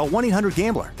problem? Call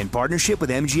 1-800-GAMBLER in partnership with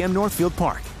MGM Northfield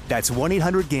Park. That's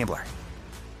 1-800-GAMBLER.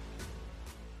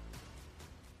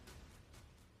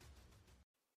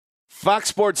 Fox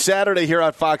Sports Saturday here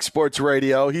on Fox Sports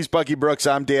Radio. He's Bucky Brooks.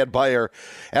 I'm Dan Beyer.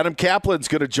 Adam Kaplan's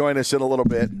going to join us in a little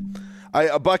bit.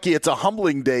 Bucky, it's a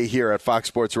humbling day here at Fox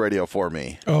Sports Radio for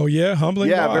me. Oh, yeah? Humbling?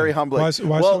 Yeah, Why? very humbling. Why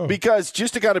well, so? Because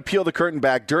just to kind of peel the curtain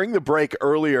back, during the break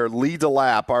earlier, Lee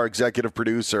DeLapp, our executive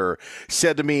producer,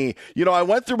 said to me, I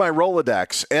went through my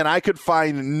Rolodex, and I could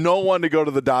find no one to go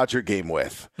to the Dodger game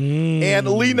with. And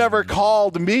Lee never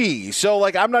called me. So,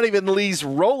 I'm not even Lee's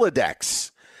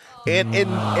Rolodex. And then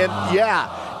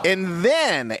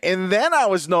I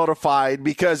was notified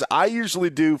because I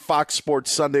usually do Fox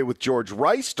Sports Sunday with George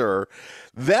Reister.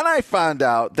 Then I found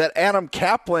out that Adam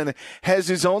Kaplan has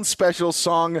his own special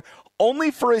song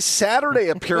only for his Saturday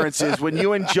appearances when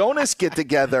you and Jonas get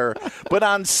together. But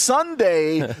on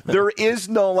Sunday, there is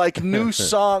no new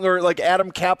song or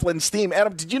Adam Kaplan's theme.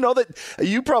 Adam, did you know that?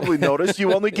 You probably noticed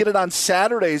you only get it on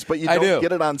Saturdays, but you don't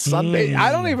get it on Sundays.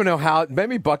 I don't even know how.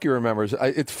 Maybe Bucky remembers.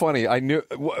 It's funny. I knew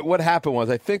what happened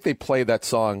was I think they played that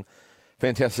song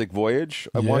Fantastic Voyage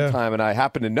at one time, and I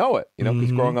happened to know it,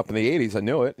 because growing up in the 80s, I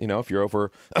knew it. If you're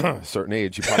over a certain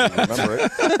age, you probably remember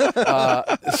it.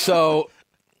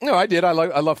 No, I did. I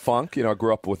love funk. I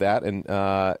grew up with that, and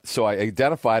so I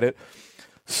identified it.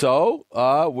 So,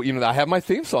 I have my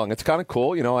theme song. It's kind of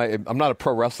cool. I'm not a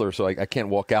pro wrestler, so I can't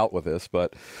walk out with this.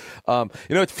 But,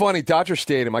 it's funny. Dodger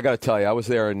Stadium, I got to tell you, I was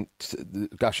there,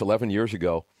 11 years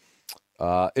ago.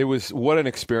 It was what an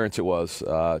experience it was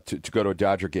to go to a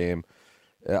Dodger game.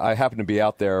 I happened to be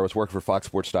out there. I was working for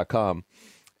FoxSports.com.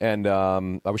 And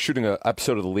I was shooting an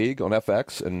episode of The League on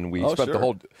FX, and we spent the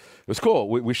whole. It was cool.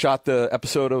 We shot the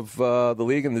episode of The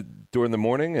League during the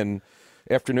morning and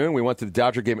afternoon. We went to the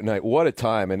Dodger game at night. What a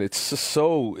time! And it's just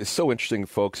so interesting,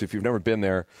 folks. If you've never been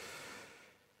there,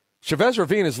 Chavez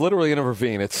Ravine is literally in a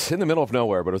ravine. It's in the middle of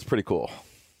nowhere, but it's pretty cool.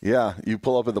 Yeah, you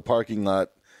pull up in the parking lot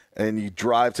and you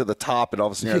drive to the top, and all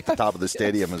of a sudden you're at the top of the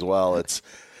stadium as well.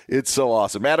 It's so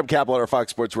awesome. Adam Kaplan, our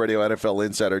Fox Sports Radio NFL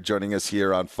insider, joining us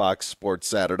here on Fox Sports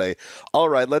Saturday. All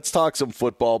right, let's talk some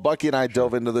football. Bucky and I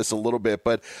dove into this a little bit,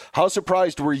 but how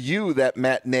surprised were you that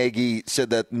Matt Nagy said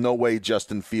that no way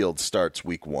Justin Fields starts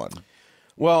week 1?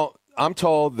 Well, I'm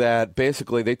told that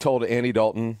basically they told Andy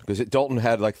Dalton, because Dalton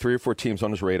had 3 or 4 teams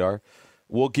on his radar,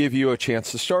 we'll give you a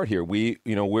chance to start here. We're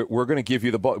going to give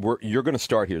you the ball. You're going to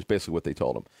start here is basically what they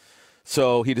told him.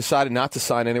 So he decided not to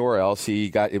sign anywhere else.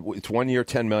 It's 1 year,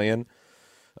 $10 million,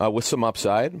 with some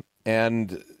upside.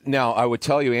 And now I would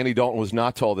tell you, Andy Dalton was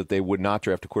not told that they would not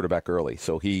draft a quarterback early.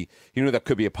 So he knew that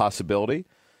could be a possibility,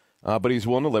 but he's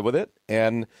willing to live with it.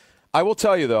 And I will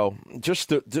tell you though,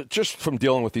 just from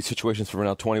dealing with these situations for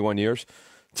now 21 years,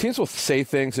 teams will say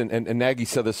things, and Nagy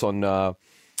said this on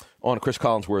Chris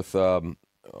Collinsworth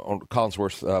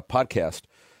podcast.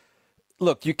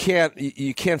 Look,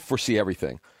 you can't foresee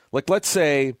everything. Let's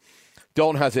say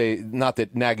Dalton has not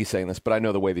that Nagy's saying this, but I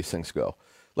know the way these things go.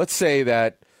 Let's say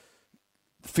that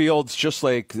Fields, just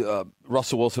like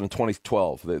Russell Wilson in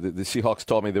 2012, the Seahawks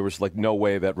told me there was no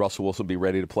way that Russell Wilson would be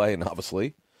ready to play, and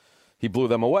obviously he blew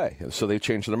them away, so they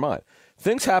changed their mind.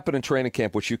 Things happen in training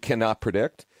camp which you cannot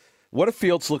predict. What if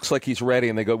Fields looks like he's ready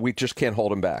and they go, we just can't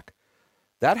hold him back?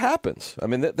 That happens. I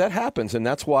mean, that happens, and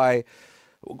that's why –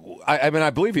 I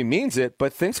believe he means it,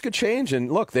 but things could change.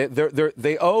 And look,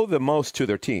 they owe the most to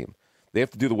their team. They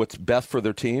have to do what's best for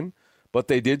their team. But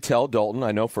they did tell Dalton,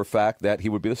 I know for a fact, that he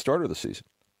would be the starter of the season.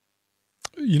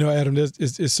 Adam,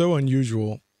 it's so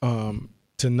unusual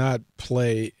to not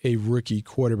play a rookie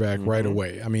quarterback right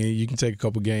away. I mean, you can take a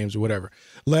couple games or whatever.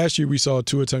 Last year, we saw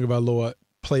Tua Tagovailoa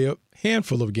play a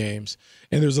handful of games,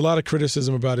 and there's a lot of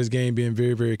criticism about his game being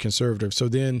very, very conservative. So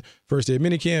then, first day of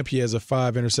minicamp, he has a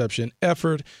 5-interception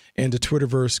effort, and the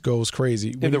Twitterverse goes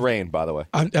crazy. In the rain, by the way.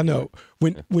 I know.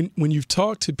 When you've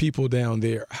talked to people down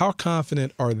there, how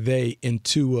confident are they in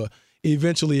Tua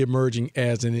eventually emerging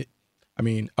as a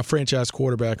franchise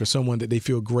quarterback or someone that they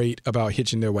feel great about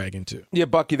hitching their wagon to? Yeah,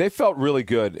 Bucky, they felt really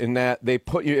good in that they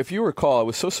put you. If you recall, it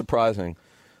was so surprising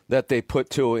that they put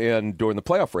Tua in during the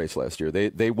playoff race last year.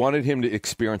 They wanted him to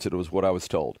experience it, was what I was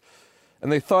told.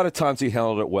 And they thought at times he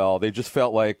handled it well. They just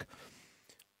felt like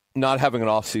not having an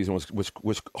offseason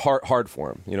was hard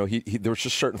for him. There was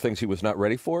just certain things he was not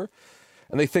ready for.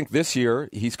 And they think this year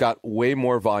he's got way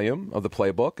more volume of the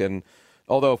playbook. And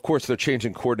although, of course, they're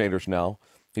changing coordinators now,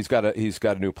 he's got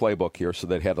a new playbook here, so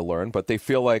they had to learn. But they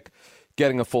feel like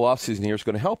getting a full offseason here is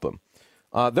going to help him.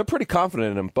 They're pretty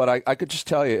confident in him, but I could just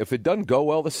tell you, if it doesn't go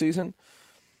well this season,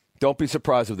 don't be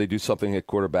surprised if they do something at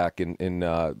quarterback in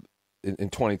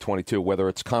 2022, whether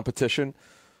it's competition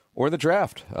or the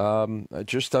draft. What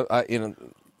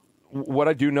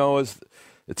I do know is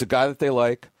it's a guy that they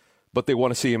like, but they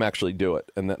want to see him actually do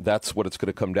it, and that's what it's going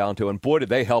to come down to. And boy, did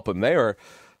they help him! They are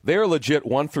They are legit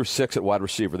 1 through 6 at wide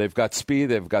receiver. They've got speed,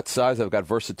 they've got size, they've got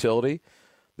versatility.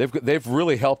 They've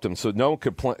really helped him. So no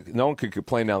one could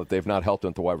complain now that they've not helped him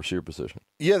at the wide receiver position.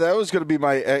 Yeah, that was going to be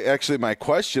my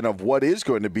question of what is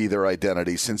going to be their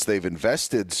identity since they've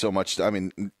invested so much. I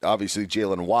mean, obviously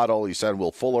Jalen Waddle, you signed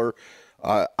Will Fuller.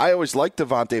 I always liked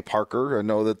Devontae Parker. I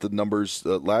know that the numbers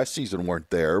last season weren't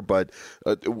there, but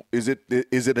is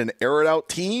it an air-it-out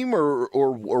team or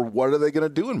what are they going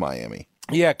to do in Miami?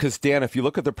 Yeah, because, Dan, if you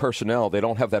look at their personnel, they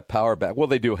don't have that power back. Well,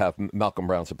 they do have Malcolm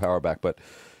Brown's a power back, but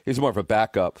he's more of a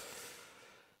backup.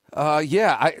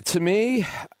 To me,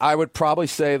 I would probably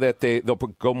say that they'll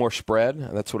go more spread.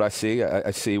 That's what I see.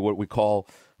 I see what we call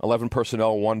 11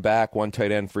 personnel, 1 back, 1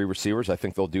 tight end, 3 receivers. I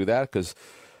think they'll do that because,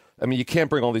 I mean, you can't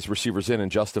bring all these receivers in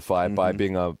and justify it by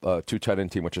being a 2 tight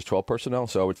end team, which is 12 personnel.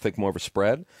 So I would think more of a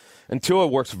spread. And Tua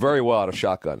works very well out of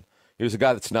shotgun. He's a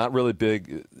guy that's not really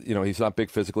big. He's not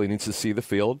big physically. He needs to see the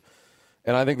field.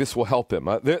 And I think this will help him.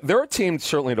 They're a team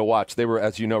certainly to watch. They were,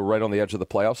 as you know, right on the edge of the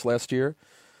playoffs last year.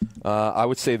 I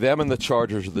would say them and the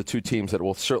Chargers are the 2 teams that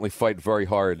will certainly fight very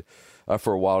hard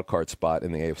for a wild card spot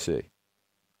in the AFC.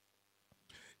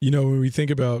 When we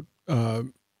think about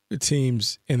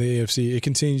teams in the AFC, it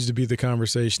continues to be the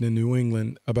conversation in New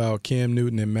England about Cam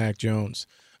Newton and Mac Jones.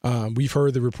 We've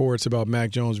heard the reports about Mac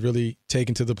Jones really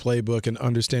taking to the playbook and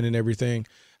understanding everything.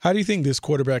 How do you think this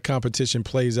quarterback competition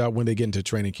plays out when they get into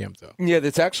training camp, though? Yeah,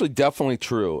 that's actually definitely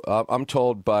true. I'm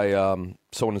told by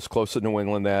someone who's close to New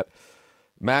England that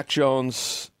Mac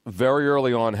Jones very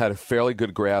early on had a fairly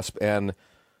good grasp, and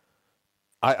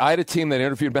I had a team that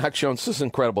interviewed Mac Jones. This is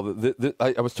incredible.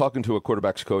 I was talking to a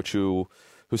quarterback's coach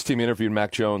whose team interviewed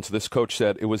Mac Jones. This coach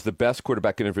said it was the best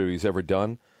quarterback interview he's ever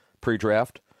done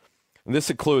pre-draft. And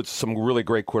this includes some really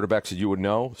great quarterbacks that you would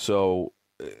know. So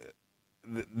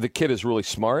the kid is really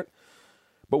smart.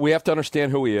 But we have to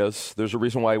understand who he is. There's a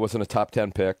reason why he wasn't a top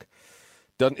 10 pick.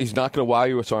 He's not going to wow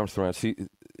you with arm threats.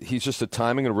 He's just a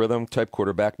timing and rhythm type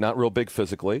quarterback, not real big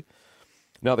physically.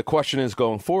 Now the question is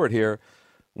going forward here,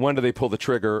 when do they pull the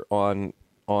trigger on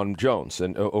Jones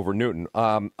and over Newton?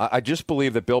 I just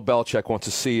believe that Bill Belichick wants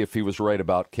to see if he was right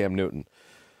about Cam Newton.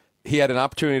 He had an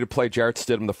opportunity to play Jarrett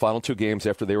Stidham the final 2 games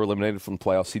after they were eliminated from the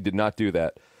playoffs. He did not do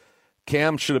that.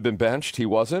 Cam should have been benched. He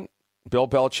wasn't. Bill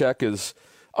Belichick is,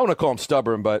 I want to call him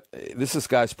stubborn, but this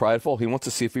guy's prideful. He wants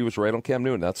to see if he was right on Cam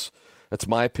Newton. That's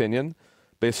my opinion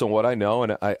based on what I know.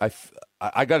 And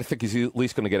I got to think he's at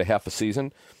least going to get a half a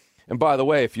season. And by the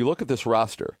way, if you look at this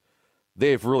roster,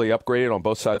 they've really upgraded on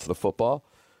both sides of the football.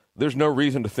 There's no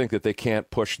reason to think that they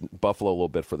can't push Buffalo a little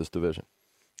bit for this division.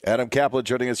 Adam Kaplan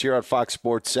joining us here on Fox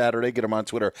Sports Saturday. Get him on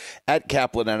Twitter at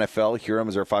Kaplan NFL. Hear him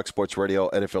as our Fox Sports Radio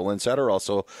NFL Insider.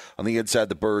 Also on the Inside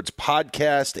the Birds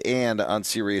podcast and on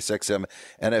Sirius XM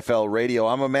NFL Radio.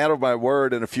 I'm a man of my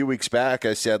word, and a few weeks back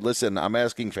I said, listen, I'm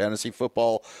asking fantasy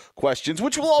football questions,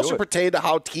 which will also pertain to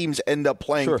how teams end up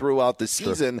playing throughout the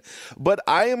season. But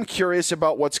I am curious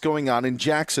about what's going on in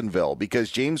Jacksonville because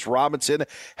James Robinson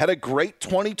had a great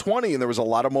 2020, and there was a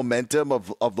lot of momentum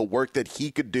of the work that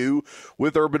he could do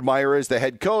with Urban Meyer as the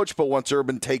head coach, but once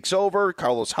Urban takes over,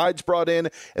 Carlos Hyde's brought in,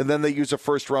 and then they use a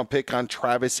first-round pick on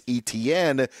Travis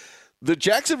Etienne. The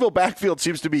Jacksonville backfield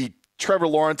seems to be Trevor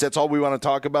Lawrence. That's all we want to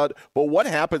talk about. But what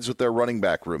happens with their running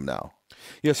back room now?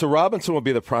 Yeah, so Robinson will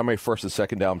be the primary first and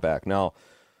second down back. Now,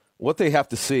 what they have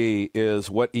to see is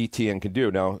what Etienne can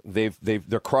do. Now,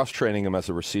 they're cross-training him as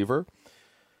a receiver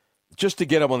just to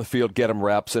get him on the field, get him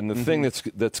reps. And the thing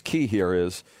that's key here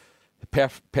is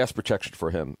pass protection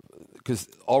for him. Because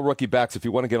all rookie backs, if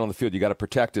you want to get on the field, you got to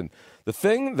protect him. The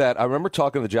thing that I remember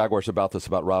talking to the Jaguars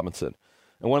about Robinson,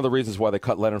 and one of the reasons why they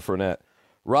cut Leonard Fournette,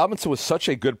 Robinson was such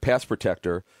a good pass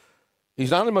protector. He's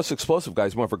not the most explosive guy;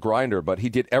 he's more of a grinder, but he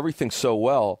did everything so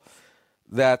well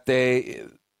that they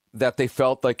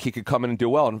felt like he could come in and do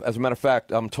well. And as a matter of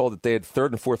fact, I'm told that they had 3rd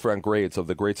and 4th round grades of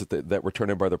the grades that were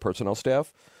turned in by their personnel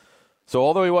staff. So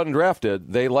although he wasn't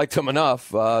drafted, they liked him enough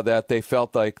that they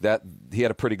felt like that he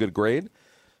had a pretty good grade.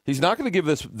 He's not going to give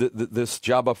this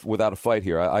job up without a fight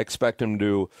here. I expect him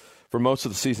to, for most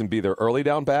of the season, be their early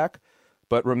down back.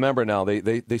 But remember now,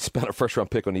 they spent a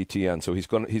first-round pick on Etienne, so he's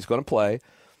going to play.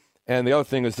 And the other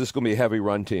thing is this is going to be a heavy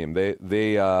run team.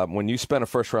 They when you spend a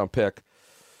first-round pick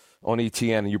on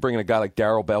Etienne and you bring in a guy like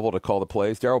Darrell Bevell to call the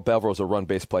plays, Darrell Bevell is a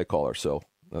run-based play caller, so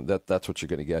that's what you're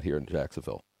going to get here in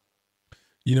Jacksonville.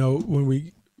 When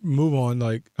we move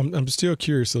on, I'm still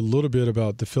curious a little bit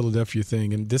about the Philadelphia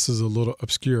thing, and this is a little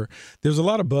obscure. There's a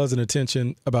lot of buzz and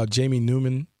attention about Jamie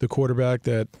Newman, the quarterback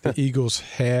that the Eagles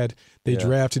had. They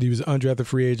drafted. He was an undrafted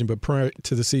free agent, but prior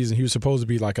to the season, he was supposed to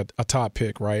be like a top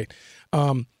pick, right?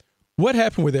 What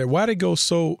happened with that? Why did it go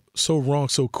so wrong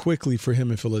so quickly for him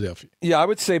in Philadelphia? Yeah, I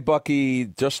would say Bucky,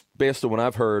 just based on what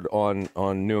I've heard on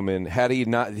Newman,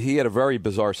 he had a very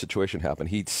bizarre situation happen.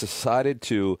 He decided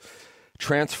to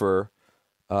transfer,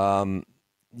 during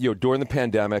the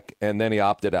pandemic, and then he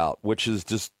opted out, which is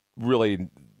just really,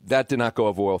 that did not go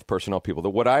over well with personnel people.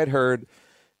 What I had heard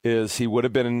is he would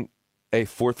have been a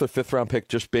 4th or 5th round pick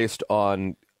just based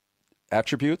on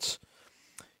attributes.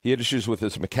 He had issues with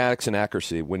his mechanics and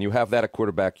accuracy. When you have that at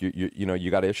quarterback, you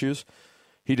got issues.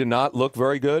 He did not look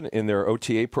very good in their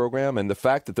OTA program, and the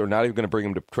fact that they're not even going to bring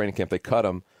him to training camp, they cut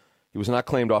him. He was not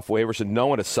claimed off waivers, and no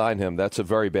one has signed him. That's a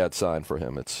very bad sign for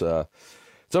him. It's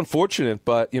unfortunate,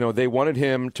 but they wanted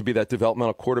him to be that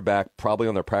developmental quarterback, probably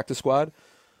on their practice squad.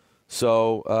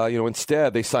 So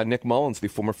instead they signed Nick Mullins, the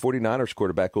former 49ers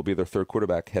quarterback, who will be their 3rd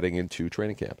quarterback heading into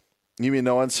training camp. You mean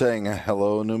no one's saying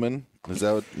hello, Newman? Is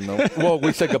that what, no? Well,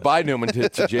 we said goodbye, Newman,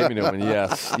 to Jamie Newman.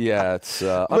 Yes, yeah, it's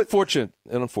unfortunate.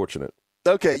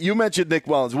 Okay, you mentioned Nick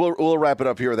Mullins. We'll wrap it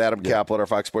up here with Adam Kaplan, our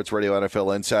Fox Sports Radio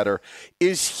NFL insider.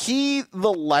 Is he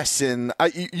the lesson?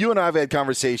 You and I have had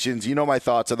conversations. You know my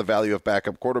thoughts on the value of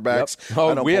backup quarterbacks. Yep.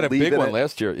 Oh, we had a big one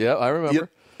last year. Yeah, I remember.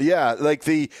 Yeah, like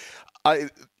the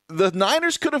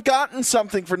Niners could have gotten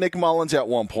something for Nick Mullins at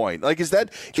one point. Like, is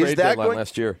that going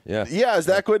last year? Yeah. Yeah, is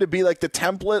that going to be like the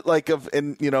template?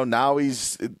 Now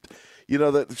he's,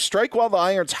 the strike while the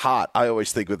iron's hot. I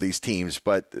always think with these teams,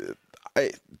 but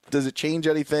does it change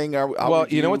anything?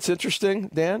 You know what's interesting,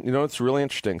 Dan? You know what's really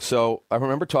interesting. So I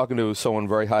remember talking to someone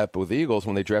very high up with the Eagles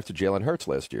when they drafted Jalen Hurts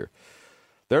last year.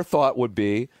 Their thought would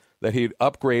be that he'd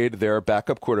upgrade their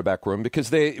backup quarterback room because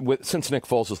since Nick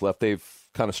Foles has left, they've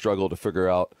kind of struggled to figure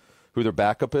out who their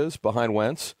backup is behind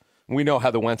Wentz. We know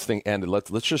how the Wentz thing ended.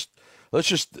 Let's just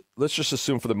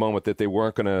assume for the moment that they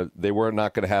were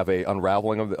not gonna have a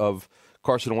unraveling of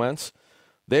Carson Wentz.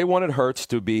 They wanted Hurts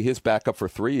to be his backup for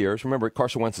 3 years. Remember,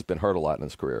 Carson Wentz has been hurt a lot in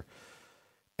his career,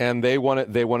 and they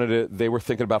were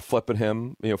thinking about flipping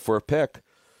him, for a pick.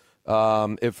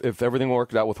 If everything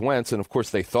worked out with Wentz, and of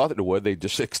course they thought that it would, they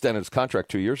just extended his contract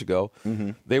 2 years ago.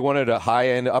 Mm-hmm. They wanted a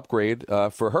high-end upgrade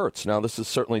for Hurts. Now, this is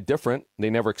certainly different. They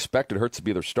never expected Hurts to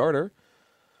be their starter,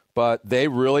 but they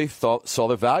really saw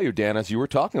the value, Dan, as you were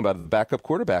talking about, the backup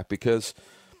quarterback, because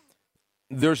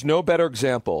there's no better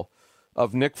example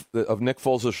of Nick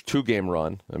Foles' 2-game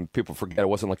run. And people forget it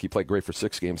wasn't like he played great for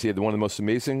 6 games. He had one of the most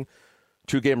amazing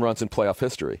 2-game runs in playoff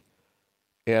history.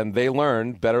 And they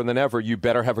learned better than ever, you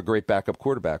better have a great backup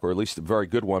quarterback, or at least a very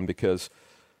good one, because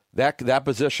that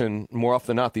position, more often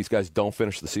than not, these guys don't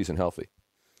finish the season healthy.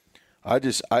 I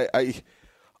just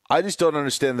don't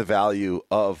understand the value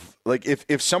of, like,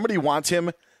 if somebody wants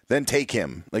him, then take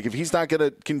him. Like, if he's not going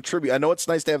to contribute, I know it's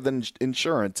nice to have the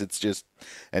insurance. It's just,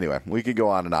 anyway, we could go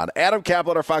on and on. Adam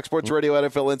Kaplan, our Fox Sports Radio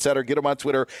NFL insider. Get him on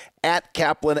Twitter,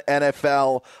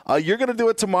 @KaplanNFL. You're going to do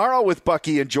it tomorrow with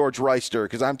Bucky and George Reister,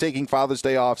 because I'm taking Father's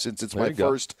Day off since it's my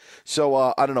first.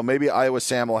 So, I don't know, maybe Iowa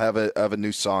Sam will have a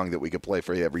new song that we could play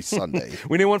for you every Sunday.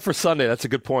 We need one for Sunday. That's a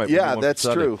good point. Yeah, that's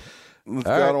true. I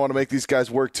don't want to make these guys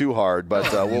work too hard,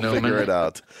 but we'll figure it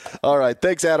out. All right.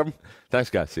 Thanks, Adam. Thanks,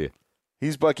 guys. See you.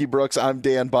 He's Bucky Brooks. I'm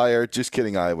Dan Beyer. Just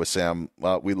kidding, Iowa Sam.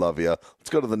 We love you. Let's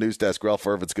go to the news desk. Ralph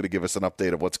Irvin's going to give us an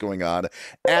update of what's going on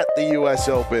at the U.S.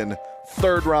 Open.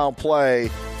 3rd round play.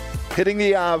 Hitting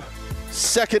the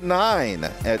second 9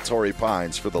 at Torrey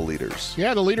Pines for the leaders.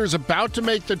 Yeah, the leaders about to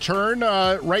make the turn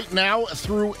right now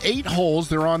through 8 holes.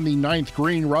 They're on the 9th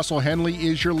green. Russell Henley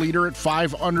is your leader at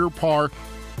 5 under par.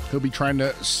 He'll be trying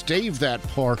to stave that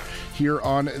par here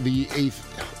on the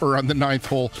 9th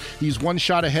hole. He's 1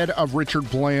 shot ahead of Richard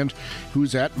Bland,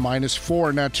 who's at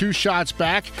 -4. Now 2 shots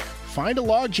back. Find a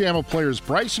logjam of players.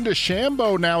 Bryson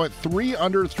DeChambeau now at 3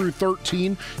 under through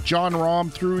 13. Jon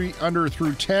Rahm 3 under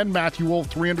through 10. Matthew Wolff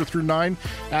 3 under through 9,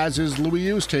 as is Louis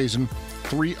Oosthuizen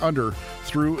 3 under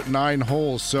through 9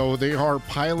 holes. So they are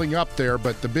piling up there,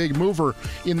 but the big mover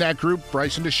in that group,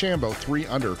 Bryson DeChambeau, 3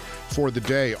 under for the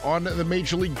day. On the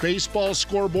Major League Baseball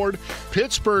scoreboard,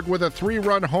 Pittsburgh with a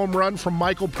 3-run home run from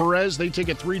Michael Perez. They take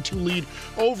a 3-2 lead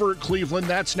over Cleveland.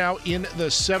 That's now in the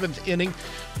 7th inning.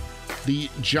 The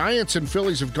Giants and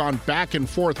Phillies have gone back and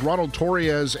forth. Ronald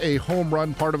Torres, a home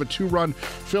run, part of a 2-run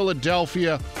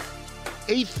Philadelphia.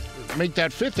 Make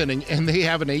that 5th inning, and they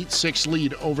have an 8-6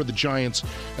 lead over the Giants.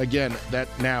 Again, that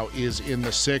now is in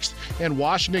the 6th. And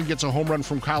Washington gets a home run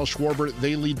from Kyle Schwarber.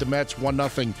 They lead the Mets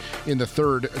 1-0 in the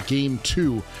 3rd, game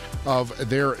 2 of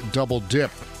their double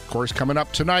dip. Of course, coming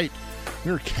up tonight,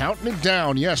 We're counting it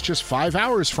down. Yes, just 5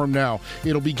 hours from now.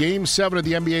 It'll be Game 7 of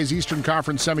the NBA's Eastern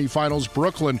Conference semifinals.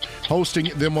 Brooklyn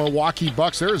hosting the Milwaukee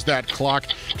Bucks. There's that clock.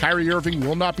 Kyrie Irving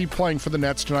will not be playing for the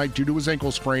Nets tonight due to his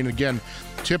ankle sprain. Again,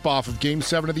 tip-off of Game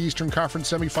 7 of the Eastern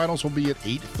Conference semifinals will be at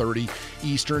 8:30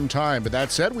 Eastern Time. But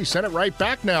that said, we send it right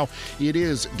back now. It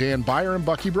is Dan Beyer and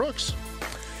Bucky Brooks.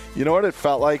 You know what it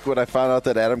felt like when I found out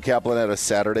that Adam Kaplan had a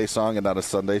Saturday song and not a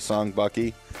Sunday song,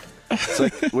 Bucky? It's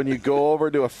like when you go over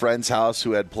to a friend's house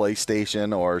who had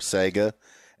PlayStation or Sega,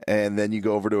 and then you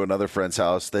go over to another friend's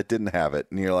house that didn't have it,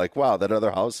 and you're like, wow, that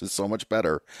other house is so much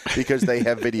better because they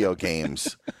have video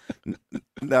games.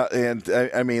 Now, and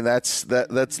I mean that's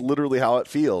literally how it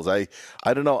feels. I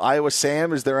don't know. Iowa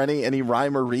Sam, is there any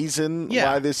rhyme or reason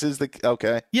why this is the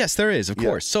okay? Yes, there is, of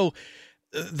course. So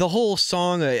the whole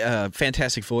song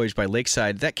Fantastic Voyage by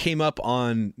Lakeside, that came up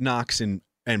on Knox and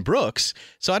Brooks,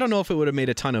 so I don't know if it would have made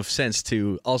a ton of sense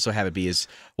to also have it be his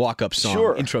walk-up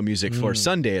song intro music for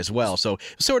Sunday as well. So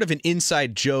sort of an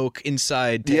inside joke,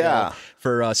 inside tale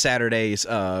for Saturday's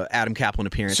Adam Kaplan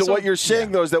appearance. So what you're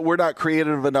saying, though, is that we're not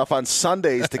creative enough on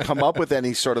Sundays to come up with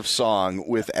any sort of song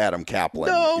with Adam Kaplan.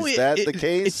 No, is that the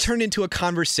case? It turned into a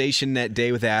conversation that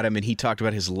day with Adam, and he talked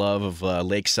about his love of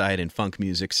Lakeside and funk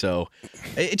music, so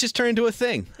it just turned into a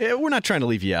thing. We're not trying to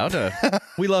leave you out.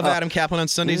 We love Adam Kaplan on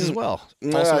Sundays as well.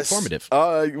 Also informative.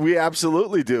 We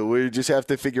absolutely do. We just have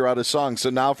to figure out a song. So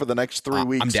now for the next 3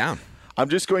 weeks, I'm down. I'm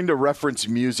just going to reference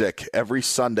music every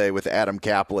Sunday with Adam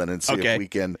Kaplan and see if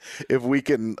we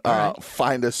can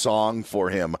find a song for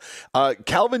him.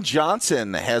 Calvin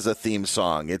Johnson has a theme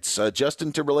song. It's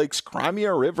Justin Timberlake's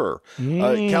Crimea River.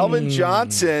 Calvin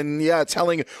Johnson,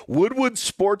 telling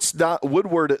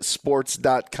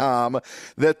Woodwardsports.com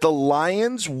that the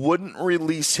Lions wouldn't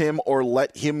release him or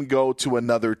let him go to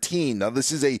another team. Now,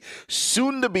 this is a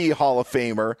soon-to-be Hall of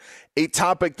Famer, a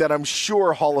topic that I'm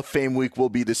sure Hall of Fame week will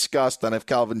be discussed on if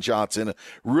Calvin Johnson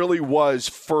really was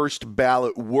first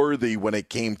ballot worthy when it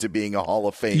came to being a Hall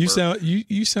of Famer.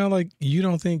 You sound like you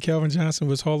don't think Calvin Johnson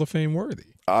was Hall of Fame worthy.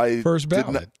 First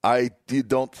ballot. I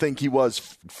don't think he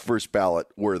was first ballot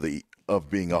worthy of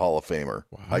being a Hall of Famer.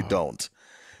 Wow. I don't.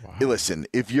 Wow. Hey, listen,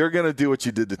 if you're going to do what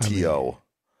you did to T.O.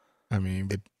 But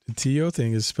the T.O.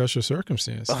 thing is special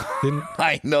circumstance.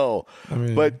 I know.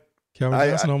 But Calvin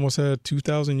Johnson almost had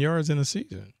 2,000 yards in a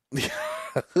season.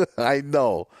 I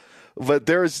know. But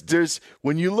there's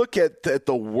when you look at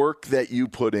the work that you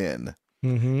put in,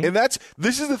 and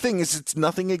this is the thing, is it's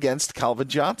nothing against Calvin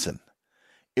Johnson.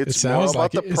 It's more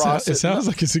about the process. It sounds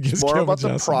like it's against more Calvin about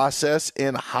Johnson. The process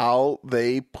and how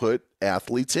they put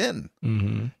athletes in.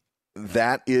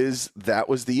 That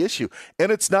was the issue.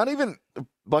 And it's not even,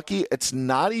 Bucky, it's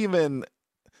not even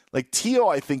like T.O.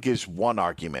 I think is one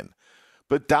argument.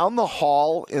 But down the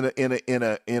hall in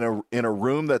a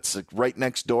room that's right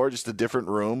next door, just a different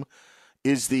room,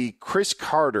 is the Chris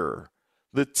Carter,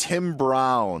 the Tim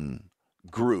Brown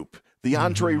group, the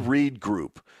Andre Reed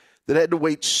group that had to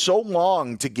wait so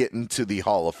long to get into the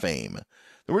Hall of Fame.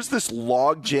 There was this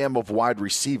log jam of wide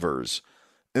receivers,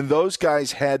 and those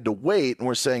guys had to wait, and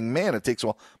we're saying, man, it takes a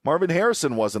while. Marvin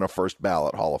Harrison wasn't a first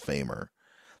ballot Hall of Famer.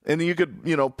 And you could,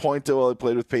 point to, he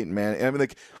played with Peyton Manning. I mean,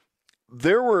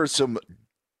 there were some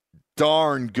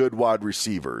darn good wide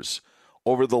receivers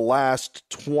over the last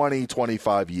 20,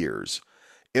 25 years.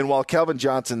 And while Calvin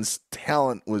Johnson's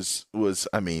talent was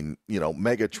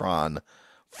Megatron,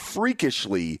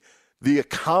 freakishly, the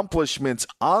accomplishments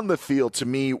on the field to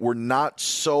me were not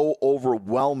so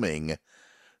overwhelming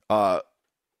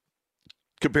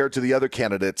compared to the other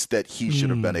candidates that he should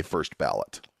have been a first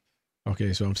ballot.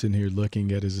 Okay, so I'm sitting here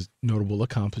looking at his notable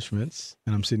accomplishments,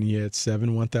 and I'm sitting here at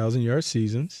 7 1,000-yard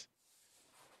seasons,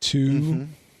 2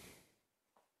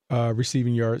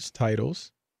 receiving yards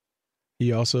titles.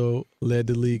 He also led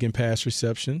the league in pass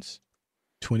receptions,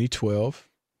 2012.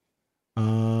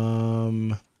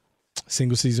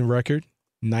 Single season record,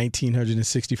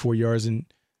 1,964 yards in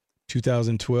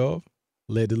 2012.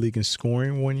 Led the league in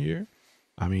scoring one year.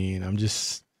 I mean, I'm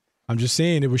just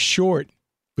saying it was short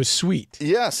but sweet.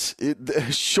 Yes,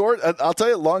 short. I'll tell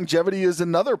you, longevity is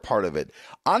another part of it.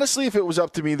 Honestly, if it was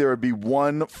up to me, there would be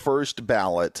one first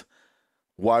ballot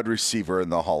wide receiver in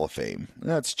the Hall of Fame.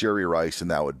 That's Jerry Rice, and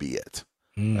that would be it.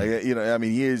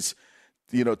 He is,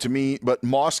 to me, but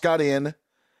Moss got in,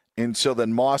 and so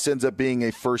then Moss ends up being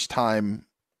a first-time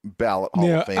ballot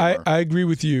Hall of Famer. I agree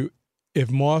with you.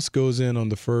 If Moss goes in on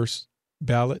the first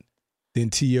ballot, then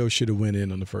T.O. should have went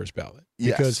in on the first ballot.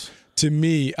 Yes. Because to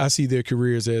me, I see their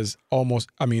careers as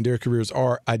their careers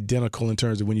are identical in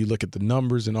terms of when you look at the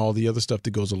numbers and all the other stuff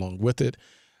that goes along with it.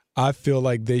 I feel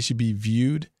like they should be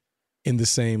viewed in the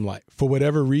same light. For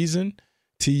whatever reason,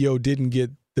 T.O. didn't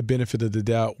get the benefit of the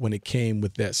doubt when it came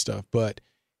with that stuff. But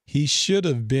he should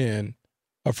have been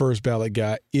a first ballot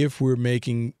guy if we're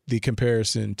making the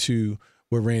comparison to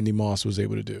what Randy Moss was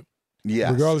able to do.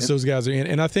 Yes. Regardless, those guys are in.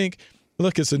 And I think,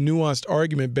 look, it's a nuanced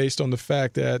argument based on the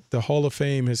fact that the Hall of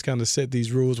Fame has kind of set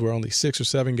these rules where only 6 or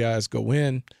 7 guys go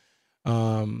in.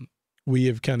 We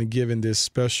have kind of given this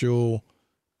special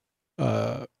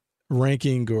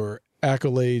ranking or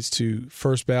accolades to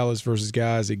first ballots versus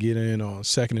guys that get in on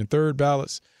second and third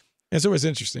ballots. And so it's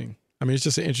interesting. I mean, it's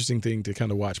just an interesting thing to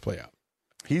kind of watch play out.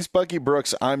 He's Bucky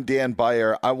Brooks. I'm Dan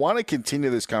Beyer. I want to continue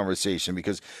this conversation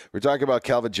because we're talking about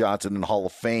Calvin Johnson and Hall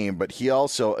of Fame, but he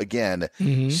also, again,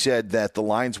 said that the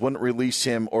Lions wouldn't release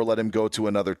him or let him go to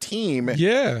another team.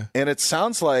 Yeah. And it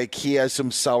sounds like he has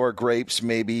some sour grapes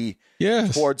maybe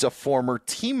towards a former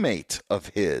teammate of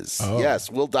his. Oh. Yes,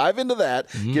 we'll dive into that.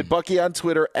 Get Bucky on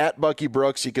Twitter, at Bucky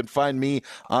Brooks. You can find me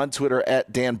on Twitter,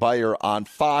 at Dan Beyer on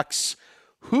Fox.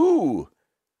 Who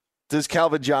does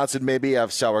Calvin Johnson maybe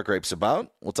have sour grapes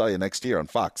about? We'll tell you next year on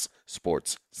Fox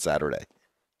Sports Saturday.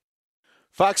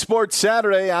 Fox Sports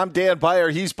Saturday, I'm Dan Beyer.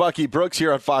 He's Bucky Brooks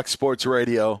here on Fox Sports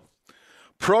Radio.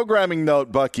 Programming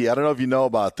note, Bucky, I don't know if you know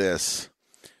about this.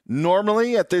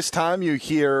 Normally at this time you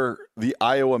hear the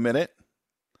Iowa Minute.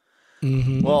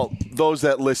 Well, those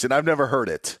that listen, I've never heard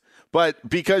it. But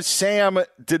because Sam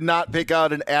did not pick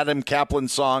out an Adam Kaplan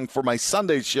song for my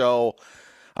Sunday show,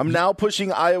 I'm now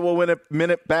pushing Iowa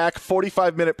Minute back.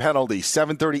 45-minute penalty.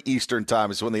 7:30 Eastern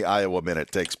time is when the Iowa Minute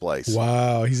takes place.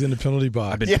 Wow, he's in the penalty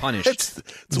box. I've been punished.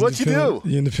 It's what you do.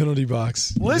 You're in the penalty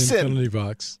box. Listen, penalty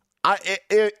box. I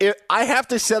have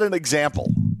to set an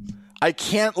example. I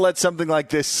can't let something like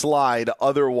this slide.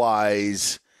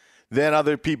 Otherwise, then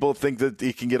other people think that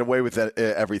he can get away with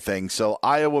everything. So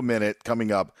Iowa Minute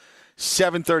coming up.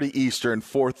 7:30 Eastern,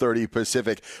 4:30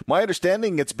 Pacific. My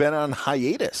understanding, it's been on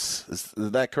hiatus. Is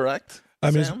that correct?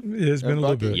 I mean, it's been a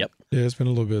little bit. Yep. Yeah, it's been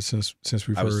a little bit since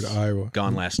we've heard Iowa.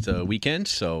 Gone last weekend,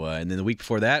 so and then the week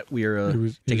before that, we were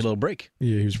taking a little break.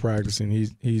 Yeah, he was practicing.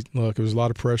 Look, there was a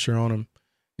lot of pressure on him,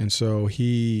 and so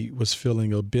he was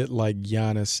feeling a bit like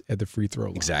Giannis at the free throw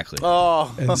line. Exactly.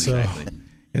 Oh,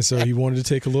 and so he wanted to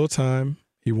take a little time.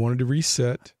 He wanted to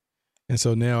reset. And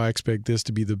so now I expect this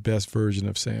to be the best version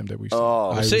of Sam that we've seen.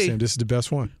 We'll see. Sam, this is the best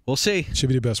one. We'll see. Should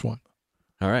be the best one.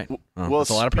 All right. Well, that's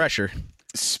a lot of pressure.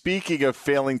 Speaking of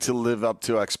failing to live up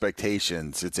to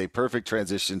expectations, it's a perfect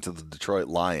transition to the Detroit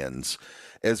Lions.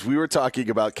 As we were talking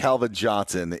about, Calvin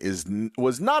Johnson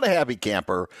was not a happy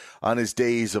camper on his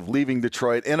days of leaving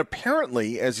Detroit. And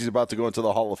apparently, as he's about to go into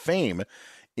the Hall of Fame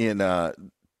in a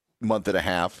month and a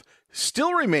half,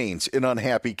 still remains an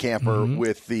unhappy camper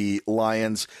with the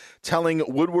Lions, telling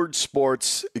Woodward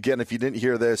Sports, again, if you didn't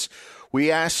hear this, we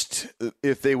asked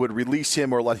if they would release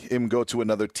him or let him go to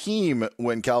another team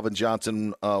when Calvin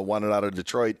Johnson wanted out of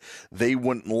Detroit. They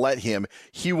wouldn't let him.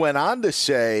 He went on to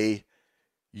say,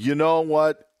 you know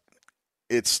what?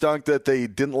 It stunk that they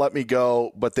didn't let me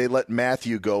go, but they let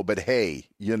Matthew go. But hey,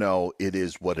 it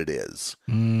is what it is.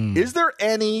 Is there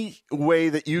any way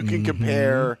that you can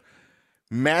compare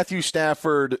Matthew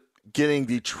Stafford getting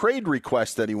the trade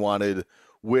request that he wanted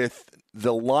with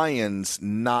the Lions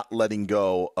not letting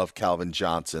go of Calvin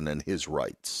Johnson and his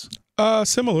rights?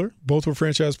 Similar. Both were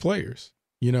franchise players.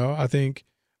 I think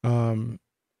when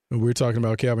we're talking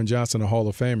about Calvin Johnson, a Hall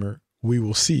of Famer, we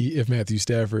will see if Matthew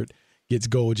Stafford gets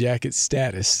gold jacket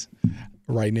status.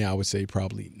 Right now, I would say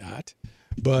probably not.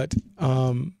 But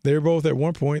they were both at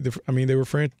one point, they were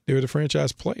the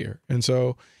franchise player. And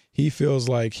so he feels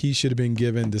like he should have been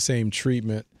given the same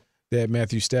treatment that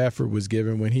Matthew Stafford was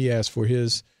given when he asked for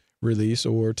his release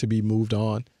or to be moved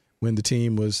on when the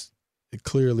team was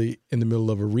clearly in the middle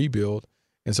of a rebuild.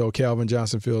 And so Calvin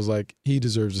Johnson feels like he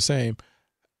deserves the same.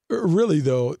 Really,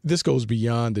 though, this goes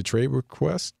beyond the trade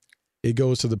request. It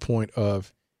goes to the point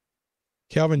of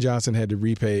Calvin Johnson had to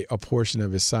repay a portion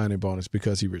of his signing bonus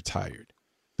because he retired.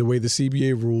 The way the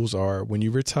CBA rules are, when you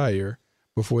retire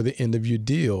before the end of your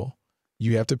deal,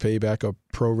 you have to pay back a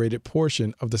prorated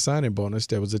portion of the signing bonus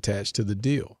that was attached to the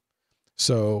deal.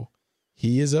 So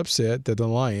he is upset that the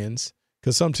Lions,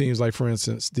 because some teams, like, for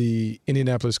instance, the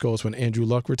Indianapolis Colts, when Andrew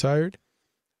Luck retired,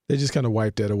 they just kind of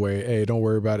wiped that away. Hey, don't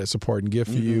worry about it. It's a parting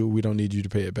gift for you. We don't need you to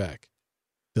pay it back.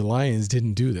 The Lions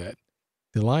didn't do that.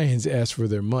 The Lions asked for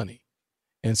their money.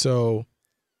 And so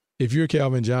if you're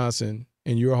Calvin Johnson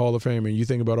and you're a Hall of Famer and you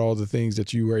think about all the things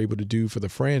that you were able to do for the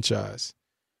franchise,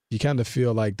 you kind of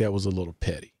feel like that was a little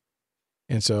petty.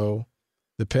 And so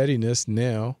the pettiness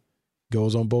now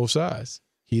goes on both sides.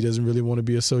 He doesn't really want to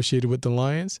be associated with the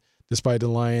Lions, despite the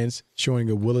Lions showing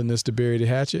a willingness to bury the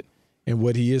hatchet. And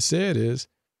what he has said is,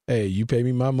 hey, you pay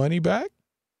me my money back,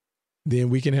 then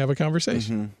we can have a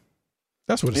conversation. Mm-hmm.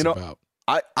 That's what it's about.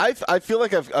 I feel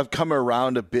like I've come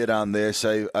around a bit on this.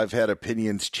 I've had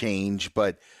opinions change,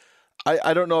 but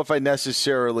I don't know if I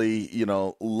necessarily,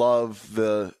 love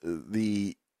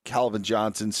the Calvin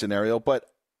Johnson scenario, but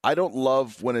I don't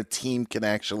love when a team can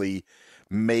actually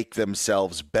make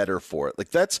themselves better for it.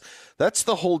 Like that's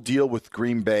the whole deal with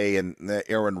Green Bay and the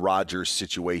Aaron Rodgers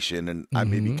situation. And I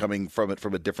may be coming from it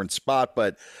from a different spot,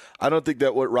 but I don't think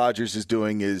that what Rodgers is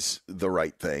doing is the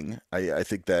right thing. I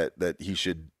think that he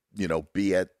should,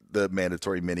 be at the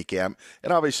mandatory minicamp,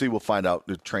 and obviously we'll find out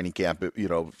the training camp,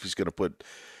 if he's going to put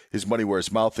his money where his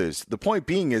mouth is. The point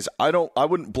being is I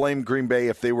wouldn't blame Green Bay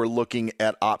if they were looking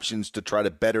at options to try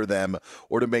to better them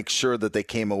or to make sure that they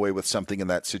came away with something in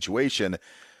that situation.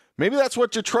 Maybe that's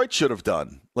what Detroit should have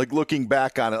done, like looking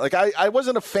back on it. Like I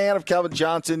wasn't a fan of Calvin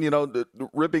Johnson,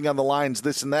 ripping on the Lions,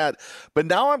 this and that. But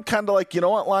now I'm kind of like, you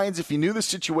know what, Lions, if you knew the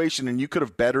situation and you could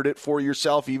have bettered it for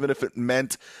yourself, even if it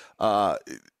meant,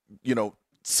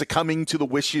 succumbing to the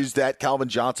wishes that Calvin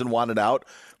Johnson wanted out,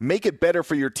 make it better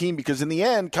for your team, because in the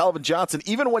end, Calvin Johnson,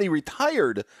 even when he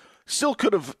retired, still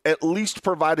could have at least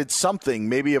provided something,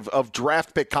 maybe of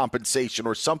draft pick compensation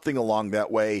or something along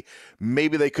that way.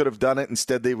 Maybe they could have done it.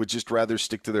 Instead, they would just rather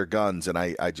stick to their guns. And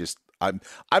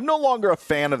I'm no longer a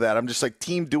fan of that. I'm just like,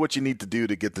 team, do what you need to do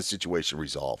to get the situation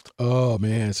resolved. Oh,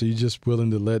 man. So you're just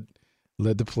willing to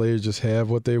let the players just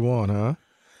have what they want, huh?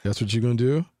 That's what you're going to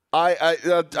do? I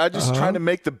just trying to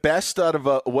make the best out of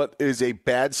what is a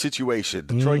bad situation.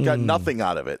 Detroit got nothing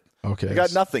out of it. Okay. They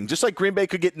got nothing. Just like Green Bay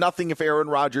could get nothing if Aaron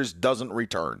Rodgers doesn't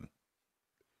return.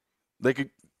 They could.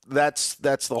 That's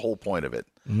the whole point of it.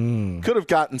 Could have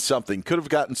gotten something. Could have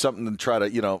gotten something to try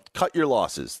to, cut your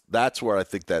losses. That's where I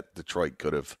think that Detroit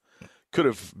could have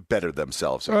bettered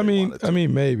themselves. I mean,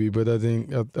 maybe, but I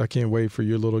think I can't wait for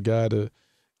your little guy to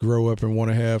grow up and want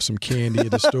to have some candy at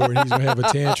the store, and he's going to have a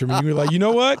tantrum. And you're like, you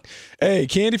know what? Hey,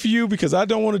 candy for you, because I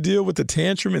don't want to deal with the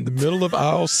tantrum in the middle of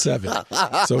aisle 7.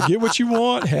 So get what you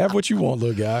want, have what you want,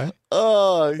 little guy.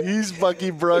 Oh, he's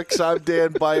Bucky Brooks. I'm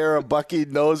Dan Beyer. Bucky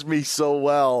knows me so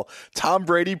well. Tom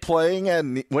Brady playing,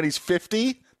 and when he's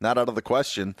 50, not out of the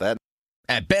question.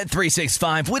 At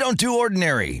Bet365, we don't do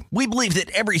ordinary. We believe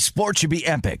that every sport should be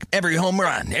epic. Every home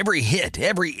run, every hit,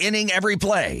 every inning, every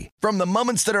play. From the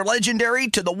moments that are legendary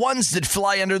to the ones that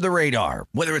fly under the radar.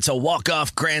 Whether it's a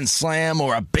walk-off grand slam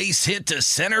or a base hit to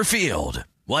center field.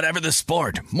 Whatever the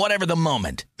sport, whatever the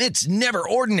moment. It's never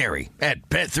ordinary at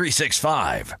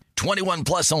Bet365. 21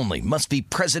 plus only. Must be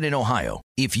present in Ohio.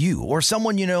 If you or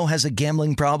someone you know has a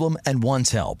gambling problem and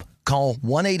wants help, call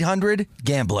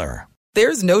 1-800-GAMBLER.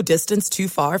 There's no distance too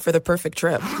far for the perfect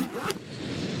trip.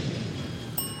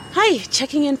 Hi,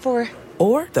 checking in for...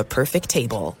 Or the perfect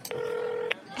table.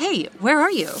 Hey, where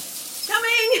are you?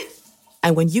 Coming!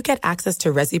 And when you get access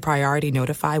to Resi Priority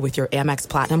Notify with your Amex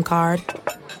Platinum card...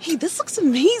 Hey, this looks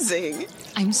amazing.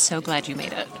 I'm so glad you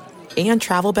made it. And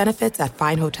travel benefits at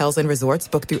fine hotels and resorts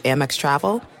booked through Amex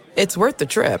Travel, it's worth the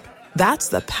trip. That's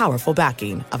the powerful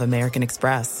backing of American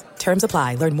Express. Terms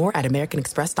apply. Learn more at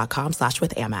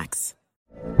americanexpress.com/withAmex.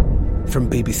 From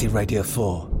BBC Radio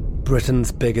 4,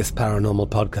 Britain's biggest paranormal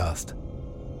podcast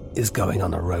is going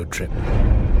on a road trip.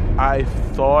 I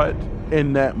thought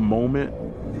in that moment,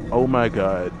 oh my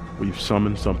God, we've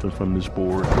summoned something from this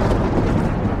board.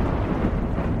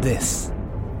 This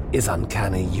is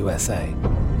Uncanny USA.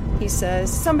 He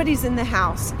says, somebody's in the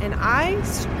house, and I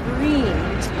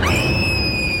screamed.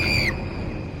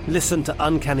 Listen to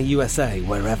Uncanny USA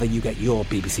wherever you get your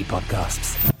BBC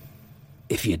podcasts,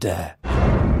 if you dare.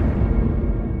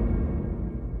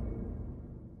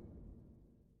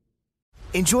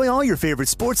 Enjoy all your favorite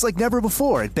sports like never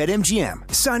before at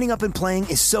BetMGM. Signing up and playing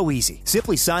is so easy.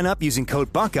 Simply sign up using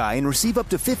code Buckeye and receive up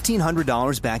to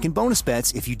 $1,500 back in bonus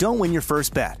bets if you don't win your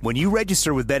first bet. When you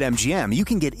register with BetMGM, you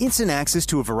can get instant access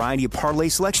to a variety of parlay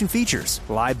selection features,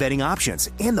 live betting options,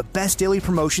 and the best daily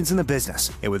promotions in the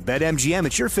business. And with BetMGM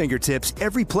at your fingertips,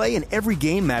 every play and every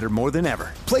game matter more than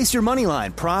ever. Place your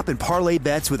moneyline, prop, and parlay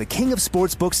bets with the king of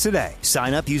sportsbooks today.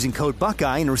 Sign up using code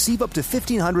Buckeye and receive up to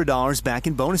 $1,500 back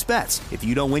in bonus bets if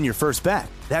you don't win your first bet.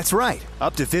 That's right,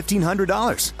 up to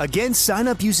 $1,500. Again, sign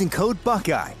up using code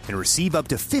Buckeye and receive up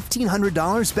to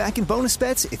 $1,500 back in bonus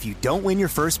bets if you don't win your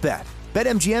first bet.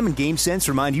 BetMGM and GameSense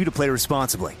remind you to play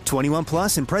responsibly. 21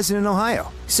 plus and present in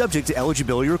Ohio. Subject to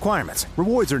eligibility requirements.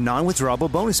 Rewards are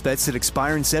non-withdrawable bonus bets that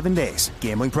expire in 7 days.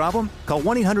 Gambling problem? Call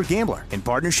 1-800-GAMBLER in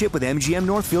partnership with MGM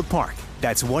Northfield Park.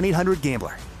 That's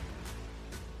 1-800-GAMBLER.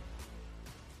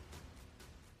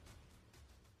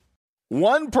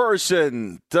 One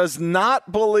person does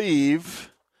not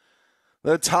believe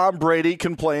that Tom Brady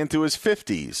can play into his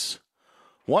 50s.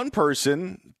 One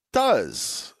person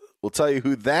does. We'll tell you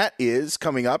who that is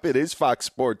coming up. It is Fox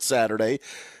Sports Saturday.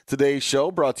 Today's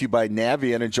show brought to you by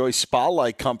Navien. Enjoy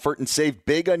spa-like comfort and save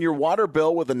big on your water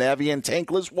bill with a Navien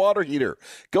tankless water heater.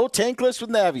 Go tankless with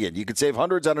Navien. You can save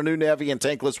hundreds on a new Navien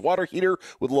tankless water heater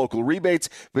with local rebates.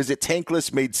 Visit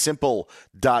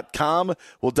tanklessmadesimple.com.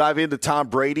 We'll dive into Tom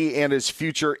Brady and his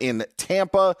future in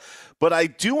Tampa. But I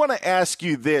do want to ask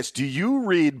you this. Do you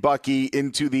read, Bucky,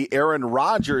 into the Aaron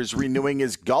Rodgers renewing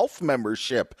his golf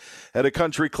membership at a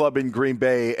country club in Green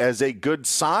Bay as a good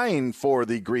sign for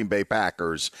the Green Bay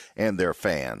Packers and their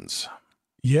fans?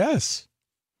 Yes,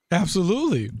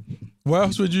 absolutely. Why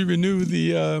else would you renew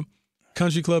the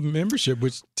country club membership,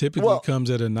 which typically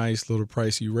comes at a nice little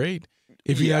pricey rate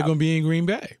if you're not going to be in Green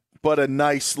Bay? But a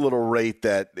nice little rate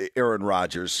that Aaron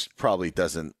Rodgers probably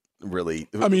doesn't really.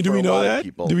 I mean, do we know that?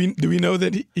 Do we know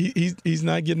that he's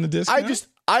not getting the discount?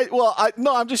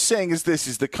 I'm just saying this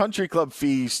is the country club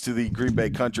fees to the Green Bay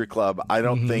Country Club. I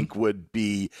don't think would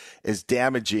be as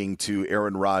damaging to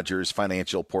Aaron Rodgers'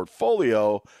 financial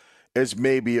portfolio as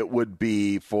maybe it would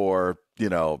be for,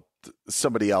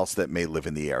 somebody else that may live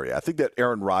in the area. I think that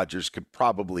Aaron Rodgers could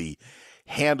probably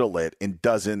handle it and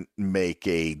doesn't make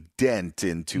a dent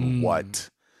into what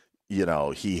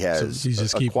he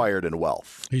has acquired in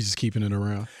wealth. He's just keeping it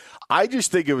around. I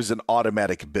just think it was an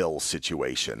automatic bill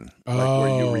situation.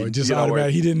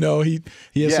 Automatic. He didn't know he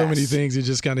had so many things. It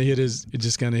just kind of hit his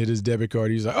debit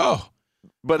card. He's like,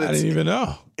 but I didn't even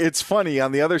know. It's funny.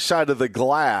 On the other side of the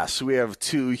glass, we have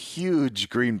two huge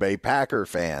Green Bay Packer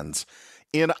fans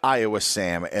in Iowa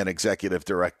Sam and Executive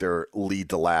Director Lee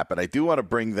DeLapp. And I do want to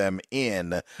bring them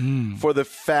in for the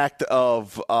fact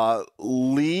of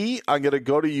Lee, I'm going to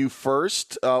go to you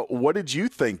first. What did you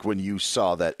think when you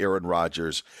saw that Aaron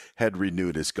Rodgers had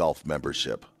renewed his golf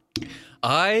membership?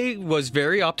 I was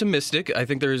very optimistic. I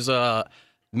think there's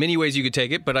many ways you could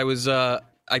take it, but I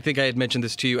think I had mentioned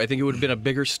this to you. I think it would have been a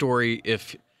bigger story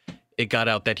if it got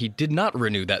out that he did not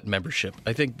renew that membership.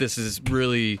 I think this is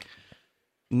really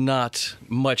not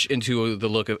much into the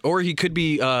look of, or he could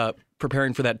be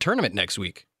preparing for that tournament next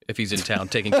week if he's in town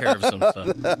taking care of some stuff.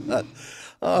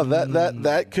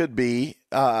 That could be.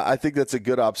 I think that's a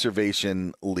good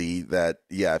observation, Lee. That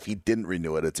if he didn't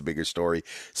renew it, it's a bigger story.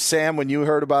 Sam, when you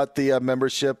heard about the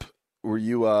membership, were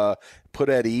you put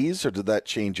at ease, or did that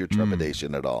change your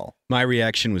trepidation at all? My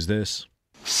reaction was this.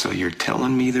 So you're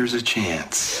telling me there's a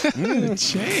chance? A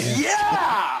chance?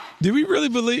 Yeah. Do we really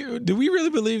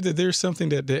believe that there's something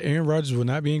that Aaron Rodgers will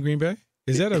not be in Green Bay?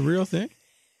 Is that a real thing?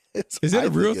 Is that a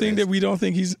real thing that we don't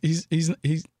think he's not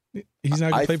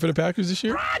going to play for the Packers this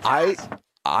year?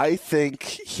 I think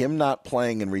him not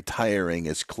playing and retiring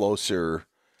is closer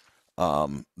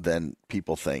than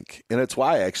people think, and it's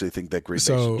why I actually think that Green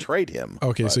Bay should trade him.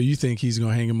 Okay, so you think he's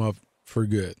going to hang him up for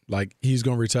good? Like he's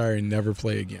going to retire and never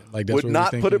play again? Like that's would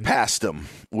not put it past him.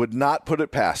 Would not put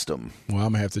it past him. Well,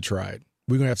 I'm gonna have to try it.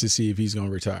 We're gonna have to see if he's gonna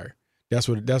retire. That's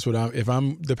what if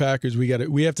I'm the Packers,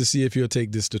 we have to see if he'll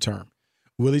take this to term.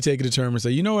 Will he take it to term and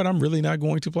say, you know what, I'm really not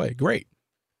going to play? Great.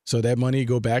 So that money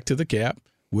go back to the cap.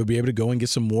 We'll be able to go and get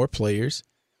some more players.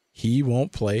 He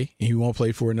won't play, and he won't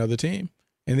play for another team.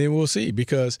 And then we'll see,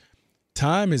 because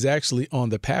time is actually on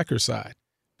the Packers side,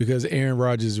 because Aaron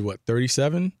Rodgers is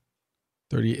 37,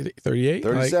 38?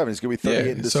 37. He's going to be 38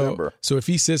 in December. So if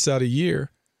he sits out a year,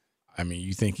 I mean,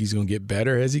 you think he's going to get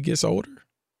better as he gets older?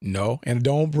 No. And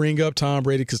don't bring up Tom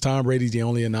Brady, because Tom Brady's the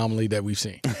only anomaly that we've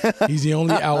seen. He's the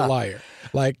only outlier.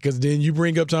 Because then you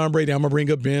bring up Tom Brady, I'm going to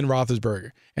bring up Ben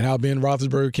Roethlisberger, and how Ben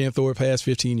Roethlisberger can't throw it past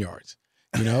 15 yards.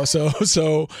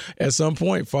 So at some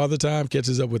point, Father Time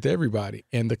catches up with everybody,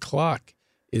 and the clock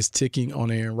is ticking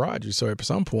on Aaron Rodgers. So at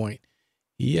some point,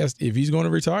 if he's going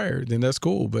to retire, then that's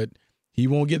cool, but he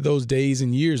won't get those days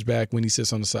and years back when he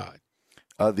sits on the side.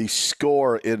 The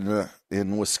score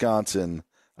in Wisconsin,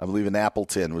 I believe in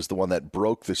Appleton, was the one that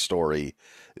broke the story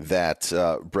that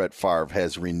Brett Favre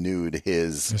has renewed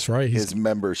his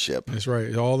membership. That's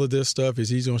right. All of this stuff is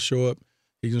he's going to show up.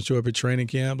 He's going to show up at training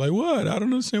camp like, what? I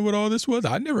don't understand what all this was.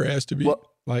 I never asked to be.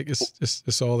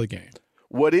 It's all a game.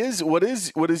 What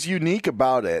is unique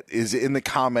about it is in the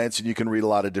comments, and you can read a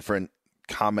lot of different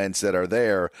comments that are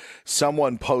there.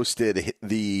 Someone posted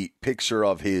the picture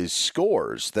of his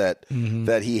scores that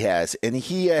he has, and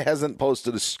he hasn't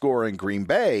posted a score in Green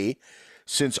Bay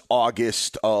since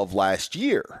August of last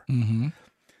year. Mm-hmm.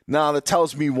 Now, that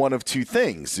tells me one of two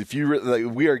things. If you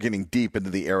we are getting deep into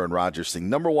the Aaron Rodgers thing.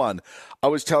 Number one, I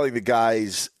was telling the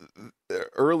guys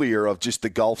earlier of just the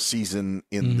golf season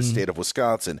in the state of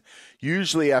Wisconsin.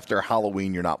 Usually after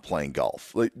Halloween, you're not playing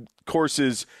golf. Like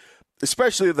courses,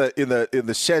 especially in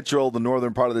the central, the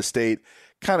northern part of the state,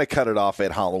 kind of cut it off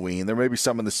at Halloween. There may be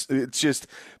some in this. It's just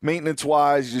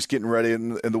maintenance-wise, you're just getting ready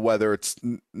in the weather. It's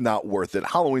not worth it.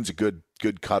 Halloween's a good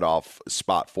cutoff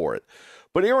spot for it.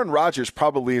 But Aaron Rodgers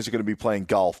probably isn't going to be playing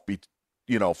golf,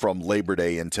 from Labor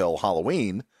Day until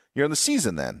Halloween. You're in the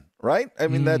season then, right? I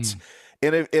mean, that's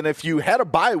and if you had a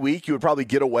bye week, you would probably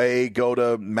get away, go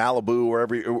to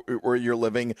Malibu, where you're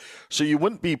living, so you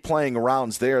wouldn't be playing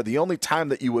rounds there. The only time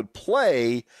that you would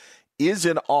play is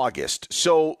in August.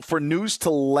 So for news to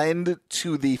lend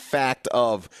to the fact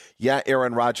of,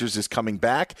 Aaron Rodgers is coming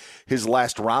back, his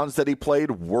last rounds that he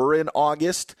played were in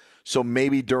August. So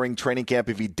maybe during training camp,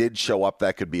 if he did show up,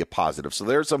 that could be a positive. So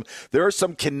there are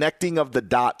some connecting of the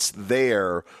dots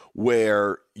there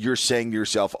where you're saying to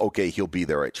yourself, okay, he'll be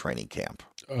there at training camp.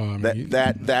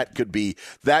 That could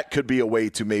be a way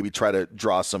to maybe try to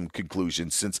draw some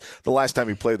conclusions, since the last time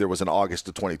he played there was in August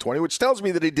of 2020, which tells me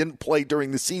that he didn't play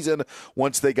during the season.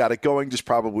 Once they got it going, just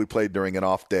probably played during an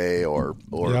off day or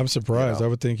yeah, I'm surprised. I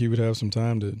would think he would have some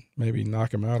time to maybe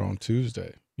knock him out on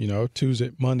Tuesday.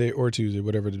 Tuesday, Monday or Tuesday,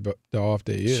 whatever the off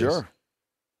day is. Sure.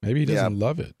 Maybe he doesn't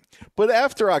love it. But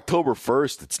after October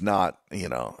 1st, it's not,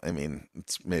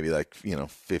 it's maybe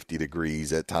 50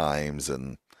 degrees at times.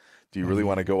 And do you really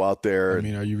want to go out there?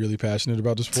 Are you really passionate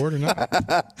about the sport or not?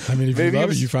 If you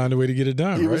love it, you find a way to get it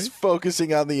done, He right? was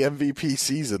focusing on the MVP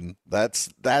season.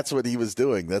 That's what he was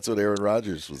doing. That's what Aaron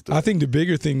Rodgers was doing. I think the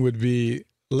bigger thing would be,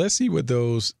 let's see what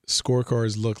those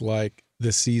scorecards look like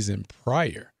the season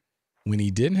prior, when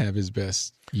he didn't have his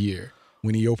best year,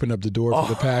 when he opened up the door for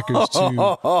the Packers to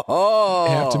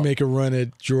have to make a run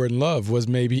at Jordan Love. Was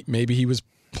maybe he was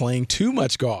playing too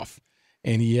much golf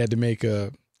and he had to make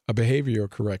a behavioral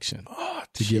correction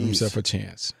to give himself a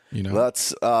chance.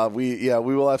 That's we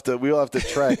will have to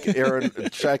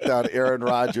track down Aaron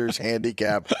Rodgers'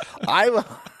 handicap. We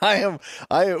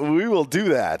will do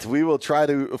that. We will try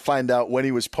to find out when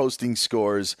he was posting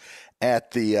scores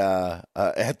at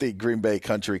the Green Bay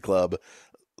Country Club.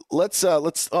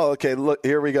 Okay, look,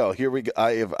 here we go.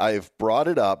 I have brought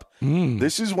it up.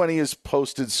 This is when he has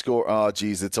posted score. Oh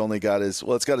geez, it's got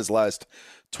his last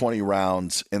 20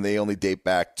 rounds, and they only date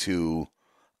back to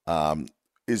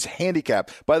his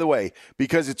handicap. By the way,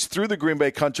 because it's through the Green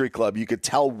Bay Country Club, you could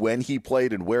tell when he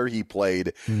played and where he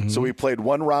played. So he played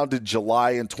one round in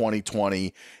July in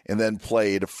 2020 and then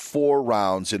played 4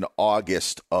 rounds in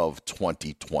August of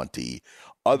 2020.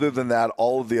 Other than that,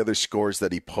 all of the other scores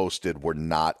that he posted were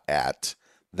not at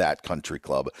that country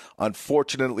club.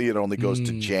 Unfortunately, it only goes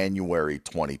to January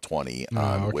 2020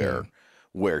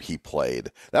 where he played.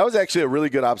 That was actually a really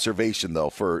good observation, though,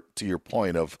 to your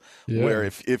point of where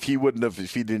if he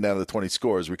didn't have the 20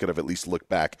 scores, we could have at least looked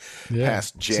back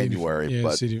past January.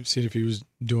 See if he was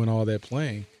doing all that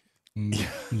playing.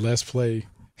 Less play,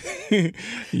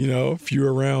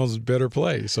 fewer rounds, better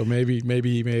play. So maybe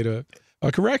he made a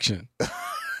correction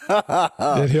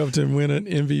that helped him win an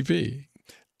MVP.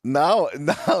 Now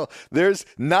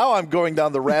I'm going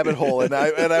down the rabbit hole, and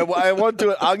I want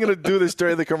to. I'm going to do this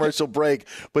during the commercial break,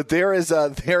 but there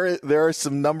are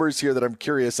some numbers here that I'm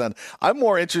curious on. I'm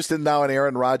more interested now in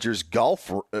Aaron Rodgers'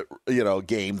 golf,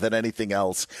 game than anything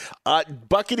else.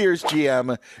 Buccaneers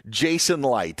GM Jason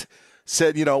Light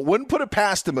said, wouldn't put it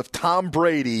past him if Tom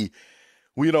Brady,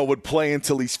 would play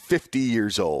until he's 50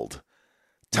 years old.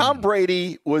 Tom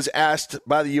Brady was asked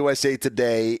by the USA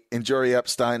Today and Jory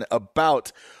Epstein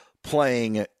about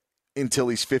playing until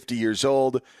he's 50 years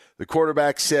old. The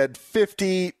quarterback said,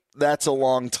 50, that's a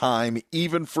long time.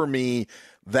 Even for me,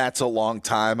 that's a long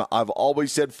time. I've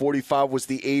always said 45 was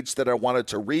the age that I wanted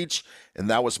to reach, and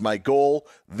that was my goal.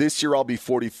 This year I'll be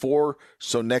 44,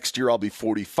 so next year I'll be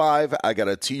 45. I got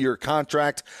a 2-year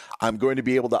contract. I'm going to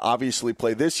be able to obviously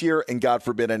play this year, and God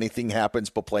forbid anything happens,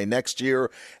 but play next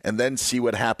year and then see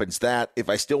what happens that. If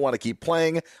I still want to keep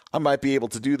playing, I might be able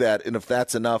to do that, and if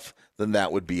that's enough, then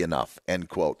that would be enough, end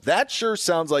quote. That sure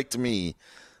sounds like to me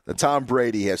that Tom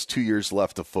Brady has 2 years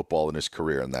left of football in his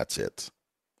career, and that's it.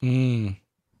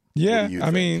 Yeah,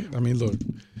 I mean, look,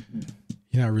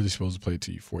 you're not really supposed to play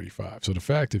till you're 45. So the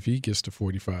fact if he gets to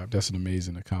 45, that's an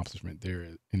amazing accomplishment there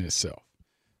in itself.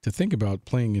 To think about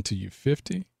playing until you're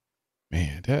 50,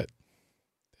 man, that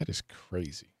is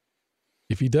crazy.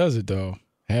 If he does it, though,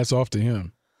 hats off to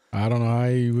him. I don't know how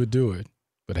he would do it,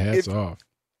 but hats off.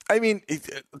 I mean,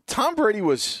 Tom Brady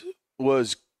was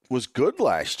good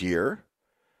last year.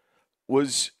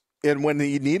 And when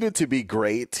he needed to be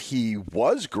great, he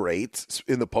was great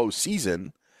in the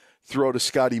postseason. Throw to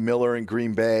Scotty Miller in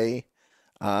Green Bay,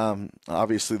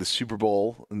 obviously the Super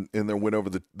Bowl and their win over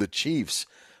the Chiefs.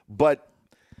 But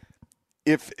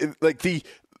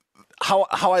how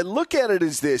I look at it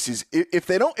is this: if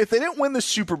they didn't win the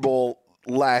Super Bowl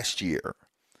last year,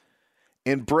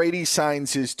 and Brady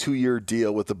signs his 2-year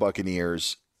deal with the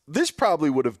Buccaneers, this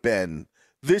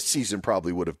season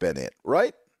probably would have been it,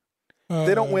 right?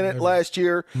 They don't win it last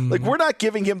year. Mm-hmm. Like, we're not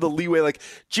giving him the leeway. Like,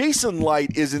 Jason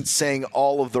Light isn't saying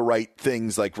all of the right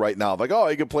things, like, right now. Like, oh,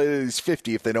 he could play to his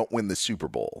 50 if they don't win the Super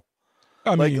Bowl.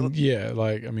 You're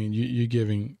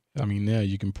giving – now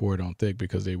you can pour it on thick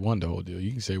because they won the whole deal.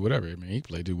 You can say whatever. I mean, he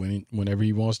played to whenever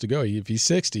he wants to go. If he's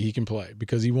 60, he can play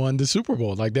because he won the Super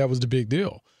Bowl. Like, that was the big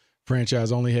deal.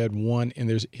 Franchise only had one in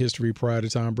their history prior to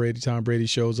Tom Brady. Tom Brady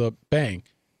shows up, bang,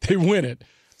 they win it.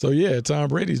 So, yeah, Tom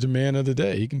Brady's the man of the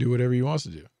day. He can do whatever he wants to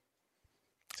do.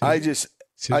 It's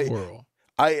his world.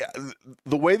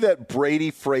 The way that Brady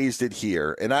phrased it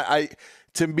here, and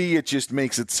to me, it just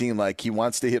makes it seem like he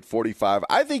wants to hit 45.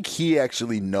 I think he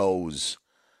actually knows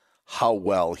how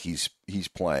well he's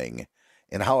playing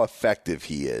and how effective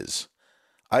he is.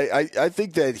 I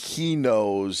think that he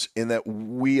knows and that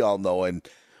we all know. And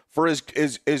for as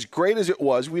great as it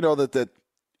was, we know that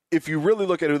if you really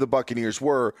look at who the Buccaneers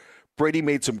were, Brady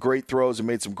made some great throws and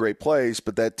made some great plays,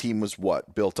 but that team was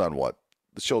built on what?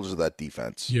 The shoulders of that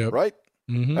defense, right?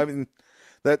 Mm-hmm. I mean,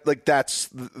 that's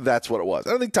what it was.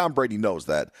 I don't think Tom Brady knows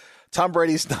that. Tom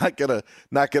Brady's not gonna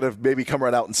maybe come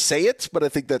right out and say it, but I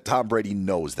think that Tom Brady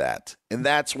knows that, and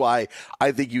that's why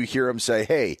I think you hear him say,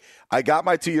 "Hey, I got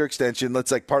my 2-year extension.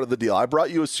 That's like part of the deal. I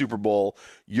brought you a Super Bowl.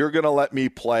 You're gonna let me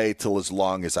play till as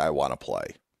long as I want to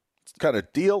play." Kind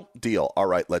of deal. All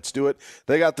right, let's do it.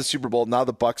 They got the Super Bowl. Now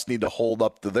the Bucs need to hold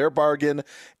up to their bargain,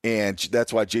 and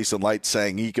that's why Jason Light's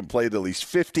saying he can play to at least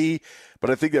 50. But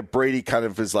I think that Brady kind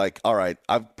of is like, all right,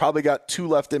 I've probably got 2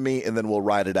 left in me, and then we'll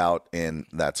ride it out, and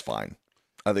that's fine.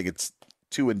 I think it's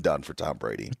 2 and done for Tom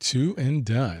Brady. 2 and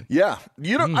done. Yeah.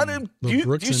 You don't. Do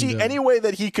you see any way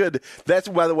that he could? That's,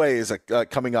 by the way, is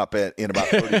coming up in about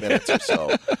 30 minutes or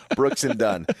so. Brooks and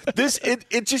Dunn.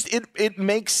 It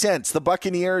makes sense. The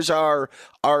Buccaneers are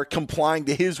complying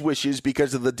to his wishes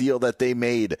because of the deal that they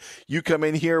made. You come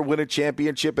in here, win a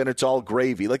championship, and it's all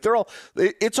gravy. Like,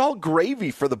 it's all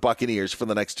gravy for the Buccaneers for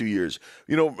the next 2 years.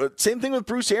 Same thing with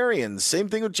Bruce Arians. Same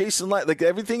thing with Jason Light. Like,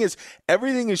 everything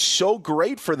is so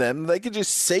great for them. They could just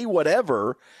say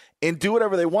whatever and do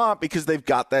whatever they want because they've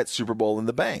got that Super Bowl in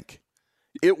the bank.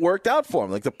 It worked out for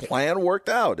them. Like, the plan worked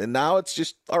out, and now it's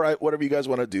just, all right, whatever you guys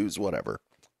want to do is whatever.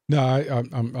 No,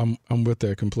 I'm with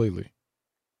that completely.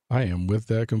 I am with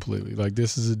that completely. Like,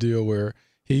 this is a deal where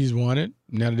he's won it.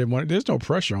 Now that they won it, there's no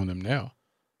pressure on them now.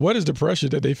 What is the pressure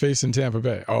that they face in Tampa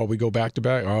Bay? Oh, we go back to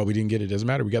back. Oh, we didn't get it. Doesn't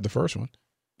matter. We got the first one.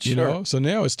 Sure. So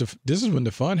now this is when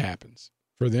the fun happens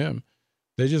for them.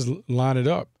 They just line it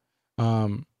up.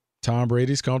 Tom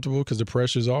Brady's comfortable because the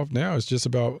pressure's off. Now it's just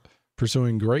about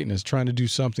pursuing greatness, trying to do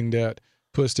something that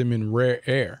puts them in rare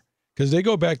air. Because they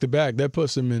go back to back, that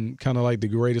puts them in kind of like the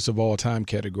greatest of all time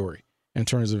category in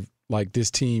terms of like this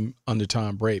team under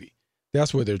Tom Brady.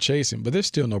 That's what they're chasing, but there's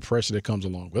still no pressure that comes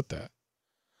along with that.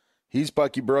 He's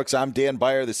Bucky Brooks. I'm Dan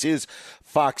Beyer. This is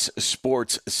Fox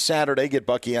Sports Saturday. Get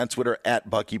Bucky on Twitter at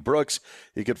Bucky Brooks.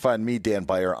 You can find me, Dan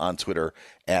Beyer, on Twitter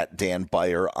at Dan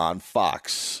Beyer on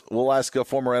Fox. We'll ask a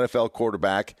former NFL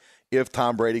quarterback if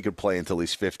Tom Brady could play until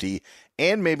he's 50,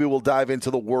 and maybe we'll dive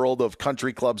into the world of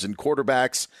country clubs and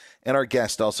quarterbacks, and our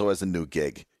guest also has a new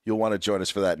gig. You'll want to join us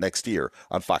for that next year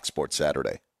on Fox Sports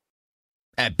Saturday.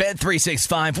 At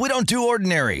Bet365, we don't do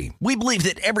ordinary. We believe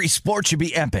that every sport should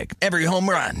be epic. Every home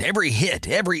run, every hit,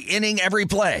 every inning, every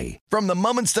play. From the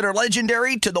moments that are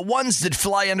legendary to the ones that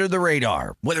fly under the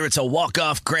radar. Whether it's a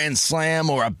walk-off grand slam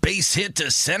or a base hit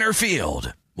to center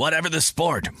field. Whatever the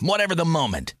sport, whatever the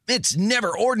moment. It's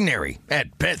never ordinary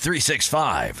at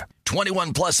Bet365.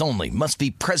 21 plus only. Must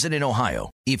be present in Ohio.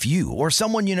 If you or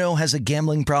someone you know has a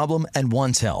gambling problem and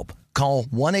wants help, call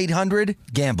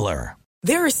 1-800-GAMBLER.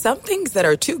 There are some things that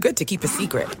are too good to keep a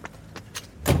secret.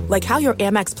 Like how your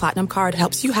Amex Platinum card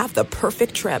helps you have the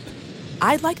perfect trip.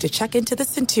 I'd like to check into the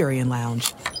Centurion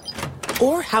Lounge.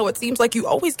 Or how it seems like you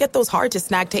always get those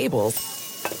hard-to-snag tables.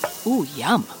 Ooh,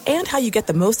 yum. And how you get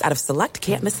the most out of select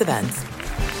can't-miss events.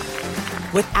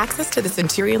 With access to the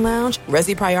Centurion Lounge,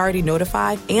 Resi Priority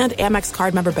Notified, and Amex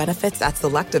card member benefits at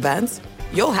select events,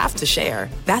 you'll have to share.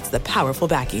 That's the powerful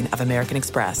backing of American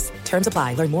Express. Terms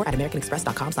apply. Learn more at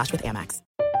americanexpress.com/withAmex.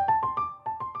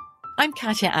 I'm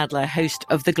Katya Adler, host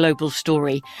of The Global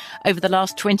Story. Over the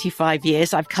last 25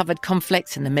 years, I've covered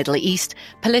conflicts in the Middle East,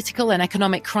 political and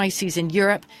economic crises in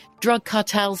Europe, drug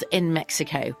cartels in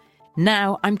Mexico.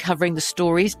 Now I'm covering the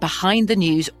stories behind the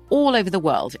news all over the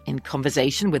world in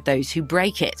conversation with those who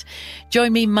break it.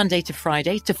 Join me Monday to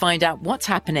Friday to find out what's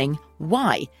happening,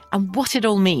 why, and what it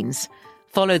all means.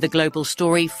 Follow The Global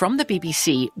Story from the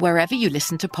BBC wherever you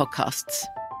listen to podcasts.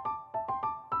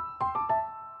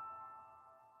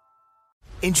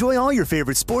 Enjoy all your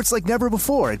favorite sports like never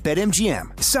before at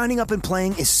BetMGM. Signing up and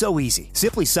playing is so easy.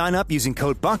 Simply sign up using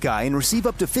code Buckeye and receive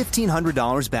up to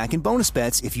 $1,500 back in bonus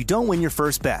bets if you don't win your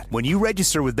first bet. When you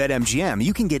register with BetMGM,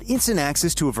 you can get instant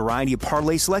access to a variety of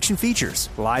parlay selection features,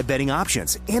 live betting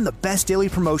options, and the best daily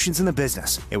promotions in the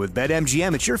business. And with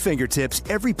BetMGM at your fingertips,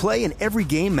 every play and every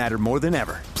game matter more than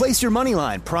ever. Place your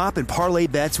moneyline, prop, and parlay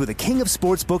bets with the king of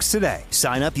sportsbooks today.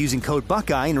 Sign up using code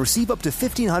Buckeye and receive up to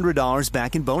 $1,500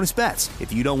 back in bonus bets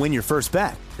if you don't win your first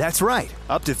bet. That's right,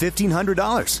 up to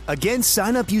 $1,500. Again,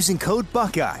 sign up using code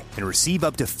Buckeye and receive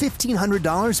up to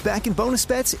 $1,500 back in bonus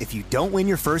bets if you don't win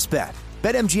your first bet.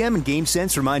 BetMGM and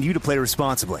GameSense remind you to play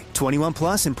responsibly. 21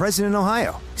 plus and present in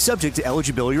Ohio. Subject to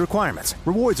eligibility requirements.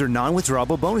 Rewards are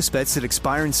non-withdrawable bonus bets that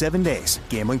expire in 7 days.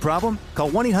 Gambling problem?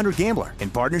 Call 1-800-GAMBLER in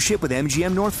partnership with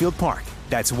MGM Northfield Park.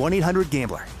 That's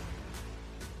 1-800-GAMBLER.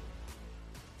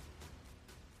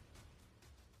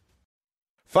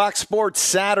 Fox Sports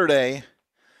Saturday,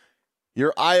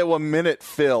 your Iowa Minute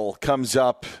fill comes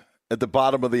up at the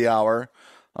bottom of the hour.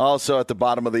 Also at the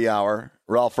bottom of the hour,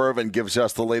 Ralph Irvin gives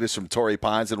us the latest from Torrey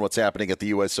Pines and what's happening at the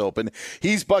U.S. Open.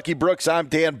 He's Bucky Brooks. I'm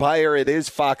Dan Beyer. It is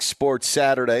Fox Sports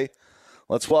Saturday.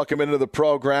 Let's welcome into the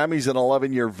program. He's an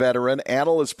 11-year veteran,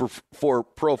 analyst for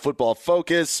Pro Football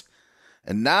Focus,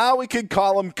 and now we can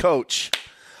call him Coach.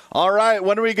 All right,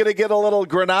 when are we going to get a little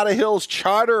Granada Hills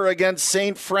Charter against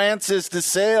St. Francis de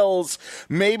Sales?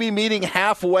 Maybe meeting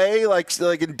halfway, like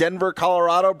in Denver,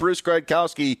 Colorado. Bruce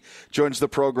Gradkowski joins the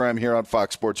program here on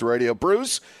Fox Sports Radio.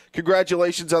 Bruce,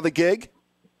 congratulations on the gig.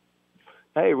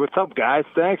 Hey, what's up, guys?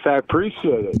 Thanks, I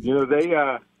appreciate it. You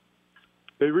know,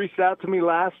 they reached out to me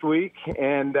last week,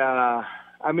 and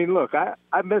I mean, look, I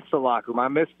miss the locker room. I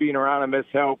miss being around. I miss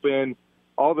helping.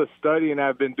 All the studying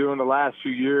I've been doing the last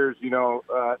few years, you know,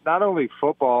 not only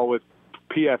football with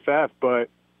PFF, but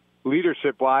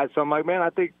leadership-wise. So I'm like, man,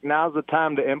 I think now's the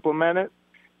time to implement it.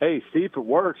 Hey, see if it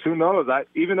works. Who knows?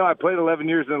 Even though I played 11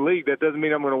 years in the league, that doesn't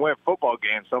mean I'm going to win football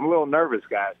games. So I'm a little nervous,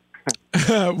 guys.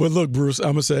 Well, look, Bruce,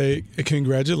 I'm going to say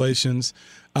congratulations.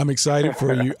 I'm excited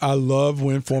for you. I love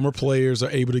when former players are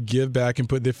able to give back and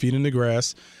put their feet in the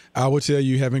grass. I will tell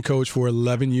you, having coached for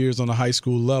 11 years on a high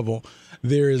school level,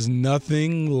 there is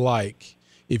nothing like,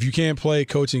 if you can't play,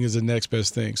 coaching is the next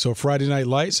best thing. So Friday Night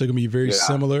Lights are going to be very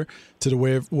similar to the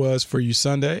way it was for you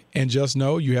Sunday. And just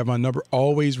know you have my number.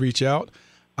 Always reach out.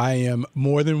 I am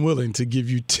more than willing to give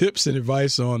you tips and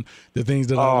advice on the things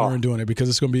that I learned doing it, because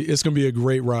it's going to be a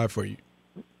great ride for you.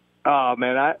 Oh,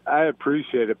 man, I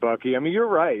appreciate it, Bucky. I mean, you're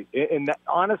right. And that,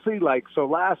 honestly, so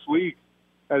last week,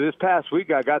 this past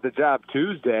week, I got the job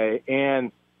Tuesday,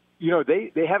 and, you know,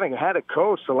 they haven't had a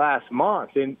coach the last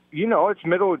month. And, you know, it's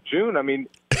middle of June. I mean,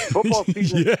 football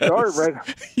season started right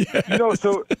now. Yes. You know,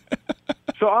 so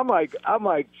I'm like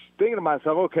thinking to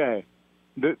myself, okay,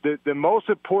 the most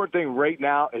important thing right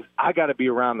now is I got to be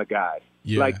around the guys.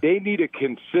 Yeah. Like, they need a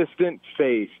consistent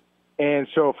face. And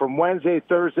so from Wednesday,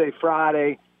 Thursday,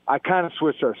 Friday, I kind of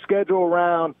switched our schedule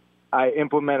around. I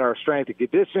implemented our strength and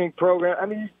conditioning program. I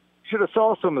mean, you should have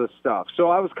saw some of the stuff. So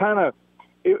I was kind of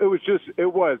it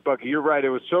was, Bucky, you're right. It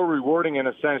was so rewarding in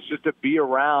a sense just to be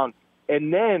around.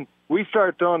 And then we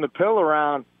started throwing the pill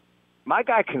around. My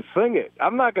guy can sling it.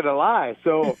 I'm not going to lie.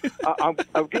 So I'm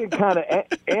getting kind of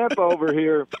amp over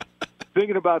here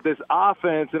thinking about this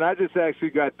offense. And I just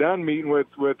actually got done meeting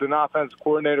with an offensive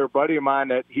coordinator, a buddy of mine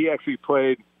that he actually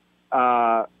played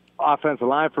offensive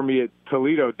line for me at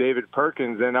Toledo, David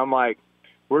Perkins. And I'm like,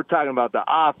 we're talking about the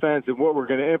offense and what we're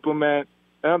going to implement.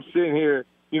 And I'm sitting here,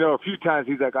 you know, a few times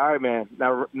he's like, all right, man,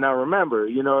 now remember,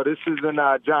 you know, this isn't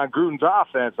John Gruden's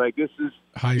offense. Like, this is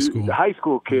high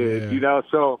school kids, you know.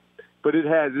 So, but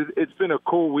it's been a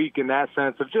cool week in that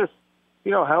sense of just,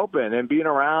 you know, helping and being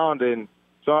around. And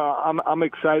so I'm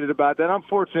excited about that. I'm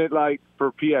fortunate, like,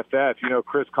 for PFF, you know,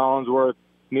 Chris Collinsworth,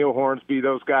 Neil Hornsby,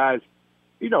 those guys,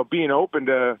 you know, being open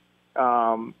to,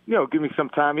 you know, give me some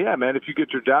time. Yeah, man, if you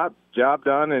get your job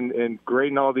done and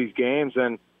grading all these games,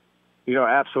 and, you know,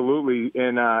 absolutely.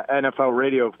 In NFL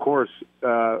radio, of course,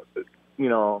 you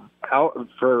know, out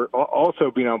for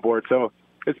also being on board. So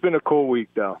it's been a cool week,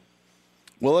 though.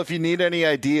 Well, if you need any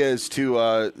ideas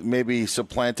to maybe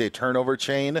supplant a turnover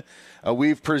chain,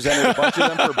 we've presented a bunch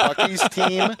of them for Bucky's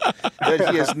team that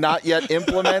he has not yet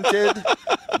implemented.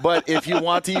 But if you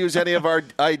want to use any of our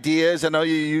ideas, I know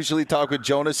you usually talk with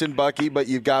Jonas and Bucky, but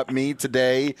you've got me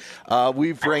today.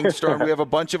 We've brainstormed. We have a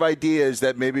bunch of ideas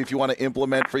that maybe if you want to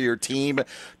implement for your team.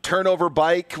 Turnover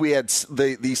bike, we had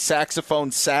the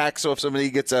saxophone sack. So if somebody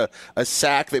gets a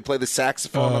sack, they play the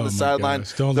saxophone on the sideline.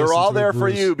 They're all there for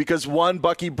you because one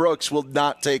Bucky Brooks will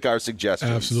not take our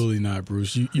suggestions. Absolutely not,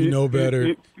 Bruce. You know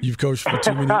better. You've coached for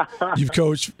too many. You've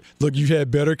coached. Look, you've had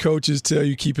better coaches tell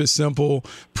you keep it simple,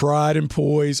 pride and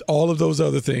poise, all of those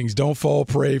other things. Don't fall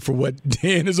prey for what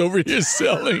Dan is over here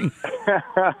selling.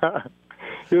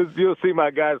 You'll see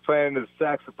my guys playing the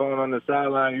saxophone on the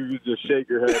sideline. You just shake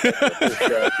your head.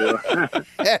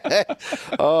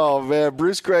 Oh, man.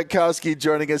 Bruce Gradkowski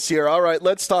joining us here. All right,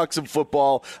 let's talk some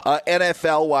football,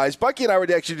 NFL-wise. Bucky and I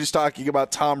were actually just talking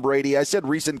about Tom Brady. I said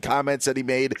recent comments that he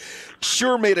made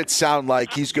made it sound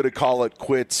like he's going to call it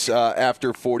quits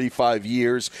after 45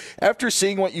 years. After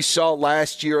seeing what you saw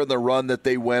last year and the run that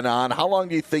they went on, how long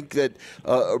do you think that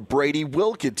Brady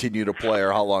will continue to play,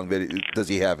 or how long does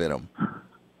he have in him?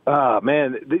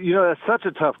 Man, that's such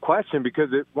a tough question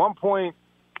because at one point,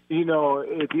 at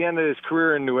the end of his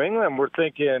career in New England, we're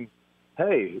thinking,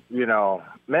 hey,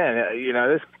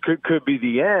 this could be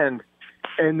the end.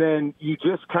 And then you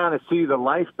just kind of see the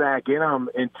life back in him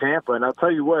in Tampa. And I'll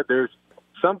tell you what, there's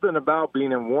something about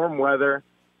being in warm weather,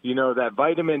 that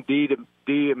vitamin D,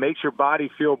 it makes your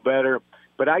body feel better.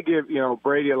 But I give,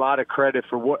 Brady a lot of credit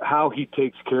for how he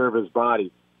takes care of his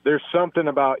body. There's something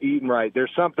about eating right.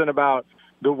 There's something about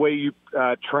the way you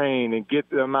train and get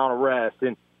the amount of rest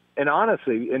and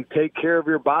honestly, and take care of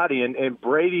your body. And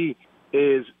Brady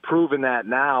is proving that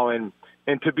now. And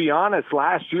to be honest,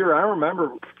 last year, I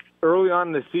remember early on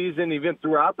in the season, even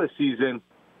throughout the season,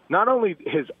 not only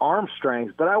his arm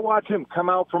strength, but I watched him come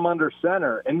out from under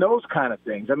center and those kind of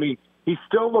things. I mean, he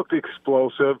still looked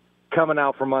explosive coming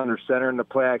out from under center in the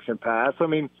play action pass. I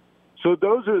mean, so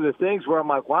those are the things where I'm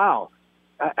like, wow,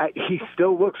 he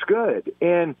still looks good.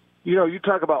 And, you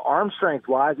talk about arm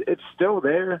strength-wise, it's still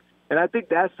there. And I think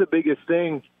that's the biggest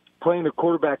thing playing the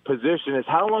quarterback position is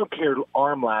how long can your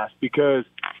arm last? Because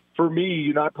for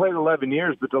me, I played 11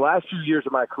 years, but the last few years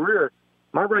of my career,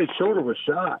 my right shoulder was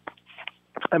shot.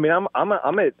 I mean,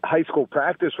 I'm at high school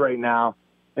practice right now,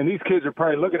 and these kids are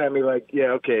probably looking at me like,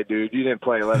 yeah, okay, dude, you didn't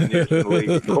play 11 years in the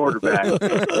league, quarterback. So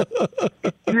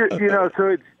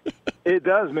it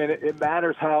does, man. It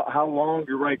matters how long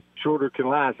your right shoulder can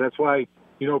last. That's why,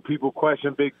 people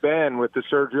question Big Ben with the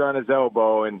surgery on his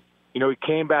elbow. And, he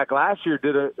came back last year,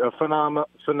 did a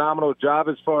phenomenal job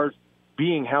as far as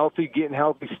being healthy, getting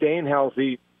healthy, staying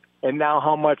healthy. And now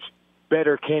how much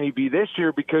better can he be this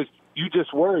year? Because you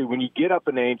just worry when you get up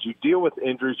in age, you deal with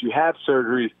injuries, you have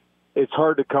surgeries, it's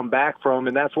hard to come back from.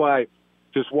 And that's why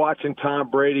just watching Tom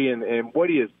Brady and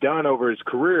what he has done over his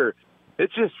career,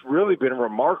 it's just really been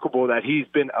remarkable that he's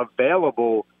been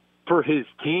available for his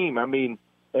team. I mean,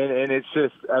 and it's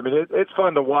just, it's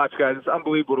fun to watch, guys. It's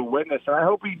unbelievable to witness. And I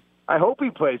hope he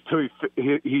plays till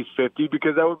he's 50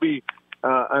 because that would be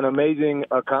an amazing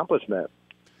accomplishment.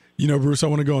 Bruce, I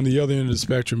want to go on the other end of the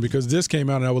spectrum because this came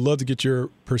out, and I would love to get your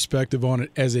perspective on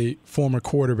it as a former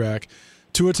quarterback.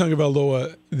 Tua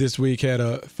Tagovailoa this week had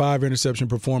a 5-interception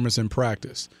performance in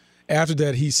practice. After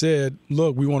that, he said,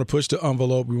 look, we want to push the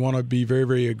envelope. We want to be very,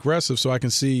 very aggressive so I can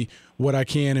see what I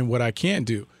can and what I can't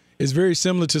do. It's very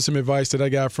similar to some advice that I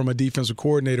got from a defensive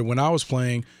coordinator when I was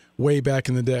playing way back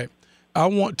in the day. I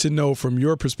want to know from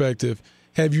your perspective,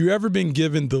 have you ever been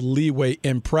given the leeway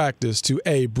in practice to,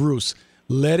 hey, Bruce,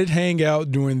 let it hang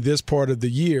out during this part of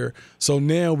the year so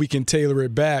now we can tailor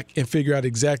it back and figure out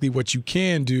exactly what you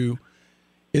can do?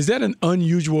 Is that an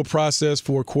unusual process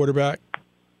for a quarterback?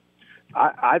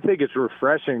 I think it's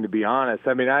refreshing, to be honest.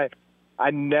 I mean, I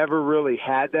never really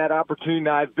had that opportunity.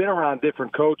 Now, I've been around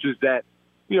different coaches that,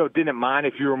 didn't mind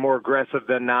if you were more aggressive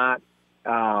than not.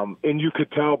 And you could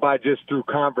tell by just through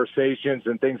conversations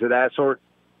and things of that sort.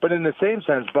 But in the same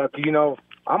sense, Buck,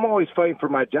 I'm always fighting for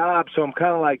my job. So I'm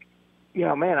kind of like,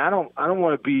 man, I don't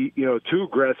want to be, too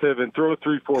aggressive and throw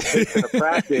 3-4 picks in a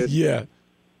practice. Yeah.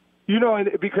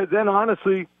 Because then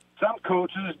honestly, some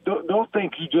coaches don't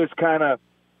think you just kind of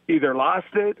either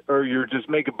lost it or you're just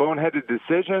making boneheaded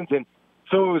decisions. And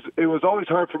so it was always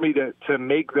hard for me to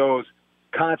make those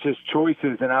conscious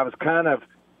choices. And I was kind of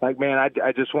like, man,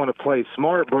 I just want to play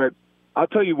smart. But I'll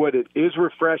tell you what, it is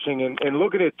refreshing. And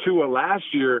looking at Tua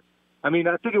last year, I think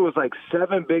it was like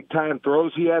 7 big-time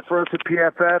throws he had for us at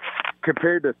PFF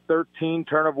compared to 13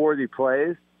 turnover-worthy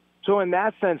plays. So in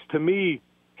that sense, to me,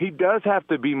 he does have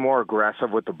to be more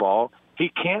aggressive with the ball. He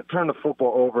can't turn the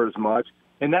football over as much.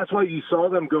 And that's why you saw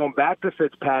them going back to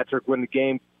Fitzpatrick when the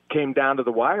game came down to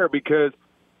the wire, because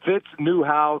Fitz knew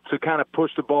how to kind of push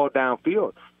the ball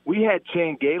downfield. We had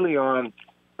Chan Gailey on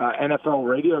NFL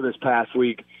radio this past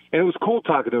week, and it was cool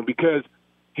talking to him because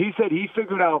he said he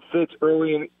figured out Fitz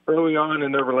early on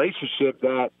in their relationship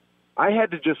that I had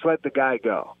to just let the guy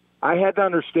go. I had to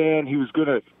understand he was going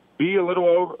to be a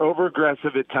little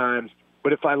over-aggressive at times,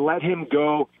 but if I let him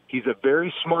go, He's a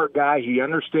very smart guy. He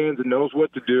understands and knows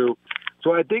what to do.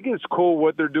 So I think it's cool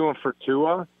what they're doing for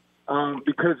Tua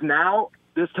because now,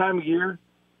 this time of year,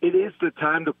 it is the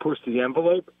time to push the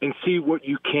envelope and see what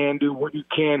you can do, what you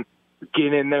can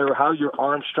get in there, how your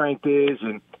arm strength is,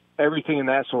 and everything in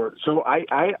that sort. So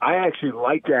I actually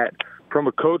like that from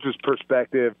a coach's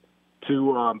perspective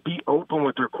to be open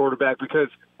with their quarterback because,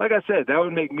 like I said, that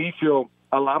would make me feel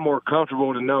a lot more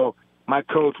comfortable to know my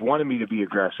coach wanted me to be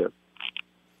aggressive.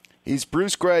 He's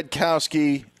Bruce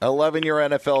Gradkowski, 11-year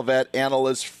NFL vet,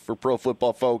 analyst for Pro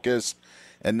Football Focus,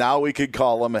 and now we could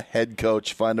call him a head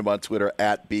coach. Find him on Twitter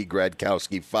at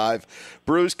 @BGradkowski5.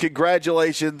 Bruce,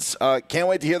 congratulations. Can't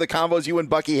wait to hear the combos you and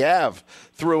Bucky have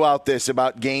throughout this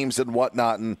about games and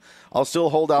whatnot. And I'll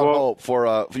still hold out hope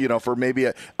for for maybe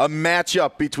a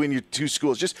matchup between your two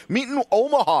schools. Just meet in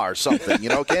Omaha or something.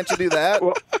 Can't you do that?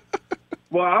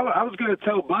 Well, I was going to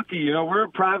tell Bucky, we're a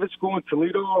private school in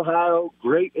Toledo, Ohio.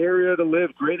 Great area to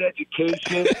live, great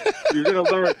education. You're going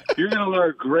to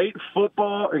learn great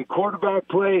football and quarterback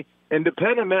play. And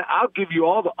depending, man, I'll give you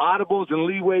all the audibles and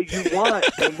leeway you want,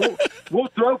 and we'll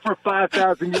throw for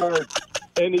 5,000 yards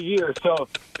in a year. So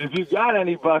if you got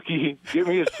any, Bucky, give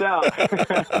me a shout.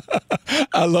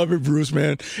 I love it, Bruce,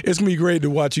 man. It's going to be great to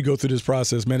watch you go through this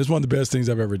process, man. It's one of the best things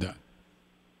I've ever done.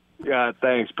 Yeah,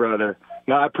 thanks, brother.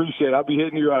 No, I appreciate it. I'll be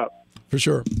hitting you up. For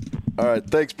sure. All right.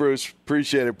 Thanks, Bruce.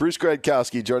 Appreciate it. Bruce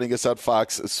Gradkowski joining us on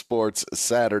Fox Sports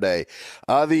Saturday.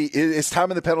 It's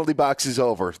time in the penalty box is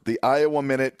over. The Iowa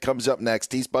Minute comes up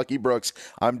next. He's Bucky Brooks.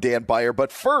 I'm Dan Beyer.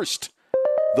 But first,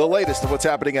 the latest of what's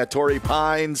happening at Torrey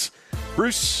Pines.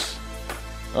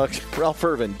 Ralph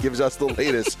Irvin gives us the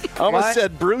latest. I almost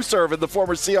said Bruce Irvin, the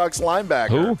former Seahawks linebacker.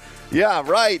 Who? Yeah,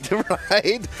 right.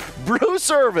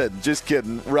 Bruce Irvin. Just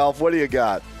kidding. Ralph, what do you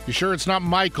got? You sure it's not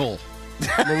Michael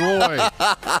Leroy?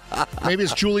 Maybe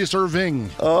it's Julius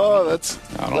Irving. Oh, that's...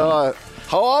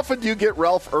 how often do you get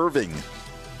Ralph Irving?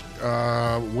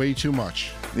 Way too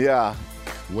much. Yeah.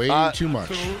 Way too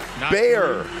much.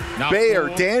 Bayer.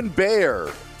 Cool. Dan Bayer.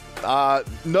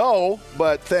 No,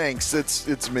 but thanks.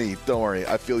 It's me. Don't worry.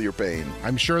 I feel your pain.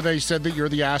 I'm sure they said that you're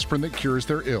the aspirin that cures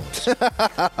their ills.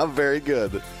 Very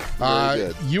good. Very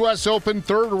good. U.S. Open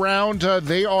third round.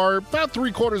 They are about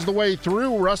 3/4 of the way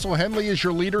through. Russell Henley is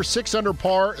your leader, 6 under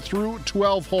par through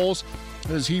 12 holes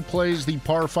as he plays the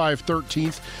par 5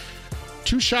 13th.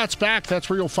 2 shots back,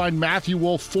 that's where you'll find Matthew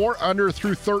Wolff, 4 under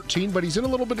through 13, but he's in a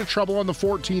little bit of trouble on the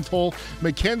 14th hole.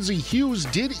 Mackenzie Hughes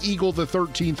did eagle the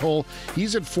 13th hole.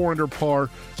 He's at 4 under par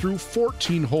through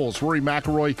 14 holes. Rory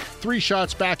McIlroy, 3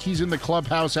 shots back. He's in the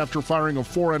clubhouse after firing a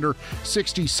 4 under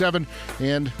 67,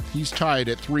 and he's tied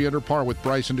at 3 under par with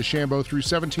Bryson DeChambeau through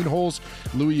 17 holes.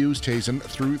 Louis Oosthuizen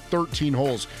through 13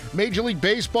 holes. Major League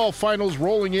Baseball finals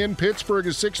rolling in. Pittsburgh a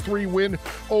 6-3 win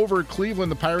over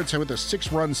Cleveland. The Pirates with a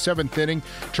 6-run 7th inning.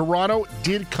 Toronto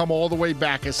did come all the way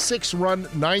back. A 6-run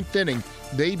 9th inning.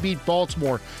 They beat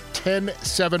Baltimore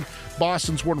 10-7.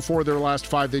 Boston's won 4 of their last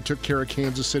 5. They took care of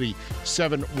Kansas City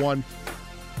 7-1.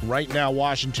 Right now,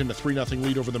 Washington, a 3-0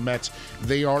 lead over the Mets.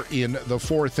 They are in the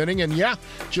 4th inning. And yeah,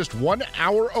 just 1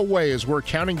 hour away as we're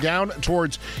counting down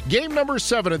towards game number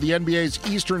 7 of the NBA's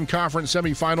Eastern Conference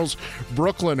semifinals.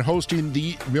 Brooklyn hosting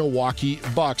the Milwaukee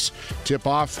Bucks.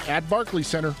 Tip-off at Barclays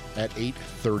Center at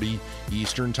 8:30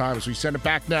 Eastern Time. As we send it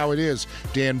back now, it is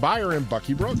Dan Beyer and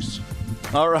Bucky Brooks.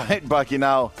 All right, Bucky.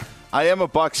 Now, I am a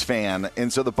Bucks fan,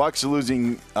 and so the Bucks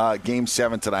losing Game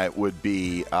 7 tonight would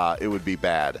be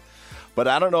bad. But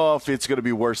I don't know if it's going to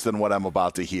be worse than what I'm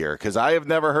about to hear because I have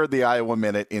never heard the Iowa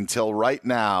Minute until right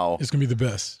now. It's going to be the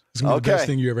best. It's going to be the best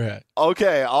thing you ever had.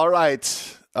 Okay, all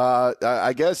right.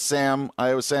 I guess,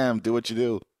 Iowa Sam, do what you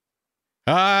do.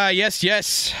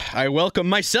 Yes. I welcome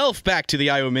myself back to the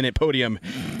Iowa Minute podium.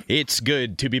 It's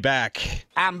good to be back.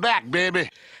 I'm back, baby.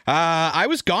 I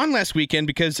was gone last weekend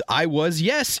because I was,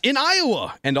 in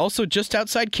Iowa and also just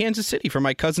outside Kansas City for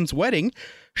my cousin's wedding.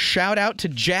 Shout out to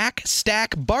Jack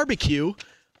Stack Barbecue,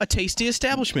 a tasty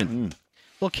establishment.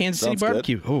 Little Kansas City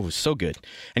barbecue. Good. Oh, so good.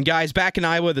 And guys, back in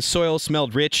Iowa, the soil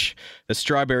smelled rich. The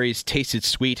strawberries tasted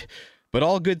sweet. But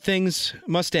all good things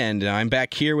must end. I'm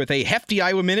back here with a hefty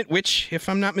Iowa Minute, which, if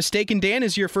I'm not mistaken, Dan,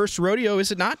 is your first rodeo, is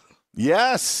it not?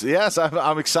 Yes,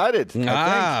 I'm excited.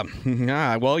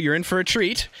 Well, you're in for a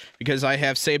treat because I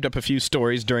have saved up a few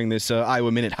stories during this Iowa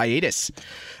Minute hiatus.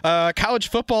 College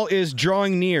football is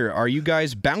drawing near. Are you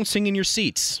guys bouncing in your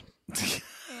seats?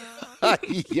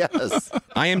 Yes.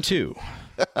 I am too.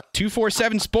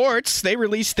 247 Sports, they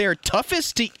released their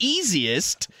toughest to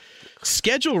easiest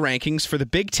schedule rankings for the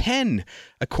Big Ten.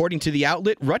 According to the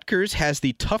outlet, Rutgers has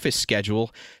the toughest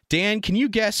schedule. Dan, can you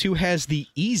guess who has the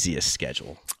easiest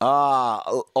schedule?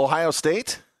 Ohio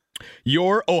State?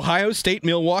 Your Ohio State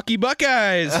Milwaukee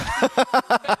Buckeyes.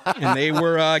 And they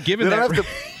were given they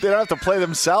don't have to play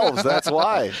themselves. That's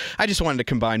why. I just wanted to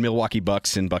combine Milwaukee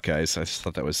Bucks and Buckeyes. I just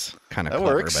thought that was kind of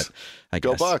clever. Works. But I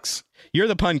Go guess. Bucks. You're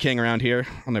the pun king around here.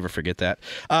 I'll never forget that.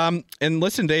 And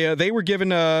listen, they were given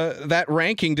that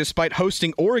ranking despite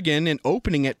hosting Oregon and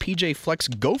opening at PJ Fleck's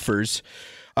Gophers.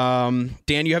 Dan,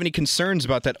 you have any concerns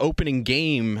about that opening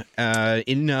game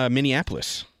in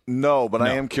Minneapolis? No, but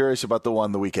I am curious about the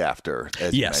one the week after,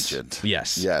 as you Yes. mentioned.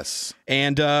 Yes.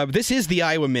 And this is the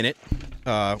Iowa Minute.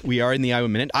 We are in the Iowa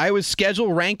Minute. Iowa's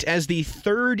schedule ranked as the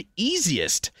third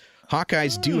easiest.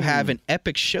 Hawkeyes do have an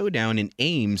epic showdown in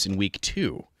Ames in week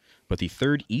 2. But the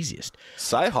third easiest.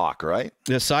 Cy-Hawk, right?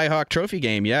 The Cy-Hawk Trophy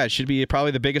game, yeah. It should be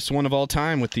probably the biggest one of all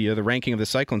time with the ranking of the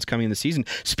Cyclones coming in the season.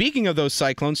 Speaking of those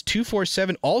Cyclones,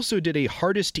 247 also did a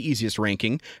hardest to easiest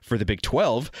ranking for the Big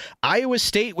 12. Iowa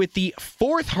State with the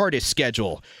fourth hardest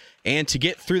schedule. And to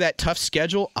get through that tough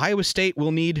schedule, Iowa State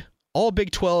will need all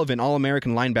Big 12 and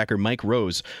All-American linebacker Mike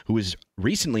Rose, who was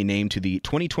recently named to the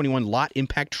 2021 Lot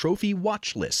Impact Trophy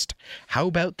watch list. How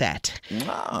about that?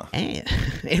 Wow.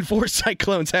 And 4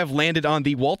 Cyclones have landed on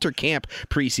the Walter Camp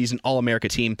preseason All-America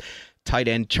team. Tight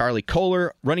end Charlie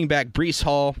Kohler, running back Breece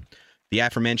Hall, the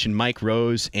aforementioned Mike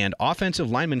Rose, and offensive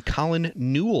lineman Colin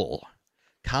Newell.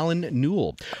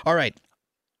 All right,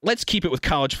 let's keep it with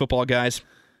college football, guys.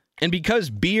 And because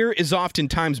beer is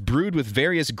oftentimes brewed with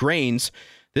various grains,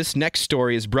 this next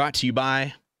story is brought to you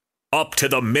by Up to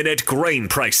the Minute Grain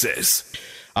Prices.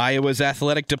 Iowa's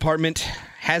athletic department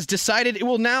has decided it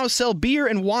will now sell beer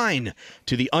and wine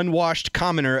to the unwashed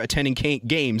commoner attending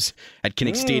games at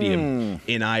Kinnick Stadium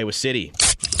in Iowa City.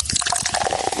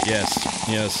 Yes.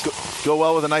 Go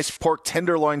well with a nice pork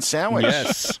tenderloin sandwich.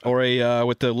 Yes, or a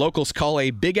what the locals call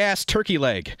a big-ass turkey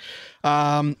leg.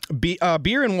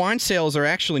 Beer and wine sales are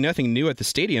actually nothing new at the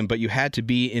stadium, but you had to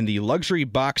be in the luxury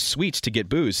box suites to get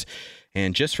booze.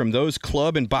 And just from those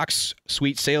club and box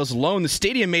suite sales alone, the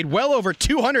stadium made well over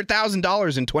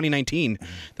 $200,000 in 2019,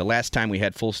 the last time we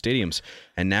had full stadiums.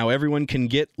 And now everyone can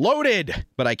get loaded.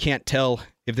 But I can't tell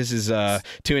if this is to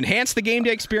enhance the game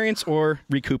day experience or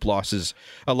recoup lost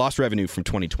revenue from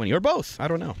 2020, or both. I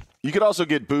don't know. You could also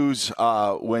get booze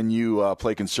when you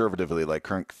play conservatively, like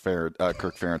Kirk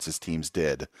Ferentz's teams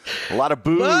did. A lot of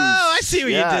booze. Oh, I see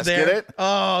what you did there. Get it?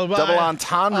 Oh, double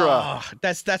entendre. Oh,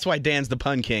 that's why Dan's the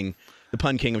pun king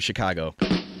of Chicago.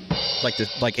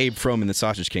 Like Abe Froman, the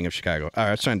Sausage King of Chicago. All right,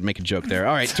 I was trying to make a joke there.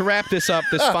 All right, to wrap this up,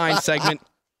 this fine segment,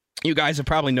 you guys have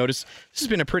probably noticed this has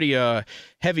been a pretty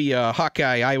heavy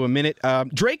Hawkeye Iowa Minute.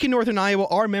 Drake and Northern Iowa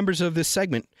are members of this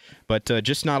segment, but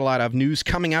just not a lot of news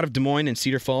coming out of Des Moines and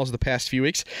Cedar Falls the past few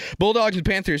weeks. Bulldogs and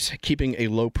Panthers keeping a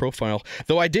low profile,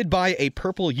 though I did buy a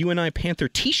purple UNI Panther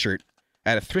t-shirt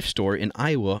at a thrift store in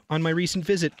Iowa on my recent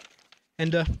visit.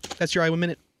 And that's your Iowa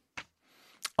Minute.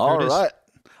 All right.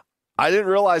 I didn't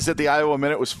realize that the Iowa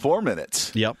Minute was 4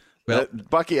 minutes. Yep. Well,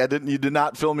 Bucky, you did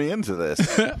not fill me into this.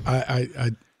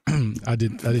 I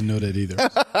didn't know that either.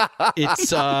 It's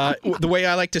the way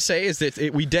I like to say is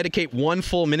that we dedicate 1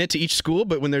 full minute to each school,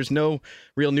 but when there's no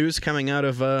real news coming out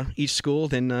of each school,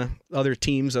 then other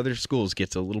schools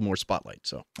get a little more spotlight.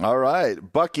 So, all right,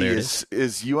 Bucky, is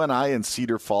UNI in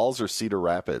Cedar Falls or Cedar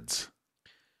Rapids?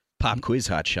 Pop quiz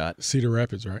hot shot. Cedar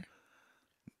Rapids, right?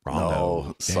 Wrong.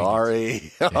 No,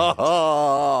 sorry.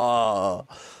 Oh,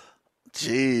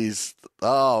 jeez.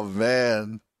 Oh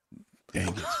man. Dang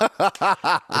it.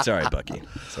 It's all right, Bucky.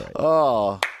 It's all right.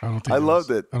 Oh, I loved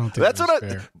it. I don't think that's what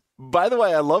fair. By the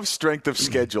way, I love strength of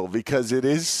schedule because it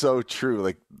is so true.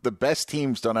 Like the best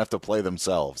teams don't have to play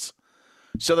themselves,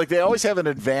 so like they always have an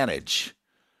advantage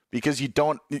because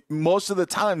most of the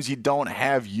times you don't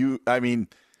have I mean,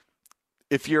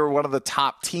 if you're one of the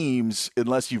top teams,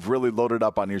 unless you've really loaded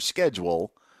up on your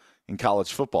schedule in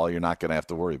college football, you're not going to have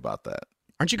to worry about that.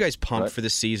 Aren't you guys pumped for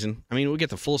this season? I mean, we'll get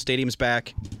the full stadiums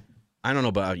back. I don't know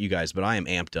about you guys, but I am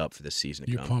amped up for this season.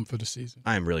 You're pumped for the season?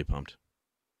 I am really pumped.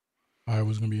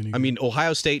 Iowa's going to be any good. I mean,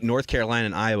 Ohio State, North Carolina,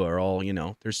 and Iowa are all,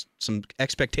 there's some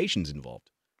expectations involved.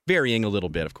 Varying a little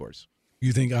bit, of course.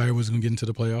 You think Iowa's going to get into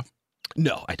the playoff?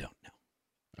 No, I don't know.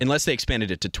 Unless they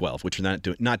expanded it to 12, which we're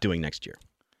not doing next year.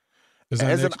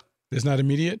 It's not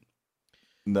immediate?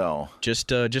 No.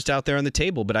 Just out there on the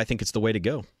table, but I think it's the way to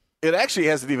go. It actually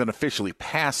hasn't even officially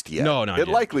passed yet. No, it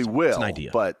likely will. It's an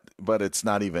idea. But it's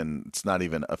not even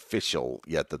official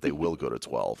yet that they will go to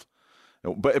 12.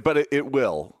 But it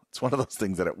will. It's one of those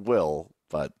things that it will,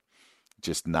 but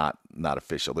just not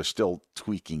official. They're still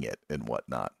tweaking it and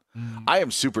whatnot. I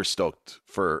am super stoked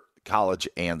for college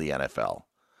and the NFL.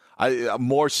 I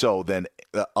more so than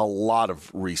a lot of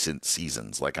recent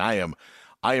seasons. Like I am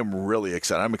I am really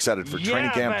excited. I'm excited for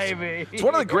training camp. Baby. It's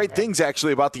one of the great things,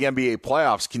 actually, about the NBA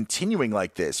playoffs continuing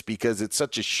like this because it's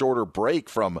such a shorter break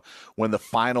from when the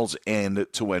finals end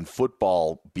to when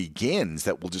football begins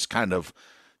that we'll just kind of,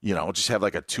 just have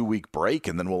like a 2-week break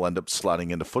and then we'll end up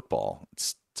sliding into football.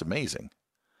 It's amazing.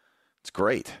 It's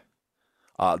great.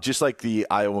 Just like the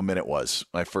Iowa Minute was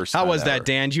my first time. How was that,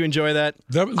 Dan? Did you enjoy that?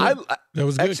 That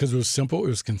was good because it was simple. It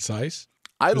was concise.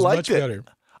 I liked it. Better.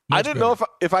 I didn't know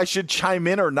if I should chime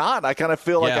in or not. I kind of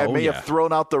feel like I may have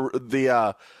thrown out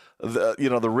the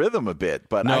rhythm a bit,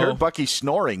 but I heard Bucky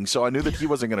snoring, so I knew that he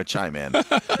wasn't going to chime in.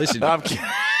 Listen, no, I'm kidding.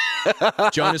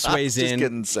 Jonas weighs in. Just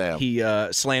kidding, Sam. He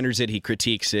slanders it. He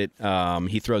critiques it.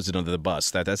 He throws it under the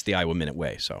bus. That's the Iowa Minute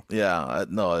way. So yeah,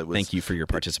 no, it was. Thank you for your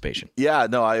participation. Yeah,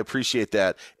 no, I appreciate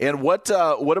that. And what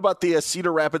about the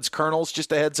Cedar Rapids Colonels?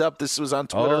 Just a heads up, this was on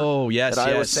Twitter. Oh yes, at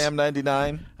Iowa Sam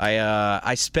 99.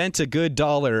 I spent a good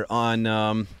 $1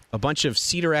 on a bunch of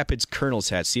Cedar Rapids Colonels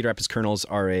hats. Cedar Rapids Colonels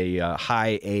are a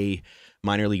high A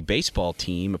minor league baseball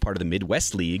team, a part of the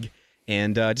Midwest League.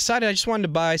 And decided I just wanted to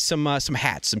buy some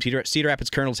hats, some Cedar Rapids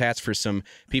Colonels hats for some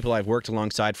people I've worked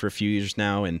alongside for a few years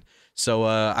now. And so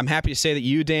I'm happy to say that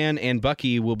you, Dan, and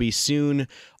Bucky will be soon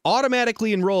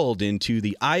automatically enrolled into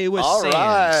the Iowa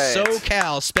Sam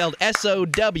SoCal, spelled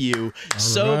S-O-W,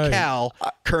 SoCal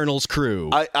Colonels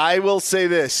crew. I will say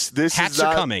this. Hats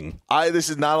are coming. This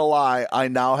is not a lie. I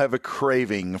now have a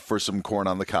craving for some corn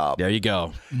on the cob. There you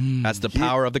go. That's the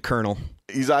power of the Colonel.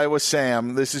 He's Iowa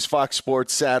Sam. This is Fox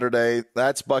Sports Saturday.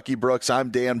 That's Bucky Brooks. I'm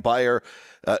Dan Beyer.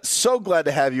 So glad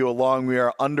to have you along. We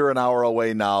are under an hour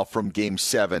away now from Game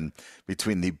 7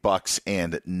 between the Bucks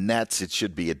and Nets. It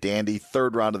should be a dandy.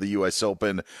 Third round of the U.S.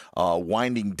 Open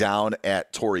winding down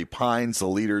at Torrey Pines. The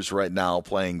leaders right now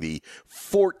playing the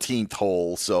 14th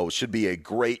hole, so it should be a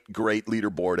great, great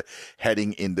leaderboard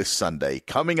heading into Sunday.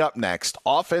 Coming up next,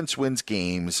 offense wins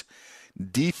games.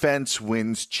 Defense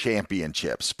wins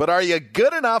championships. But are you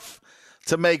good enough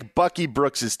to make Bucky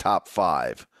Brooks' top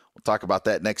 5? We'll talk about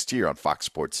that next year on Fox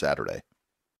Sports Saturday.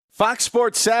 Fox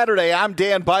Sports Saturday, I'm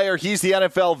Dan Beyer. He's the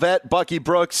NFL vet, Bucky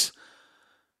Brooks.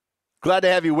 Glad to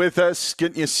have you with us,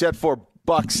 getting you set for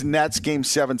Bucks Nets Game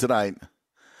 7 tonight.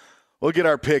 We'll get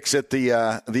our picks at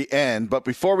the end, but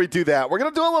before we do that, we're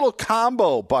going to do a little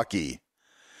combo, Bucky.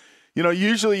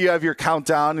 Usually you have your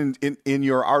countdown in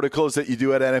your articles that you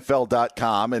do at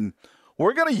NFL.com, and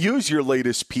we're going to use your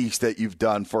latest piece that you've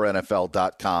done for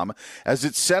NFL.com as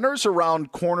it centers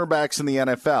around cornerbacks in the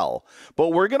NFL. But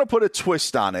we're going to put a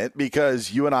twist on it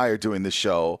because you and I are doing the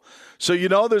show. So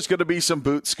there's going to be some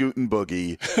boot, scoot, and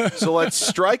boogie. So let's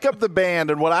strike up the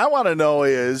band. And what I want to know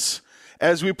is,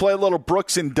 as we play a little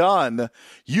Brooks and Dunn,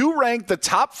 you rank the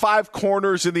top 5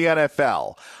 corners in the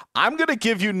NFL. I'm going to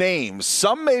give you names.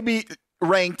 Some may be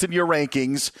ranked in your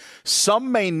rankings.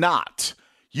 Some may not.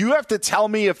 You have to tell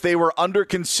me if they were under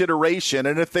consideration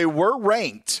and if they were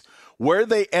ranked, where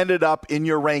they ended up in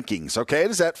your rankings. Okay,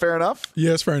 is that fair enough?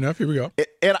 Yes, fair enough. Here we go.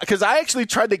 And because I actually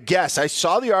tried to guess. I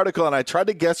saw the article and I tried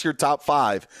to guess your top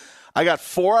 5. I got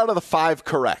 4 out of the 5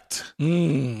 correct.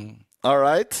 All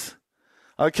right.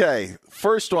 Okay,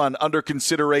 first one under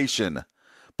consideration.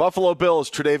 Buffalo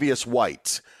Bills, Tre'Davious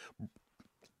White.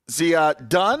 Is he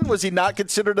done? Was he not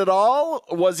considered at all?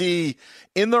 Was he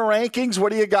in the rankings?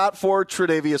 What do you got for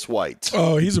Tre'Davious White?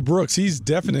 Oh, he's a Brooks. He's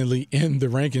definitely in the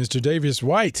rankings. Tre'Davious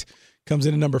White comes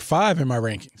in at number 5 in my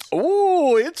rankings.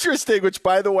 Ooh, interesting, which,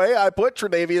 by the way, I put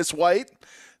Tre'Davious White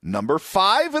number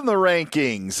 5 in the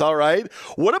rankings. All right.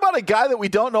 What about a guy that we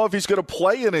don't know if he's going to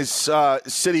play in his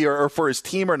city or for his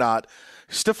team or not?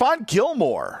 Stephon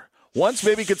Gilmore, once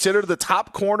maybe considered the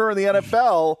top corner in the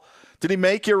NFL. Did he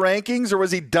make your rankings, or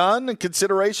was he done in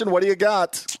consideration? What do you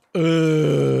got?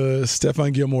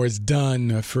 Stephon Gilmore is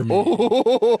done for me.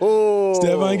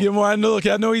 Stephon Gilmore, I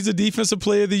know he's a defensive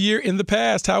player of the year in the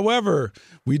past. However,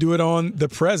 we do it on the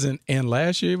present, and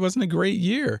last year it wasn't a great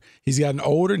year. He's gotten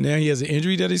older. Now he has an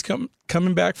injury that he's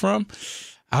coming back from.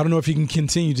 I don't know if he can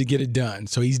continue to get it done,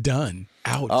 so he's done.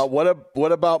 Out. What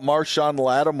about Marshawn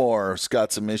Lattimore? He's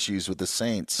got some issues with the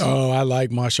Saints. Oh, I like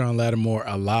Marshawn Lattimore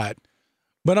a lot.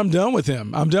 But I'm done with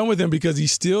him. I'm done with him because he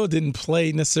still didn't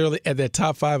play necessarily at that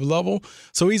top 5 level.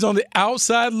 So he's on the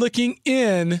outside looking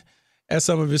in at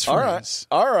some of his friends.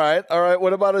 All right.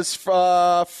 What about his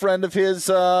friend of his,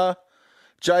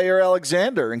 Jair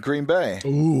Alexander in Green Bay?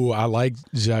 Ooh, I like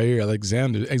Jair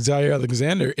Alexander. Jair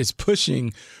Alexander is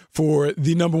pushing for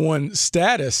the number 1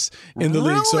 status in the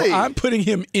league. So I'm putting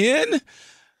him in.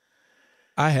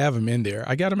 I have him in there.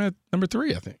 I got him at number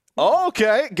 3, I think.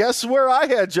 Okay, guess where I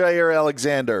had Jair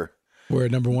Alexander? Where,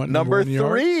 number 1? Number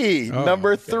 3. Oh,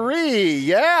 number 3.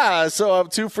 Yeah, so I'm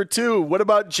 2 for 2. What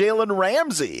about Jalen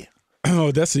Ramsey?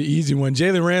 Oh, that's the easy one.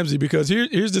 Jalen Ramsey, because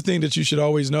here's the thing that you should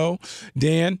always know,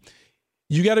 Dan.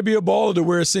 You got to be a baller to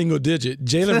wear a single digit.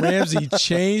 Jalen Ramsey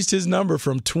changed his number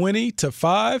from 20 to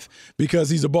 5 because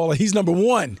he's a baller. He's number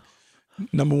one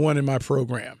in my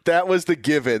program. That was the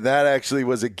given. That actually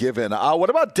was a given. What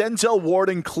about Denzel Ward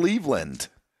in Cleveland?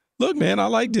 Look, man, I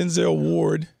like Denzel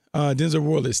Ward. Denzel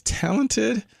Ward is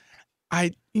talented.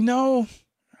 I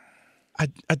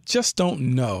just don't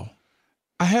know.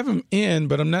 I have him in,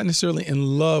 but I'm not necessarily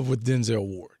in love with Denzel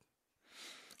Ward.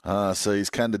 So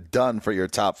he's kind of done for your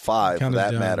top 5 for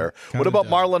that matter. What Kinda about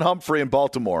done. Marlon Humphrey in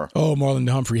Baltimore? Oh, Marlon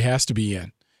Humphrey has to be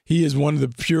in. He is one of the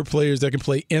pure players that can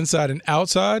play inside and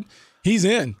outside. He's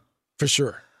in for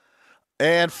sure.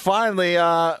 And finally,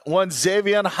 one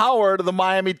Xavier Howard of the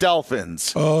Miami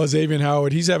Dolphins. Oh, Xavier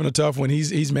Howard, he's having a tough one.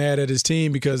 He's mad at his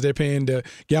team because they're paying to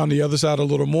get on the other side a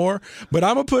little more. But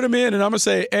I'm going to put him in, and I'm going to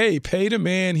say, hey, pay the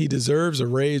man. He deserves a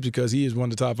raise because he is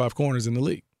one of the top 5 corners in the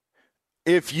league.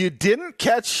 If you didn't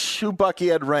catch who Bucky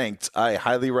had ranked, I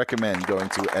highly recommend going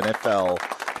to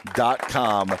NFL.com.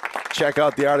 Check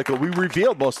out the article. We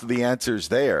revealed most of the answers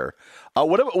there.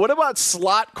 What about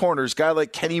slot corners? Guy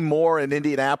like Kenny Moore in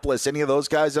Indianapolis. Any of those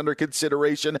guys under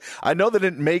consideration? I know they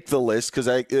didn't make the list because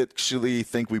I actually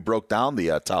think we broke down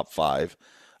the top 5.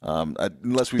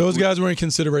 Those guys were in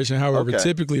consideration. However, Okay.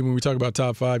 Typically when we talk about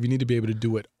top 5, you need to be able to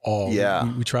do it all.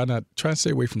 Yeah. We try to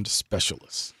stay away from the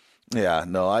specialists. Yeah,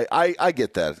 no, I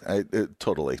get that.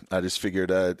 Totally. I just figured,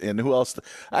 and who else?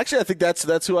 Actually, I think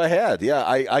that's who I had. Yeah,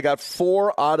 I got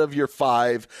 4 out of your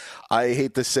 5. I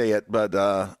hate to say it, but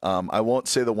I won't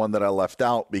say the one that I left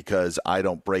out because I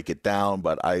don't break it down,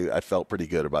 but I felt pretty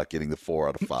good about getting the 4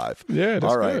 out of 5. Yeah, that's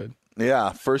all right. good.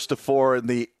 Yeah, first to 4 in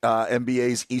the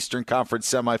NBA's Eastern Conference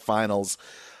semifinals.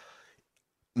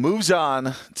 Moves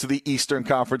on to the Eastern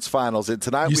Conference Finals, and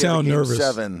tonight we have Game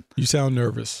 7. You sound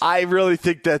nervous. I really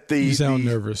think that you sound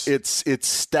nervous. It's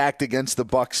stacked against the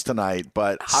Bucks tonight,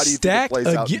 but how do you think it plays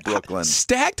out in Brooklyn?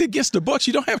 Stacked against the Bucks?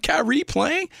 You don't have Kyrie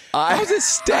playing? How is it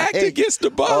stacked against the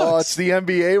Bucks? Oh, it's the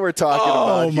NBA we're talking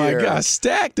about. Oh my here. God,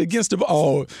 stacked against the Bucks.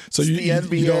 Oh, so the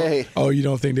NBA. You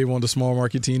don't think they want the small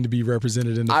market team to be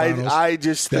represented in the finals? I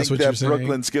just think that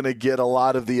Brooklyn's going to get a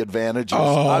lot of the advantages.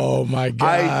 Oh my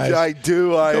God, I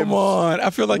do. Come on. I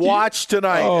feel like watch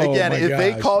tonight. Oh, Again, if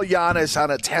they gosh. call Giannis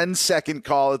on a 10-second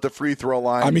call at the free throw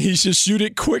line. I mean, he should shoot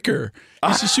it quicker.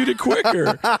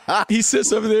 He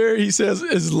sits over there. He says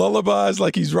his lullabies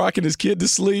like he's rocking his kid to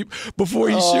sleep before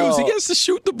he shoots. He gets to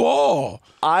shoot the ball.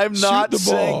 I'm not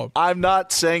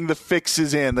saying the fix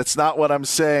is in. That's not what I'm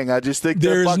saying. I just think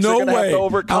the Bucks are going to have to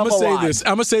overcome a lot.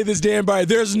 I'm going to say this, Dan Byer.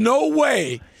 There's no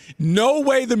way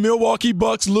the Milwaukee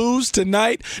Bucks lose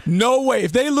tonight. No way.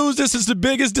 If they lose, this is the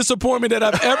biggest disappointment that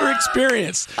I've ever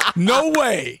experienced. No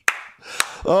way.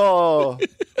 Oh,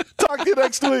 talk to you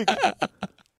next week.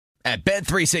 At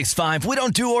Bet365, we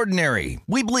don't do ordinary.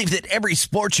 We believe that every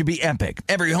sport should be epic.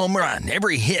 Every home run,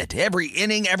 every hit, every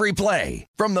inning, every play.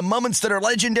 From the moments that are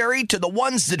legendary to the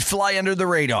ones that fly under the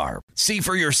radar. See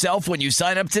for yourself when you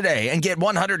sign up today and get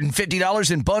 $150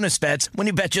 in bonus bets when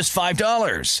you bet just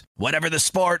 $5. Whatever the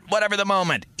sport, whatever the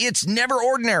moment, it's never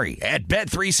ordinary at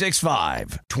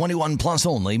Bet365. 21 plus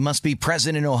only. Must be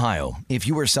present in Ohio. If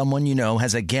you or someone you know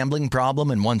has a gambling problem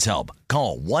and wants help,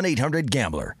 call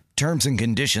 1-800-GAMBLER. Terms and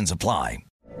conditions apply.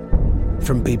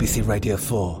 From BBC Radio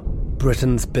 4,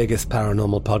 Britain's biggest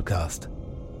paranormal podcast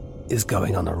is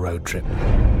going on a road trip.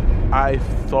 I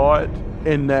thought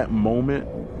in that moment,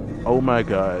 oh my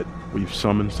God, we've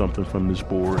summoned something from this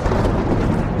board.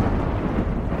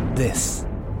 This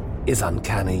is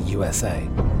Uncanny USA.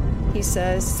 He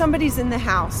says, somebody's in the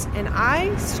house, and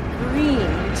I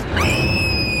screamed.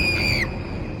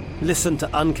 Listen to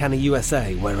Uncanny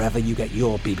USA wherever you get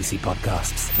your BBC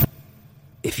podcasts,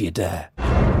 if you dare.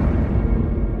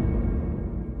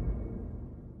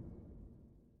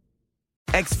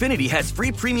 Xfinity has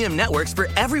free premium networks for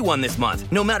everyone this month,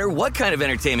 no matter what kind of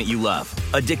entertainment you love.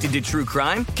 Addicted to true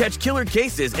crime? Catch killer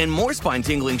cases and more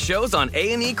spine-tingling shows on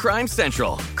A&E Crime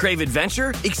Central. Crave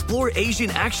adventure? Explore Asian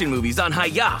action movies on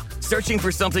Hi-YAH. Searching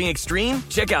for something extreme?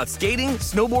 Check out skating,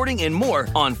 snowboarding, and more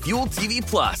on Fuel TV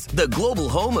Plus, the global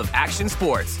home of action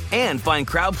sports. And find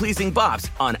crowd-pleasing bops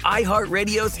on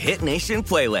iHeartRadio's Hit Nation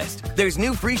playlist. There's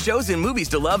new free shows and movies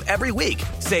to love every week.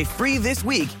 Say free this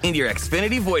week in your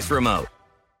Xfinity voice remote.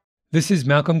 This is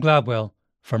Malcolm Gladwell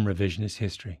from Revisionist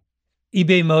History.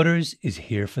 eBay Motors is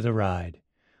here for the ride.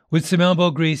 With some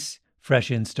elbow grease, fresh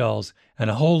installs, and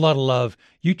a whole lot of love,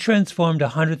 you transformed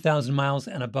 100,000 miles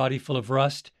and a body full of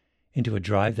rust into a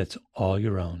drive that's all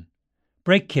your own.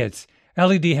 Brake kits,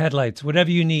 LED headlights,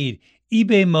 whatever you need,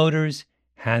 eBay Motors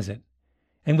has it.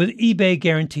 And with eBay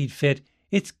Guaranteed Fit,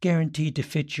 it's guaranteed to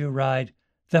fit your ride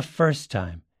the first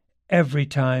time, every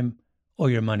time, or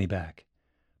your money back.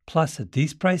 Plus, at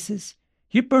these prices,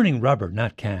 you're burning rubber,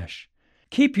 not cash.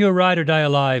 Keep your ride or die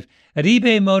alive at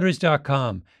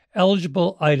ebaymotors.com.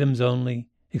 Eligible items only.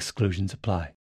 Exclusions apply.